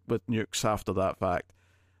else with nukes after that fact.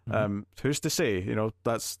 Who's to say? You know,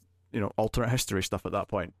 that's, you know, alternate history stuff at that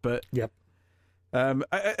point. But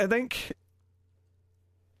I think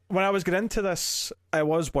when I was getting into this, I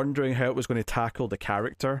was wondering how it was going to tackle the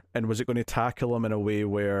character, and was it going to tackle him in a way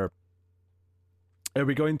where, are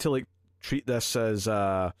we going to, like, treat this as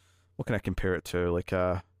what can I compare it to, like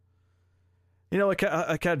a, you know, like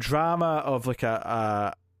a drama of like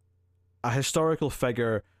a historical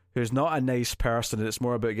figure who's not a nice person, and it's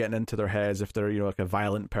more about getting into their heads if they're, you know, like a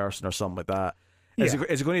violent person or something like that. Is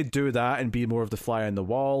it going to do that and be more of the fly on the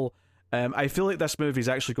wall? I feel like this movie is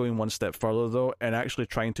actually going one step further, though, and actually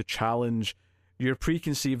trying to challenge your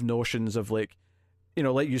preconceived notions of, like, you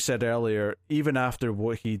know, like you said earlier, even after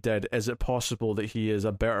what he did, is it possible that he is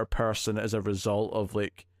a better person as a result of,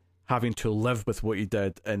 like, having to live with what he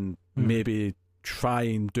did and maybe try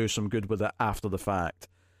and do some good with it after the fact?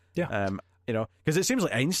 Yeah. You know, because it seems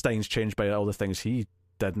like Einstein's changed by all the things he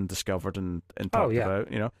did and discovered and talked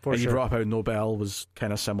about, you know. And you brought up how Nobel was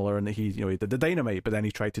kind of similar, and that he, you know, he did the dynamite, but then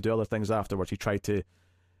he tried to do other things afterwards. He tried to,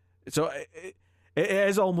 so it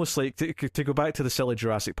is almost like, to go back to the silly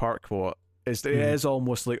Jurassic Park quote, it is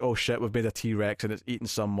almost like, oh shit, we've made a T-Rex and it's eating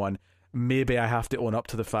someone. Maybe I have to own up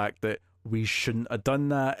to the fact that we shouldn't have done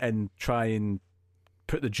that and try and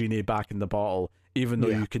put the genie back in the bottle, even though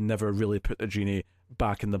you can never really put the genie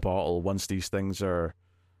back in the bottle once these things are,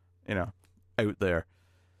 you know, out there.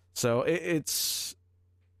 So it's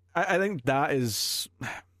I think that is,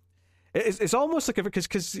 it's almost like,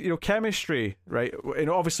 because you know, chemistry, right? You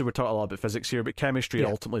know, obviously we're talking a lot about physics here, but chemistry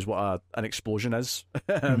ultimately is what an explosion is.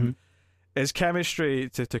 Is chemistry,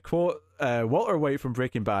 to quote Walter White from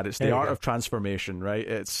Breaking Bad, it's the art of transformation, right?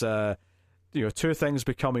 It's you know, two things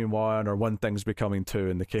becoming one, or one thing's becoming two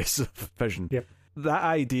in the case of fission. That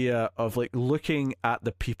idea of, like, looking at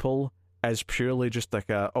the people as purely just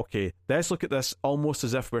like okay, let's look at this almost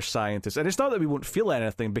as if we're scientists. And it's not that we won't feel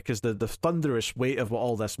anything, because the thunderous weight of what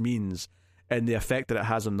all this means and the effect that it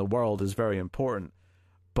has on the world is very important.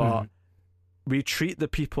 But we treat the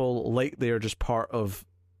people like they're just part of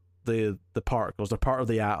the particles, they're part of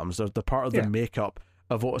the atoms, they're part of the makeup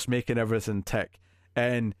of what's making everything tick.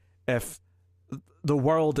 And if the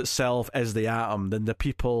world itself is the atom, then the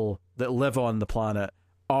people that live on the planet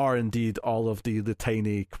are indeed all of the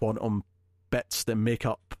tiny quantum bits that make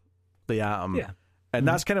up the atom. And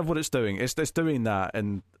that's kind of what it's doing. It's doing that,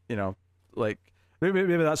 and, you know, like,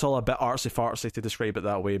 maybe that's all a bit artsy-fartsy to describe it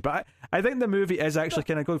that way, but I think the movie is actually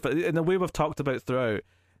kind of going for it, in the way we've talked about throughout,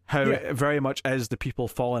 how it very much is the people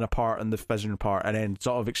falling apart in the fission part, and then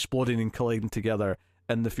sort of exploding and colliding together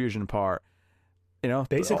in the fusion part. You know,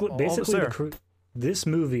 basically, this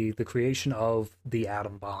movie, the creation of the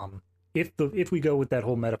atom bomb, if we go with that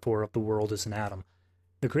whole metaphor of the world as an atom,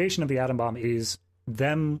 the creation of the atom bomb is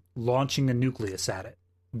them launching a nucleus at it,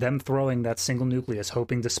 them throwing that single nucleus,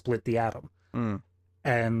 hoping to split the atom.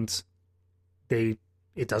 And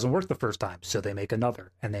it doesn't work the first time, so they make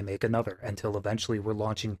another, and they make another, until eventually we're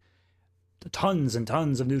launching tons and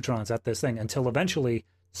tons of neutrons at this thing, until eventually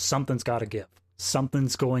something's got to give.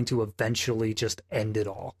 Something's going to eventually just end it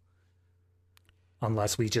all,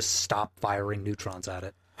 unless we just stop firing neutrons at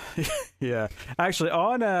it. Actually,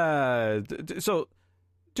 on so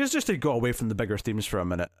just to go away from the bigger themes for a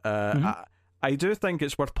minute, I do think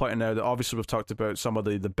it's worth pointing out that obviously we've talked about some of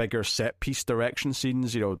the bigger set piece direction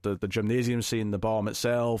scenes, the gymnasium scene, the bomb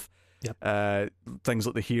itself, things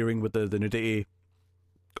like the hearing with the nudity,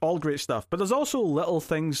 all great stuff. But there's also little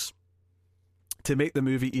things to make the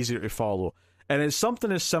movie easier to follow. And it's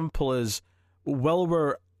something as simple as, while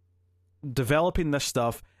we're developing this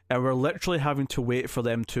stuff, and we're literally having to wait for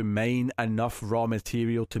them to mine enough raw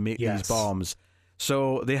material to make these bombs.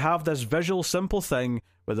 So they have this visual simple thing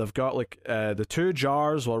where they've got like the two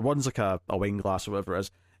jars, or one's like a wine glass or whatever it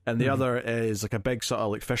is, and the other is like a big sort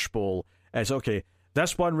of like fishbowl. And it's okay,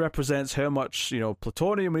 this one represents how much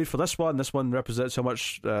plutonium we need for this one represents how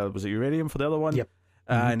much was it uranium for the other one?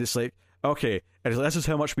 And it's like, okay, and it's like, this is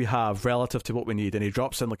how much we have relative to what we need. And he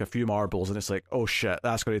drops in like a few marbles, and it's like, oh shit,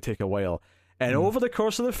 that's going to take a while. And over the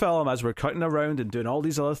course of the film, as we're cutting around and doing all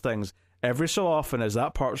these other things, every so often, as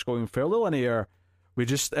that part's going fairly linear, we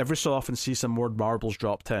just every so often see some more marbles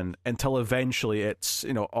dropped in, until eventually it's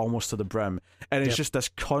almost to the brim. And it's just this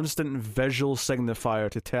constant visual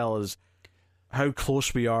signifier to tell us how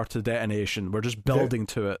close we are to detonation. We're just building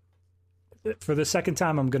to it. For the second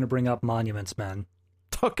time, I'm going to bring up Monuments Men.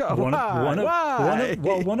 Why?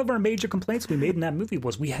 One of our major complaints we made in that movie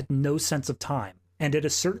was we had no sense of time. And at a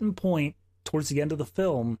certain point, towards the end of the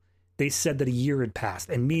film, they said that a year had passed.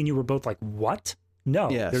 And me and you were both like, what? No,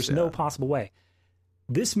 there's no possible way.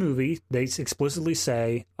 This movie, they explicitly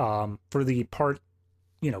say, for the part,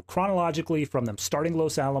 chronologically from them starting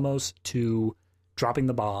Los Alamos to dropping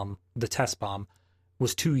the bomb, the test bomb,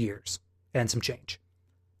 was 2 years and some change.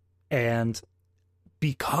 And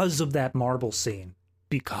because of that marble scene,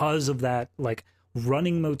 because of that, like,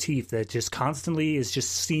 running motif that just constantly is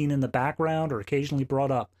just seen in the background or occasionally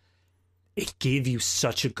brought up, it gave you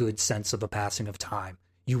such a good sense of the passing of time.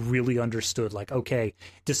 You really understood, like, okay,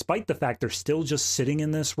 despite the fact they're still just sitting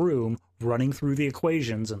in this room, running through the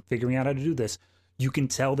equations and figuring out how to do this, you can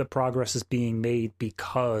tell that progress is being made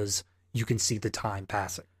because you can see the time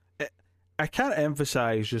passing. I can't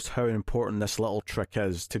emphasize just how important this little trick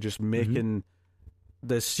is to just making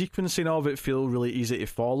the sequencing of it feel really easy to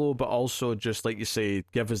follow, but also just, like you say,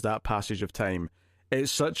 give us that passage of time.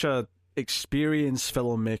 It's such a experienced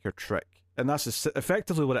filmmaker trick. And that's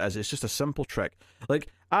effectively what it is. It's just a simple trick. Like,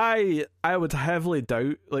 I would heavily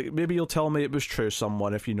doubt, like, maybe you'll tell me it was true,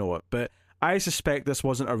 someone, if you know it, but I suspect this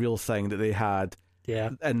wasn't a real thing that they had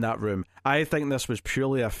in that room. I think this was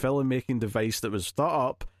purely a filmmaking device that was thought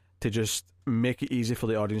up to just make it easy for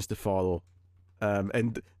the audience to follow.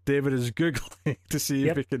 And David is Googling to see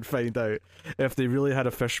if he can find out if they really had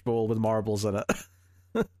a fishbowl with marbles in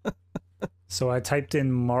it. So I typed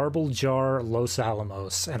in marble jar Los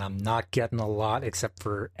Alamos, and I'm not getting a lot except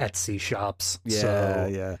for Etsy shops.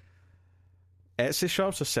 Yeah. Etsy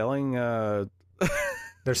shops are selling...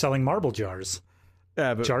 They're selling marble jars.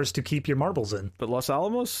 Yeah, but, jars to keep your marbles in. But Los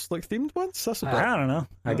Alamos, like, themed ones? That's I don't know.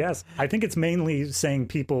 I guess. I think it's mainly saying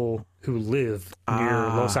people who live near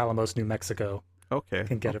Los Alamos, New Mexico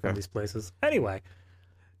can get it from these places. Anyway.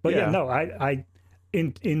 But I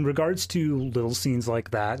in regards to little scenes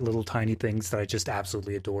like that, little tiny things that I just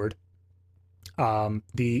absolutely adored.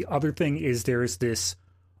 The other thing is there's this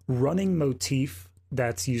running motif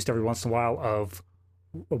that's used every once in a while of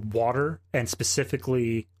water and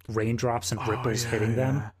specifically raindrops and ripples hitting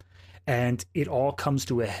them. And it all comes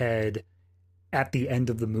to a head at the end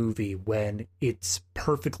of the movie when it's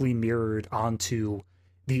perfectly mirrored onto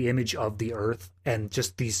the image of the earth and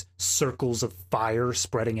just these circles of fire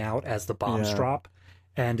spreading out as the bombs drop.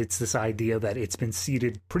 And it's this idea that it's been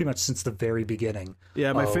seeded pretty much since the very beginning.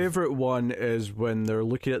 Yeah, my favorite one is when they're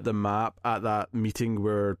looking at the map at that meeting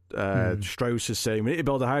where Strauss is saying, we need to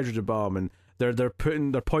build a hydrogen bomb, and they're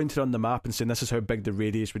pointing on the map and saying this is how big the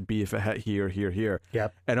radius would be if it hit here, here, here.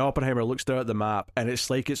 Yep. And Oppenheimer looks down at the map, and it's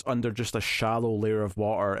like it's under just a shallow layer of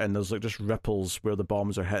water, and there's like just ripples where the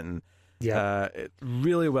bombs are hitting. Yeah,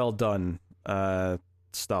 really well done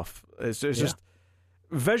stuff. It's just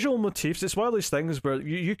visual motifs. It's one of those things where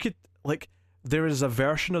you could, like, there is a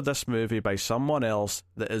version of this movie by someone else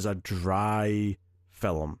that is a dry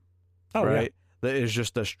film, right? That is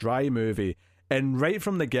just this dry movie. And right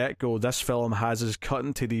from the get-go, this film has us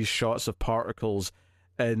cutting to these shots of particles,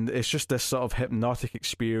 and it's just this sort of hypnotic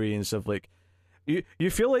experience of, like, you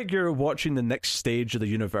feel like you're watching the next stage of the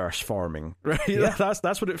universe forming, right? Yeah.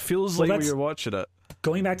 That's what it feels like when you're watching it.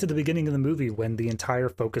 Going back to the beginning of the movie, when the entire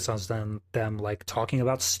focus on them like talking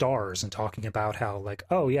about stars and talking about how, like,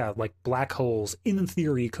 oh yeah, like black holes in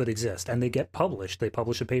theory could exist, and they get published. They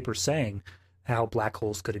publish a paper saying how black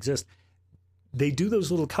holes could exist. They do those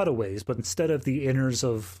little cutaways, but instead of the inners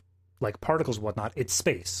of like particles and whatnot, it's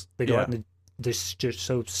space. They go out and just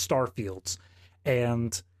show star fields,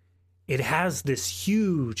 and it has this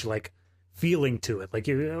huge like feeling to it. Like,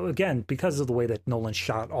 again, because of the way that Nolan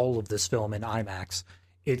shot all of this film in IMAX,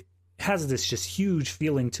 it has this just huge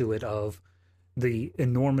feeling to it of the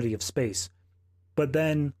enormity of space. But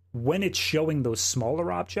then when it's showing those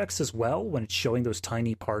smaller objects as well, when it's showing those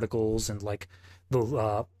tiny particles and like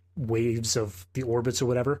the waves of the orbits or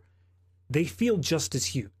whatever, they feel just as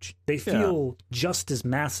huge. They feel just as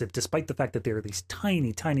massive, despite the fact that they're these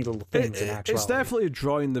tiny, tiny little things in actuality. It's definitely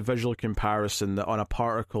drawing the visual comparison that on a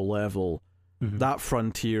particle level, that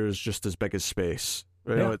frontier is just as big as space.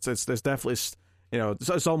 You know, it's definitely, you know,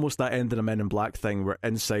 it's almost that end of the Men in Black thing where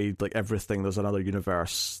inside like everything there's another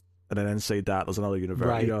universe, and then inside that there's another universe.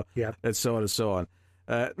 Right. You know, and so on and so on.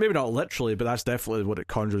 Maybe not literally, but that's definitely what it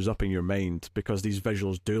conjures up in your mind, because these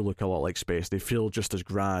visuals do look a lot like space. They feel just as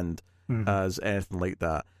grand as anything like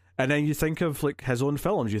that. And then you think of like his own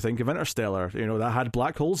films. You think of Interstellar. You know, that had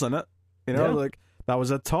black holes in it. You know, like that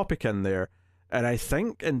was a topic in there. And I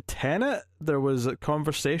think in Tenet there was a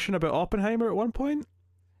conversation about Oppenheimer at one point.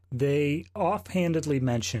 They offhandedly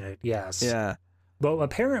mention it, yes. Yeah. But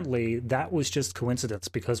apparently that was just coincidence,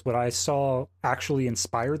 because what I saw actually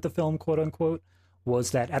inspired the film, quote unquote,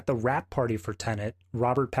 was that at the wrap party for Tenet,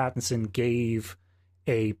 Robert Pattinson gave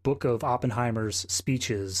a book of Oppenheimer's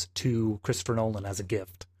speeches to Christopher Nolan as a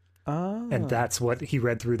gift. Oh. And that's what he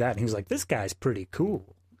read through that, and he was like, this guy's pretty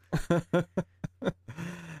cool.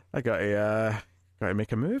 I gotta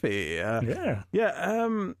make a movie. Yeah,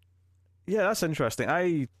 that's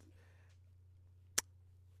interesting.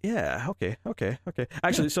 Okay.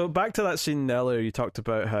 Actually, so back to that scene earlier, you talked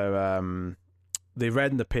about how they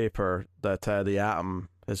read in the paper that the atom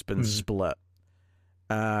has been split,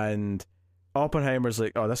 and Oppenheimer's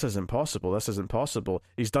like, oh, this isn't possible.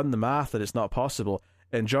 He's done the math and it's not possible.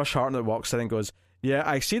 And Josh Hartnett walks in and goes, yeah,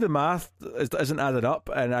 I see the math isn't added up,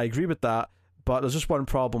 and I agree with that, but there's just one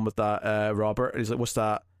problem with that, Robert. And he's like, what's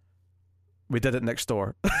that? We did it next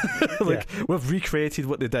door. We've recreated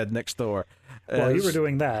what they did next door. While you were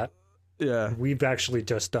doing that, yeah, we've actually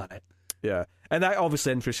just done it. Yeah, and that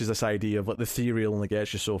obviously introduces this idea of like the theory only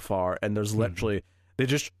gets you so far, and there's literally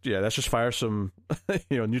let's just fire some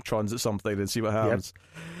neutrons at something and see what happens.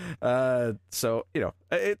 So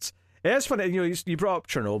it's funny. You brought up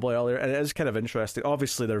Chernobyl earlier, and it is kind of interesting.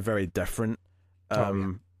 Obviously, they're very different.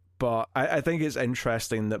 But I think it's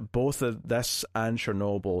interesting that both of this and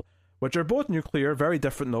Chernobyl, which are both nuclear, very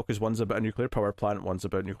different though, because one's about a nuclear power plant, one's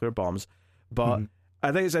about nuclear bombs. But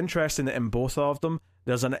I think it's interesting that in both of them,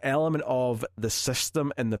 there's an element of the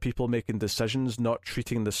system and the people making decisions not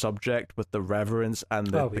treating the subject with the reverence and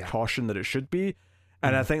the caution that it should be.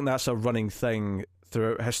 And I think that's a running thing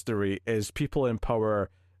throughout history, is people in power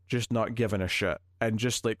just not giving a shit. And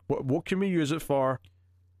just like, what can we use it for?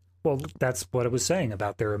 Well, that's what I was saying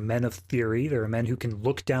about there are men of theory, there are men who can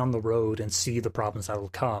look down the road and see the problems that will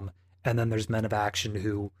come, and then there's men of action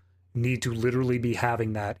who need to literally be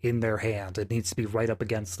having that in their hand. It needs to be right up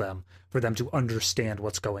against them for them to understand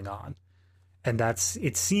what's going on. And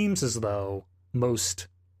it seems as though most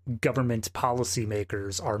government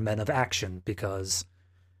policymakers are men of action, because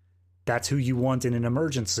that's who you want in an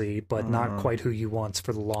emergency, but not quite who you want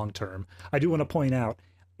for the long term. I do want to point out,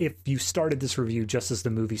 if you started this review just as the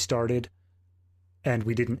movie started and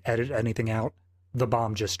we didn't edit anything out, the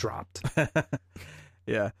bomb just dropped.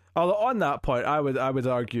 Yeah. Although on that point, I would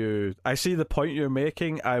argue, I see the point you're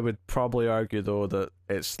making. I would probably argue though that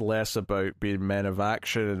it's less about being men of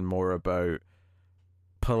action and more about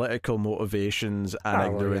political motivations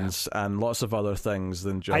and ignorance and lots of other things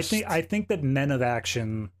than just. I think that men of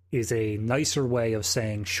action is a nicer way of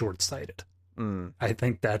saying short-sighted. I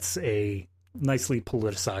think that's a nicely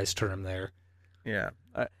politicized term there. Yeah.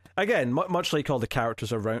 Again, much like all the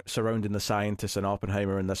characters surrounding the scientists in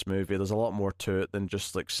Oppenheimer in this movie, there's a lot more to it than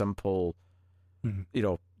just like simple,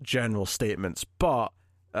 general statements. But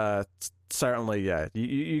certainly, yeah,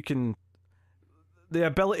 you can. The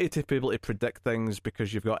ability to be able to predict things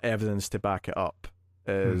because you've got evidence to back it up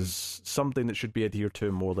is something that should be adhered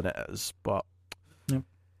to more than it is. But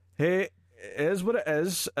hey, it is what it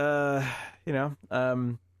is.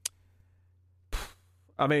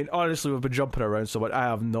 I mean, honestly, we've been jumping around so much. I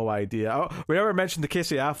have no idea. We never mentioned the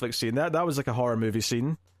Casey Affleck scene. That was like a horror movie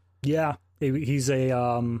scene. Yeah, he's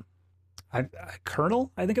a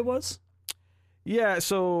colonel, I think it was. Yeah,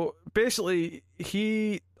 so basically,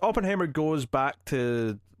 Oppenheimer goes back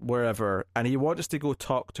to wherever, and he wants to go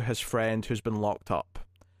talk to his friend who's been locked up.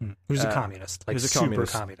 Who's a communist, like super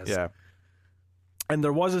communist. Yeah. And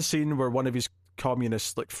there was a scene where one of his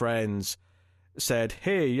communist friends said,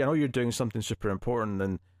 hey, I know you're doing something super important,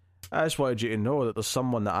 and I just wanted you to know that there's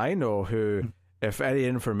someone that I know who if any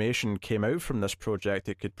information came out from this project,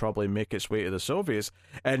 it could probably make its way to the Soviets.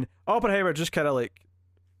 And Oppenheimer just kind of like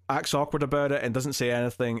acts awkward about it and doesn't say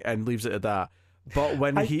anything and leaves it at that. But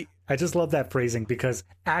when I just love that phrasing, because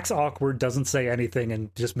acts awkward, doesn't say anything,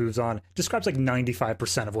 and just moves on. Describes like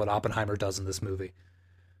 95% of what Oppenheimer does in this movie.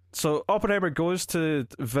 So Oppenheimer goes to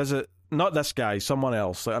visit, not this guy, someone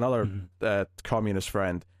else, like another communist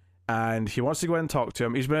friend, and he wants to go in and talk to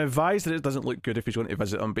him. He's been advised that it doesn't look good if he's going to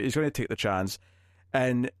visit him, but he's going to take the chance.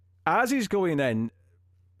 And as he's going in,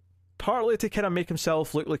 partly to kind of make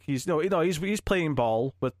himself look like he's he's playing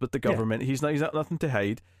ball with the government. Yeah. He's not nothing to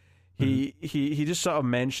hide. He just sort of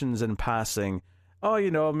mentions in passing,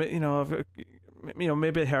 maybe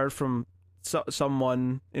I heard from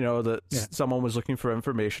someone, that someone was looking for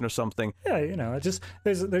information or something. Yeah, just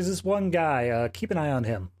there's this one guy. Keep an eye on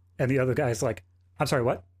him. And the other guy's like, I'm sorry,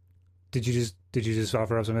 what? Did you just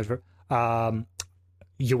offer up some info?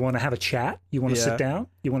 You want to have a chat? You want to sit down?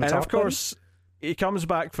 You want to talk? And of course, he comes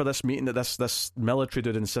back for this meeting that this military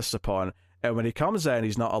dude insists upon. And when he comes in,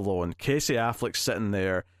 he's not alone. Casey Affleck's sitting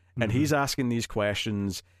there. And he's asking these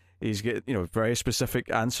questions. He's getting, very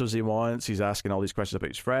specific answers he wants. He's asking all these questions about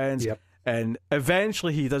his friends. Yep. And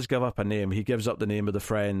eventually he does give up a name. He gives up the name of the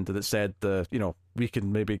friend that said, we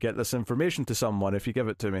can maybe get this information to someone if you give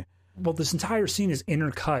it to me. Well, this entire scene is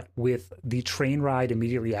intercut with the train ride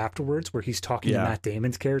immediately afterwards, where he's talking to Matt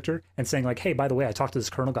Damon's character and saying, like, hey, by the way, I talked to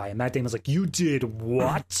this colonel guy. And Matt Damon's like, you did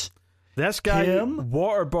what? This guy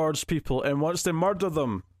waterboards people and wants to murder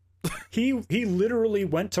them. He literally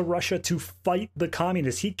went to Russia to fight the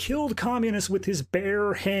communists. He killed communists with his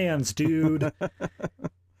bare hands, dude.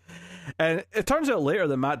 And it turns out later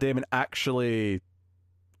that Matt Damon actually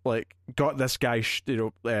got this guy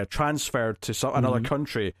transferred to another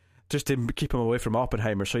country just to keep him away from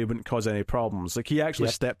Oppenheimer so he wouldn't cause any problems. He actually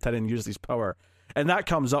stepped in and used his power. And that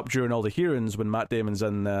comes up during all the hearings when Matt Damon's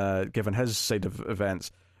in giving his side of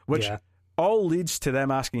events, which all leads to them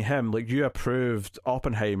asking him, you approved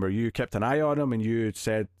Oppenheimer, you kept an eye on him, and you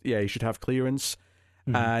said, he should have clearance.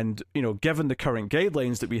 And, given the current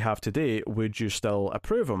guidelines that we have today, would you still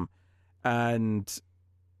approve him? And,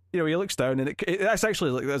 he looks down, and that's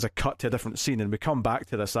actually, there's a cut to a different scene, and we come back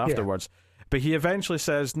to this afterwards. But he eventually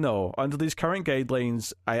says, no, under these current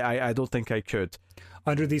guidelines, I don't think I could.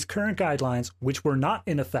 Under these current guidelines, which were not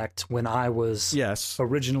in effect when I was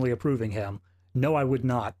originally approving him, no, I would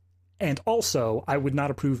not. And also, I would not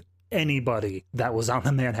approve anybody that was on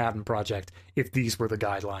the Manhattan Project if these were the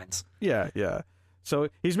guidelines. Yeah. So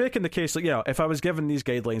he's making the case, if I was given these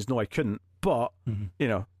guidelines, no, I couldn't. But,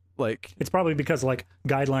 it's probably because,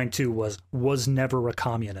 guideline 2 was never a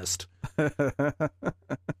communist.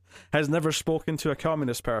 Has never spoken to a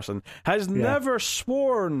communist person. Has never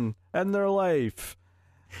sworn in their life.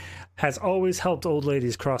 Has always helped old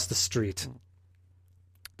ladies cross the street.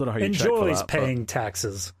 Don't know how you enjoys check for that, paying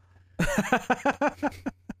taxes.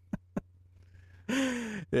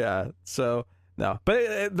 So no,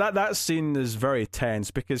 but that scene is very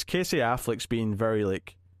tense because Casey Affleck's being very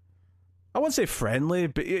I wouldn't say friendly,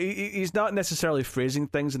 but he's not necessarily phrasing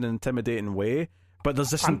things in an intimidating way, but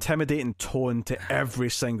there's this intimidating tone to every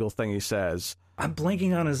single thing he says. I'm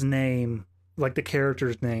blanking on his name, the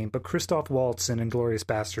character's name, but Christoph Waltz in Inglourious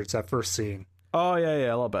Basterds, that first scene. Oh yeah,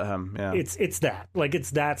 a little bit of him. Yeah, it's that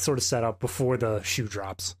it's that sort of setup before the shoe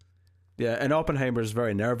drops. Yeah, and Oppenheimer is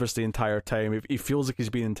very nervous the entire time. He feels like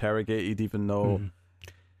he's being interrogated, even though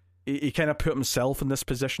he kind of put himself in this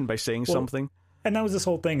position by saying something. And that was this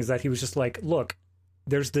whole thing, is that he was just like, look,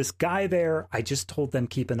 there's this guy there. I just told them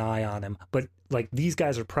keep an eye on him. But these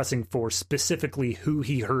guys are pressing for specifically who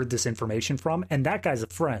he heard this information from. And that guy's a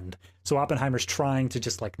friend. So Oppenheimer's trying to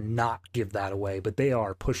just not give that away. But they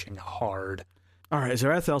are pushing hard. All right, is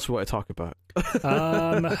there anything else we want to talk about?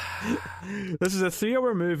 This is a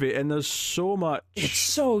 3-hour movie, and there's so much. It's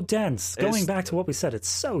so dense. Going back to what we said, it's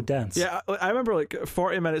so dense. Yeah, I remember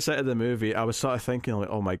 40 minutes out of the movie, I was sort of thinking,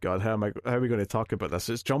 oh my god, how are we going to talk about this?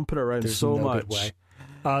 It's jumping around so much. Good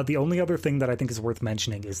way. The only other thing that I think is worth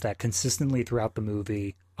mentioning is that consistently throughout the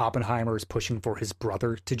movie, Oppenheimer is pushing for his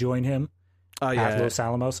brother to join him at Los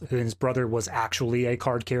Alamos. His brother was actually a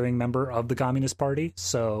card-carrying member of the Communist Party,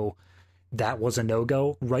 so that was a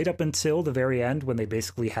no-go right up until the very end when they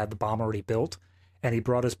basically had the bomb already built, and he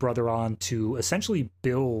brought his brother on to essentially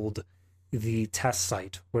build the test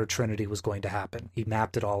site where Trinity was going to happen. He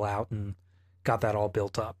mapped it all out and got that all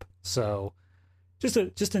built up. So just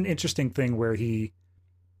an interesting thing where he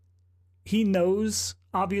knows,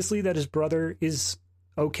 obviously, that his brother is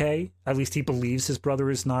okay. At least he believes his brother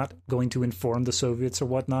is not going to inform the Soviets or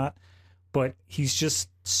whatnot. But he's just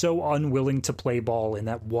so unwilling to play ball in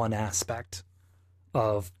that one aspect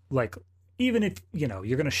of, even if, you know,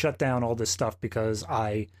 you're going to shut down all this stuff because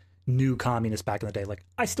I knew communists back in the day, like,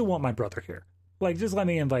 I still want my brother here. Like, just let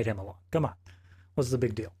me invite him along. Come on. What's the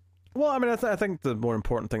big deal? Well, I mean, I think the more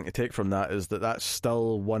important thing to take from that is that that's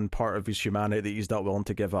still one part of his humanity that he's not willing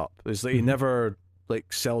to give up. Is that he never,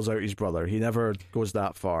 like, sells out his brother. He never goes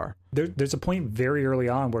that far. There's a point very early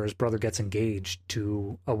on where his brother gets engaged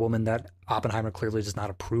to a woman that Oppenheimer clearly does not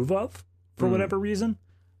approve of for whatever reason.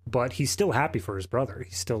 But he's still happy for his brother.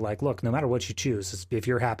 He's still like, look, no matter what you choose, if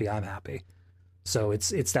you're happy, I'm happy. So it's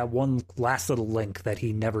that one last little link that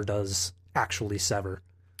he never does actually sever.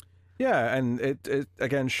 Yeah, and it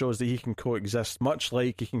again shows that he can coexist, much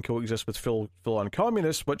like he can coexist with full-on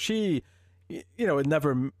communists, which he, you know, it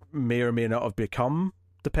never may or may not have become,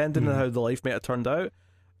 depending on how the life may have turned out.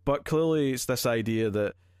 But clearly it's this idea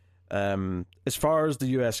that as far as the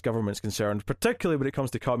US government's concerned, particularly when it comes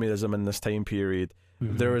to communism in this time period,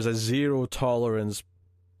 there is a zero tolerance,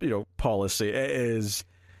 you know, policy. It is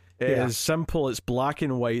simple. It's black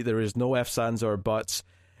and white. There is no ifs, ands, or buts.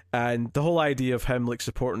 And the whole idea of him like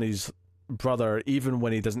supporting his brother, even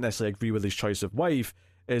when he doesn't necessarily agree with his choice of wife,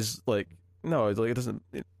 is like, no, like it doesn't.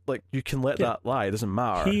 Like, you can let that lie. It doesn't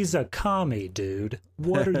matter. He's a commie, dude.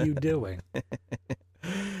 What are you doing?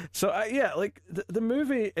 So yeah, like the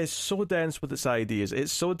movie is so dense with its ideas.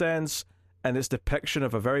 It's so dense in its depiction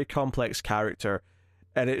of a very complex character.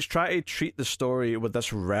 And it's trying to treat the story with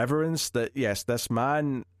this reverence that, yes, this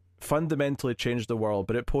man fundamentally changed the world,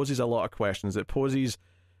 but it poses a lot of questions. It poses,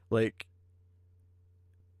 like,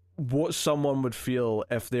 what someone would feel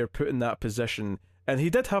if they're put in that position. And he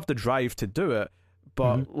did have the drive to do it,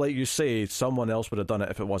 but like you say, someone else would have done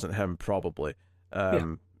it if it wasn't him, probably.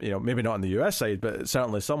 You know, maybe not on the US side, but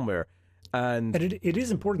certainly somewhere. And it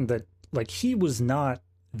is important that, like, he was not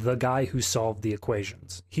the guy who solved the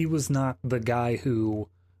equations. He was not the guy who,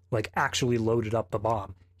 like, actually loaded up the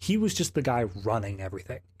bomb. He was just the guy running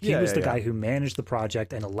everything. He was the guy who managed the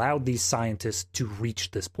project and allowed these scientists to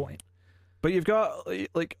reach this point. But you've got,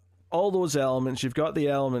 like, all those elements. You've got the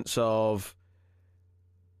elements of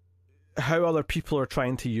how other people are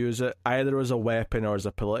trying to use it, either as a weapon or as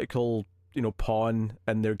a political, you know, pawn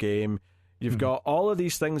in their game. You've got all of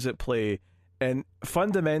these things at play, and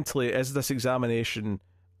fundamentally is this examination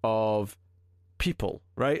of people,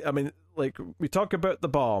 right? I mean, like, we talk about the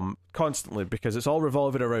bomb constantly because it's all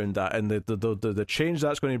revolving around that and the change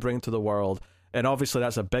that's going to bring to the world, and obviously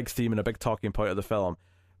that's a big theme and a big talking point of the film.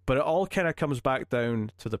 But it all kind of comes back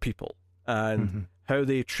down to the people and how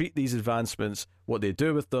they treat these advancements, what they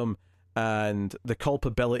do with them, and the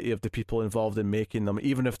culpability of the people involved in making them,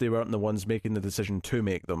 even if they weren't the ones making the decision to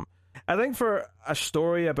make them. I think for a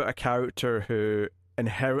story about a character who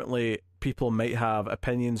inherently people might have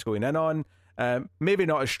opinions going in on, maybe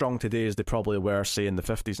not as strong today as they probably were, say, in the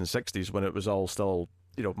 50s and 60s when it was all still,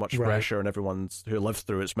 you know, much fresher and everyone's who lived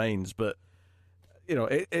through its minds. But, you know,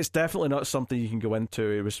 it's definitely not something you can go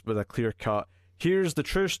into with a clear cut, here's the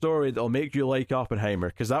true story that'll make you like Oppenheimer,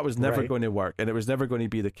 because that was never going to work and it was never going to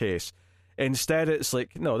be the case. Instead, it's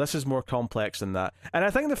like, no, this is more complex than that. And I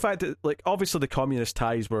think the fact that, like, obviously the communist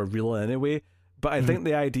ties were real anyway, but I think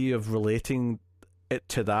the idea of relating it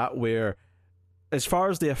to that, where as far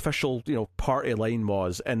as the official, you know, party line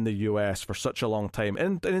was in the US for such a long time,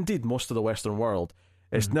 and indeed most of the Western world,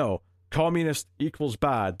 is no, communist equals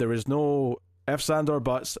bad. There is no ifs, and, or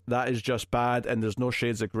buts. That is just bad, and there's no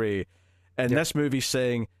shades of grey. And this movie's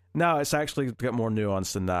saying, no, it's actually got more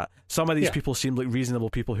nuance than that. Some of these people seemed like reasonable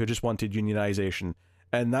people who just wanted unionization.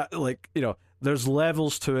 And that, like, you know, there's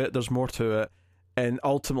levels to it, there's more to it, and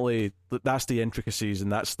ultimately that's the intricacies,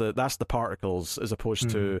 and that's the particles, as opposed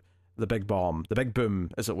to the big bomb, the big boom,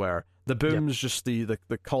 as it were. The boom's just the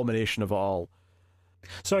culmination of it all.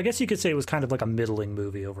 So I guess you could say it was kind of like a middling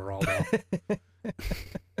movie overall, though.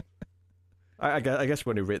 I guess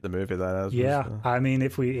when you rate the movie, then. I mean,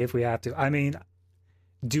 if we have to. I mean,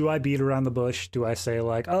 do I beat around the bush? Do I say,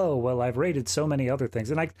 like, oh, well, I've rated so many other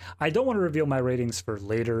things? And I don't want to reveal my ratings for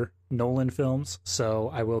later Nolan films,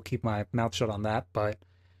 so I will keep my mouth shut on that. But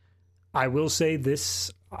I will say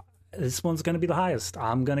this one's going to be the highest.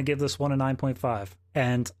 I'm going to give this one a 9.5.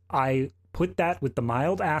 And I put that with the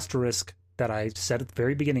mild asterisk that I said at the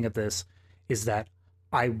very beginning of this, is that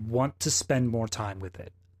I want to spend more time with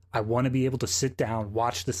it. I want to be able to sit down,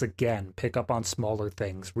 watch this again, pick up on smaller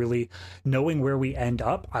things. Really knowing where we end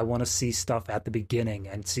up, I want to see stuff at the beginning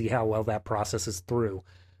and see how well that processes through.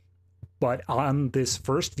 But on this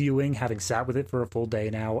first viewing, having sat with it for a full day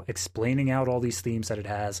now, explaining out all these themes that it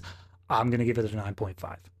has, I'm going to give it a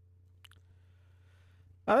 9.5.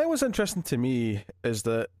 I think what's interesting to me is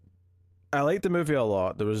that I liked the movie a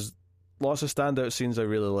lot. There was lots of standout scenes I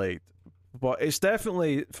really liked. but it's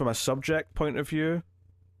definitely, from a subject point of view,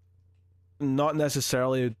 not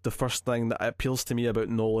necessarily the first thing that appeals to me about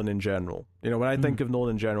Nolan in general. When I think of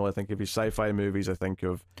Nolan in general, I think of his sci-fi movies, I think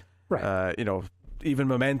of, even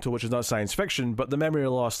Memento, which is not science fiction, but The Memory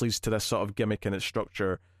Loss leads to this sort of gimmick in its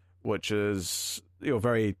structure, which is,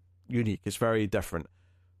 very unique. It's very different.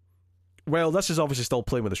 Well, this is obviously still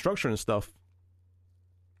playing with the structure and stuff.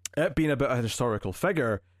 It being about a historical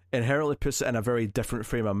figure inherently puts it in a very different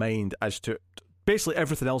frame of mind as to basically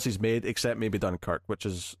everything else he's made, except maybe Dunkirk, which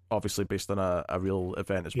is obviously based on a real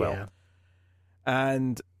event as well.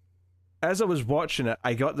 And as I was watching it,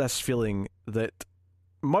 I got this feeling that,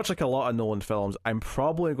 much like a lot of Nolan films, I'm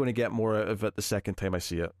probably going to get more out of it the second time I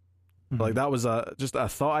see it. Like, that was just a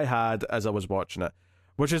thought I had as I was watching it,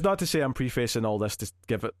 which is not to say I'm prefacing all this to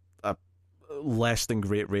give it a less than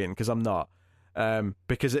great rating, because I'm not,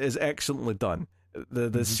 because it is excellently done.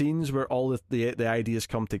 The scenes where all the ideas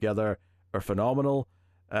come together are phenomenal,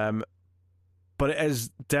 but it is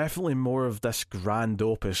definitely more of this grand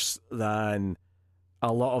opus than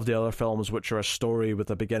a lot of the other films, which are a story with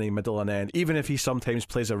a beginning, middle, and end, even if he sometimes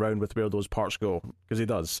plays around with where those parts go, because he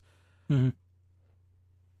does.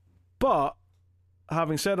 But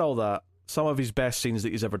having said all that, some of his best scenes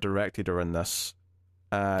that he's ever directed are in this,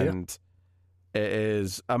 and it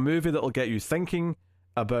is a movie that will get you thinking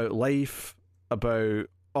about life, about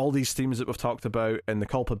all these themes that we've talked about, and the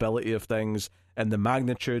culpability of things, and the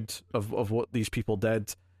magnitude of what these people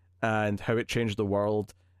did, and how it changed the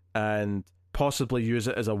world, and possibly use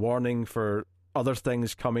it as a warning for other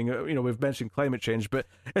things coming. We've mentioned climate change, but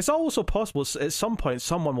it's also possible at some point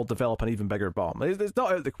someone will develop an even bigger bomb. It's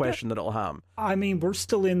not out of the question that it'll happen. I mean, we're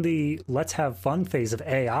still in the let's have fun phase of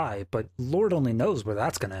AI, but Lord only knows where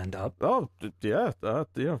that's going to end up. Oh, yeah.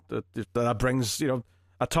 That brings,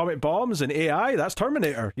 atomic bombs and AI. That's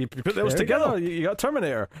Terminator. You put those together, you got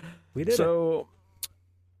Terminator. We did it.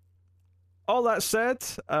 All that said,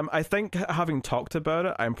 I think, having talked about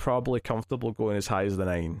it, I'm probably comfortable going as high as the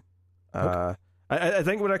 9. Okay. I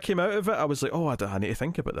think when I came out of it, I was like, I need to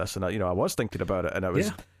think about this, and I was thinking about it, and I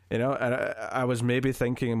was, and I was maybe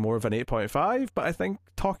thinking more of an 8.5, but I think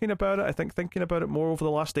thinking about it more over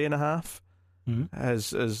the last day and a half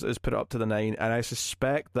has put it up to the 9, and I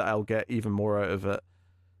suspect that I'll get even more out of it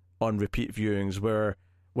on repeat viewings, where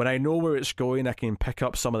when I know where it's going, I can pick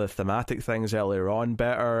up some of the thematic things earlier on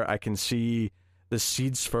better. I can see the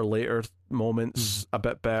seeds for later moments a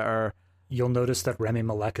bit better. You'll notice that Rami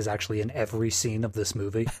Malek is actually in every scene of this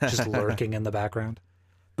movie, just lurking in the background.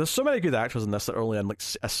 There's so many good actors in this that are only in like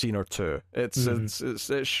a scene or two. It's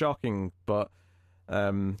shocking, but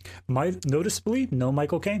noticeably no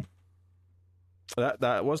Michael Caine.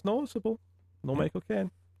 That was noticeable. No Michael Caine.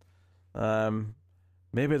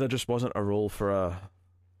 Maybe there just wasn't a role for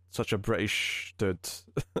such a British dude.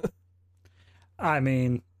 I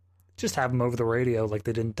mean, just have him over the radio like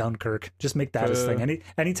they did in Dunkirk. Just make that his thing.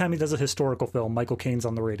 Anytime he does a historical film, Michael Caine's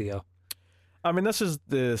on the radio. I mean, this is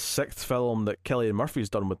the 6th film that Cillian Murphy's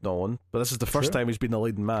done with Nolan, but this is the first time he's been the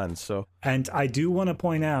leading man. So, and I do want to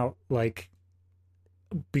point out, like,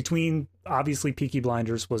 between obviously Peaky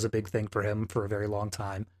Blinders was a big thing for him for a very long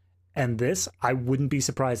time, and this, I wouldn't be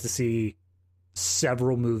surprised to see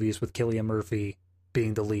several movies with Cillian Murphy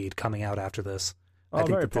being the lead coming out after this. I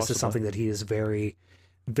think that this is something that he is very,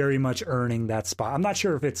 very much earning that spot. I'm not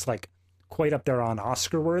sure if it's like quite up there on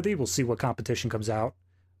Oscar worthy. We'll see what competition comes out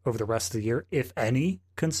over the rest of the year, if any,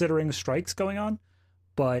 considering the strikes going on.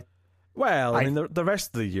 But I mean, the rest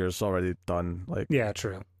of the year's already done. Like, yeah,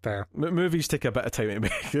 true, fair. Movies take a bit of time to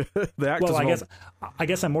make. The actors. I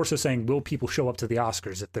guess I'm more so saying, will people show up to the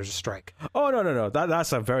Oscars if there's a strike? Oh no.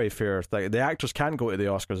 That's a very fair thing. The actors can go to the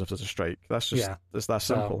Oscars if there's a strike. That's just it's that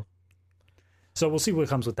simple. So we'll see what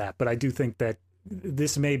comes with that. But I do think that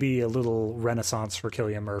this may be a little renaissance for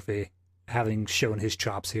Cillian Murphy, having shown his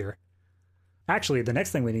chops here. Actually, the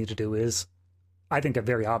next thing we need to do is, I think, a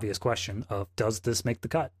very obvious question of, does this make the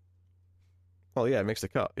cut? Well, yeah, it makes the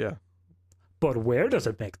cut, yeah. But where does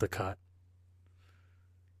it make the cut?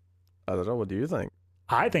 I don't know. What do you think?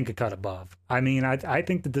 I think a cut above. I mean, I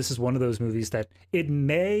think that this is one of those movies that it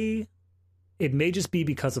may just be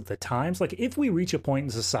because of the times. Like, if we reach a point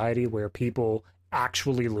in society where people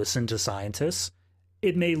actually listen to scientists,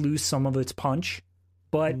 it may lose some of its punch,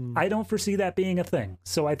 but I don't foresee that being a thing.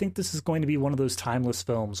 So I think this is going to be one of those timeless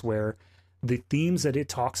films where the themes that it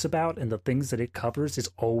talks about and the things that it covers is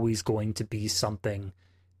always going to be something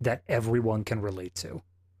that everyone can relate to.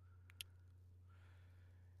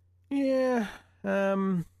 Yeah. Yeah,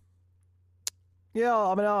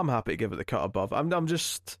 I mean, I'm happy to give it the cut above. I'm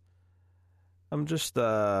just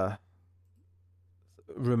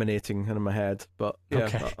ruminating in my head. But yeah,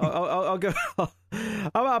 Okay. I'll give.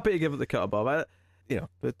 I'm happy to give it the cut above.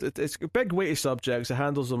 It's big weighty subjects. It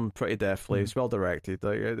handles them pretty deftly. It's well directed.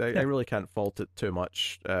 I really can't fault it too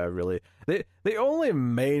much. Really, the only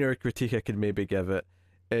minor critique I could maybe give it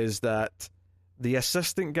is that the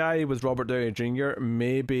assistant guy with Robert Downey Jr.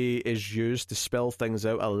 maybe is used to spell things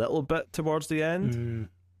out a little bit towards the end.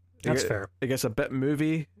 That's fair. It gets a bit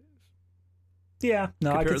movie. Yeah,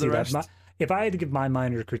 no, I can see rest. that. If I had to give my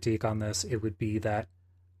minor critique on this, it would be that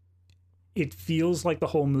it feels like the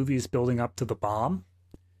whole movie is building up to the bomb.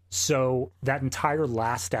 So that entire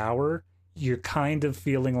last hour, you're kind of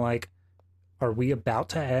feeling like, are we about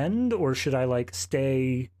to end, or should I like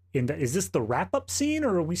stay in? Is this the wrap up scene,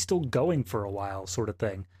 or are we still going for a while, sort of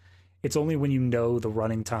thing? It's only when you know the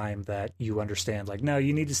running time that you understand. Like, no,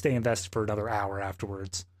 you need to stay invested for another hour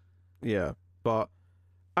afterwards. Yeah, but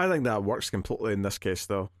I think that works completely in this case,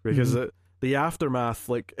 though, because the aftermath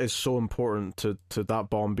is so important to that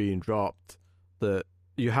bomb being dropped that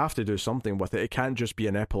you have to do something with it. It can't just be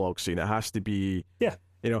an epilogue scene. It has to be,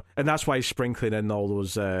 and that's why sprinkling in all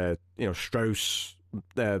those, Strauss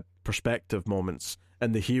perspective moments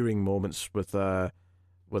and the hearing moments with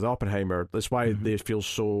Oppenheimer. That's why they feel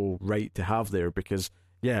so right to have there, because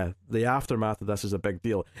the aftermath of this is a big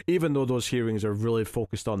deal. Even though those hearings are really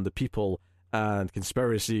focused on the people and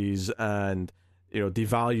conspiracies and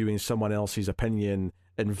devaluing someone else's opinion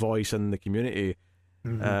and voice in the community,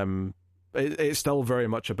 it's still very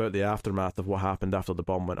much about the aftermath of what happened after the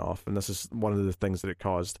bomb went off, and this is one of the things that it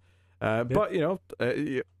caused. But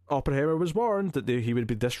Oppenheimer was warned that he would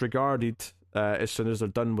be disregarded as soon as they're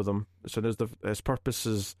done with him. As soon as his purpose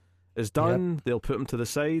is done, they'll put him to the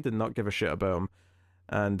side and not give a shit about him.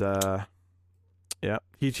 And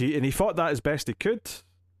he fought that as best he could,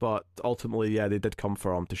 but ultimately, they did come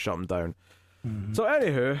for him to shut him down. So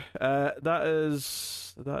anywho, that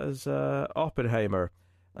is Oppenheimer.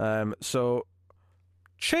 So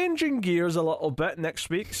changing gears a little bit next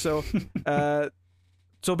week. So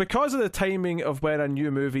so because of the timing of when a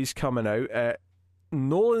new movie's coming out,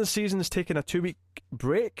 Nolan's season's taking a 2-week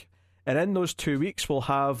break, and in those 2 weeks we'll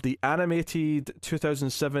have the animated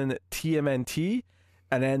 2007 TMNT,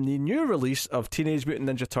 and then the new release of Teenage Mutant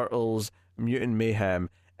Ninja Turtles Mutant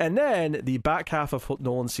Mayhem. And then the back half of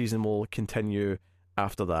Nolan's season will continue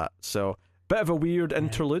after that. So, bit of a weird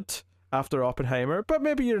interlude after Oppenheimer, but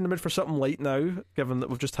maybe you're in the mood for something light now, given that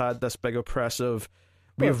we've just had this big oppressive,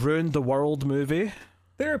 we've ruined the world movie.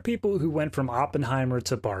 There are people who went from Oppenheimer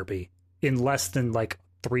to Barbie in less than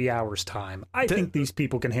 3 hours' time. I think these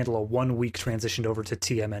people can handle a 1-week transition over to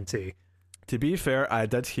TMNT. To be fair, I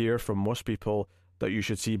did hear from most people that you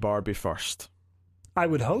should see Barbie first. I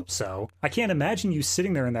would hope so. I can't imagine you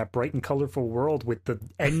sitting there in that bright and colorful world with the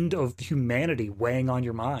end of humanity weighing on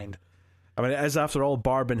your mind. I mean, it is, after all,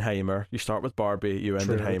 Barbenheimer. You start with Barbie, you end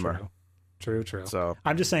in Heimer. True. So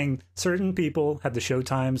I'm just saying, certain people had the show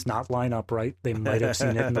times not line up right. They might have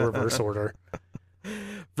seen it in the reverse order.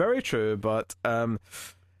 Very true, but Turtles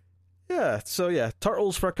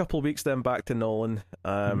for a couple of weeks, then back to Nolan,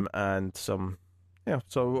 and some. Yeah,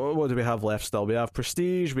 so what do we have left still? We have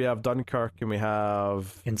Prestige, we have Dunkirk, and we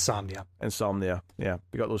have Insomnia. Yeah,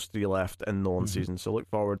 we got those 3 left in Nolan's season, so look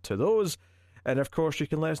forward to those. And of course, you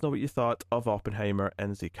can let us know what you thought of Oppenheimer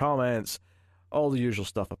in the comments. All the usual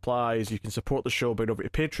stuff applies. You can support the show by going over to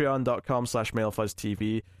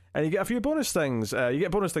patreon.com/MailFuzzTV, and you get a few bonus things. You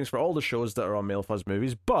get bonus things for all the shows that are on MailFuzz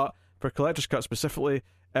Movies, but for Collector's Cut specifically,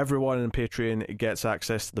 everyone in Patreon gets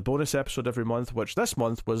access to the bonus episode every month, which this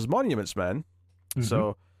month was Monuments Men.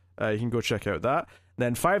 So you can go check out that.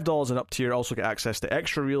 Then $5 and up tier also get access to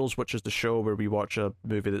Extra Reels, which is the show where we watch a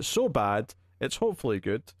movie that's so bad it's hopefully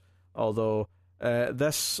good. Although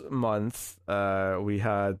this month we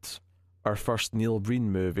had our first Neil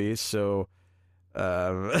Breen movie, so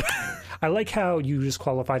I like how you just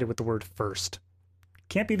qualified it with the word first.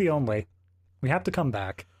 Can't be the only. We have to come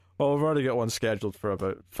back. Well, we've already got one scheduled for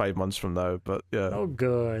about 5 months from now, but yeah. Oh,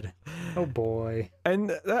 good. Oh, boy.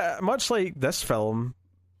 And much like this film,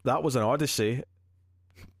 that was an odyssey.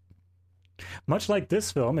 Much like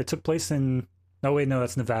this film, it took place in... Oh, wait, no,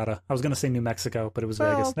 that's Nevada. I was going to say New Mexico, but it was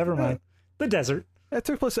Vegas. Never mind. The desert. It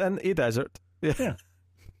took place in a desert. Yeah.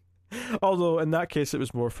 Although, in that case, it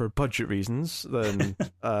was more for budget reasons than...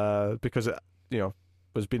 because it,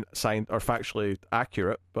 was being signed or factually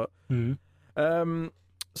accurate, but...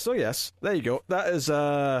 So yes, there you go. That is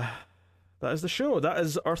the show. That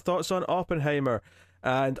is our thoughts on Oppenheimer.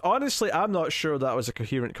 And honestly, I'm not sure that was a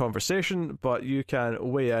coherent conversation, but you can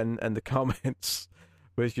weigh in the comments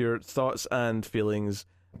with your thoughts and feelings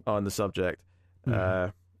on the subject.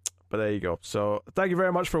 But there you go. So thank you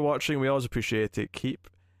very much for watching. We always appreciate it. Keep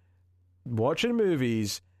watching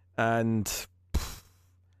movies, and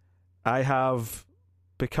I have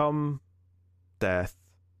become Death,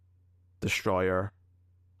 Destroyer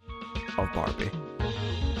of Barbie.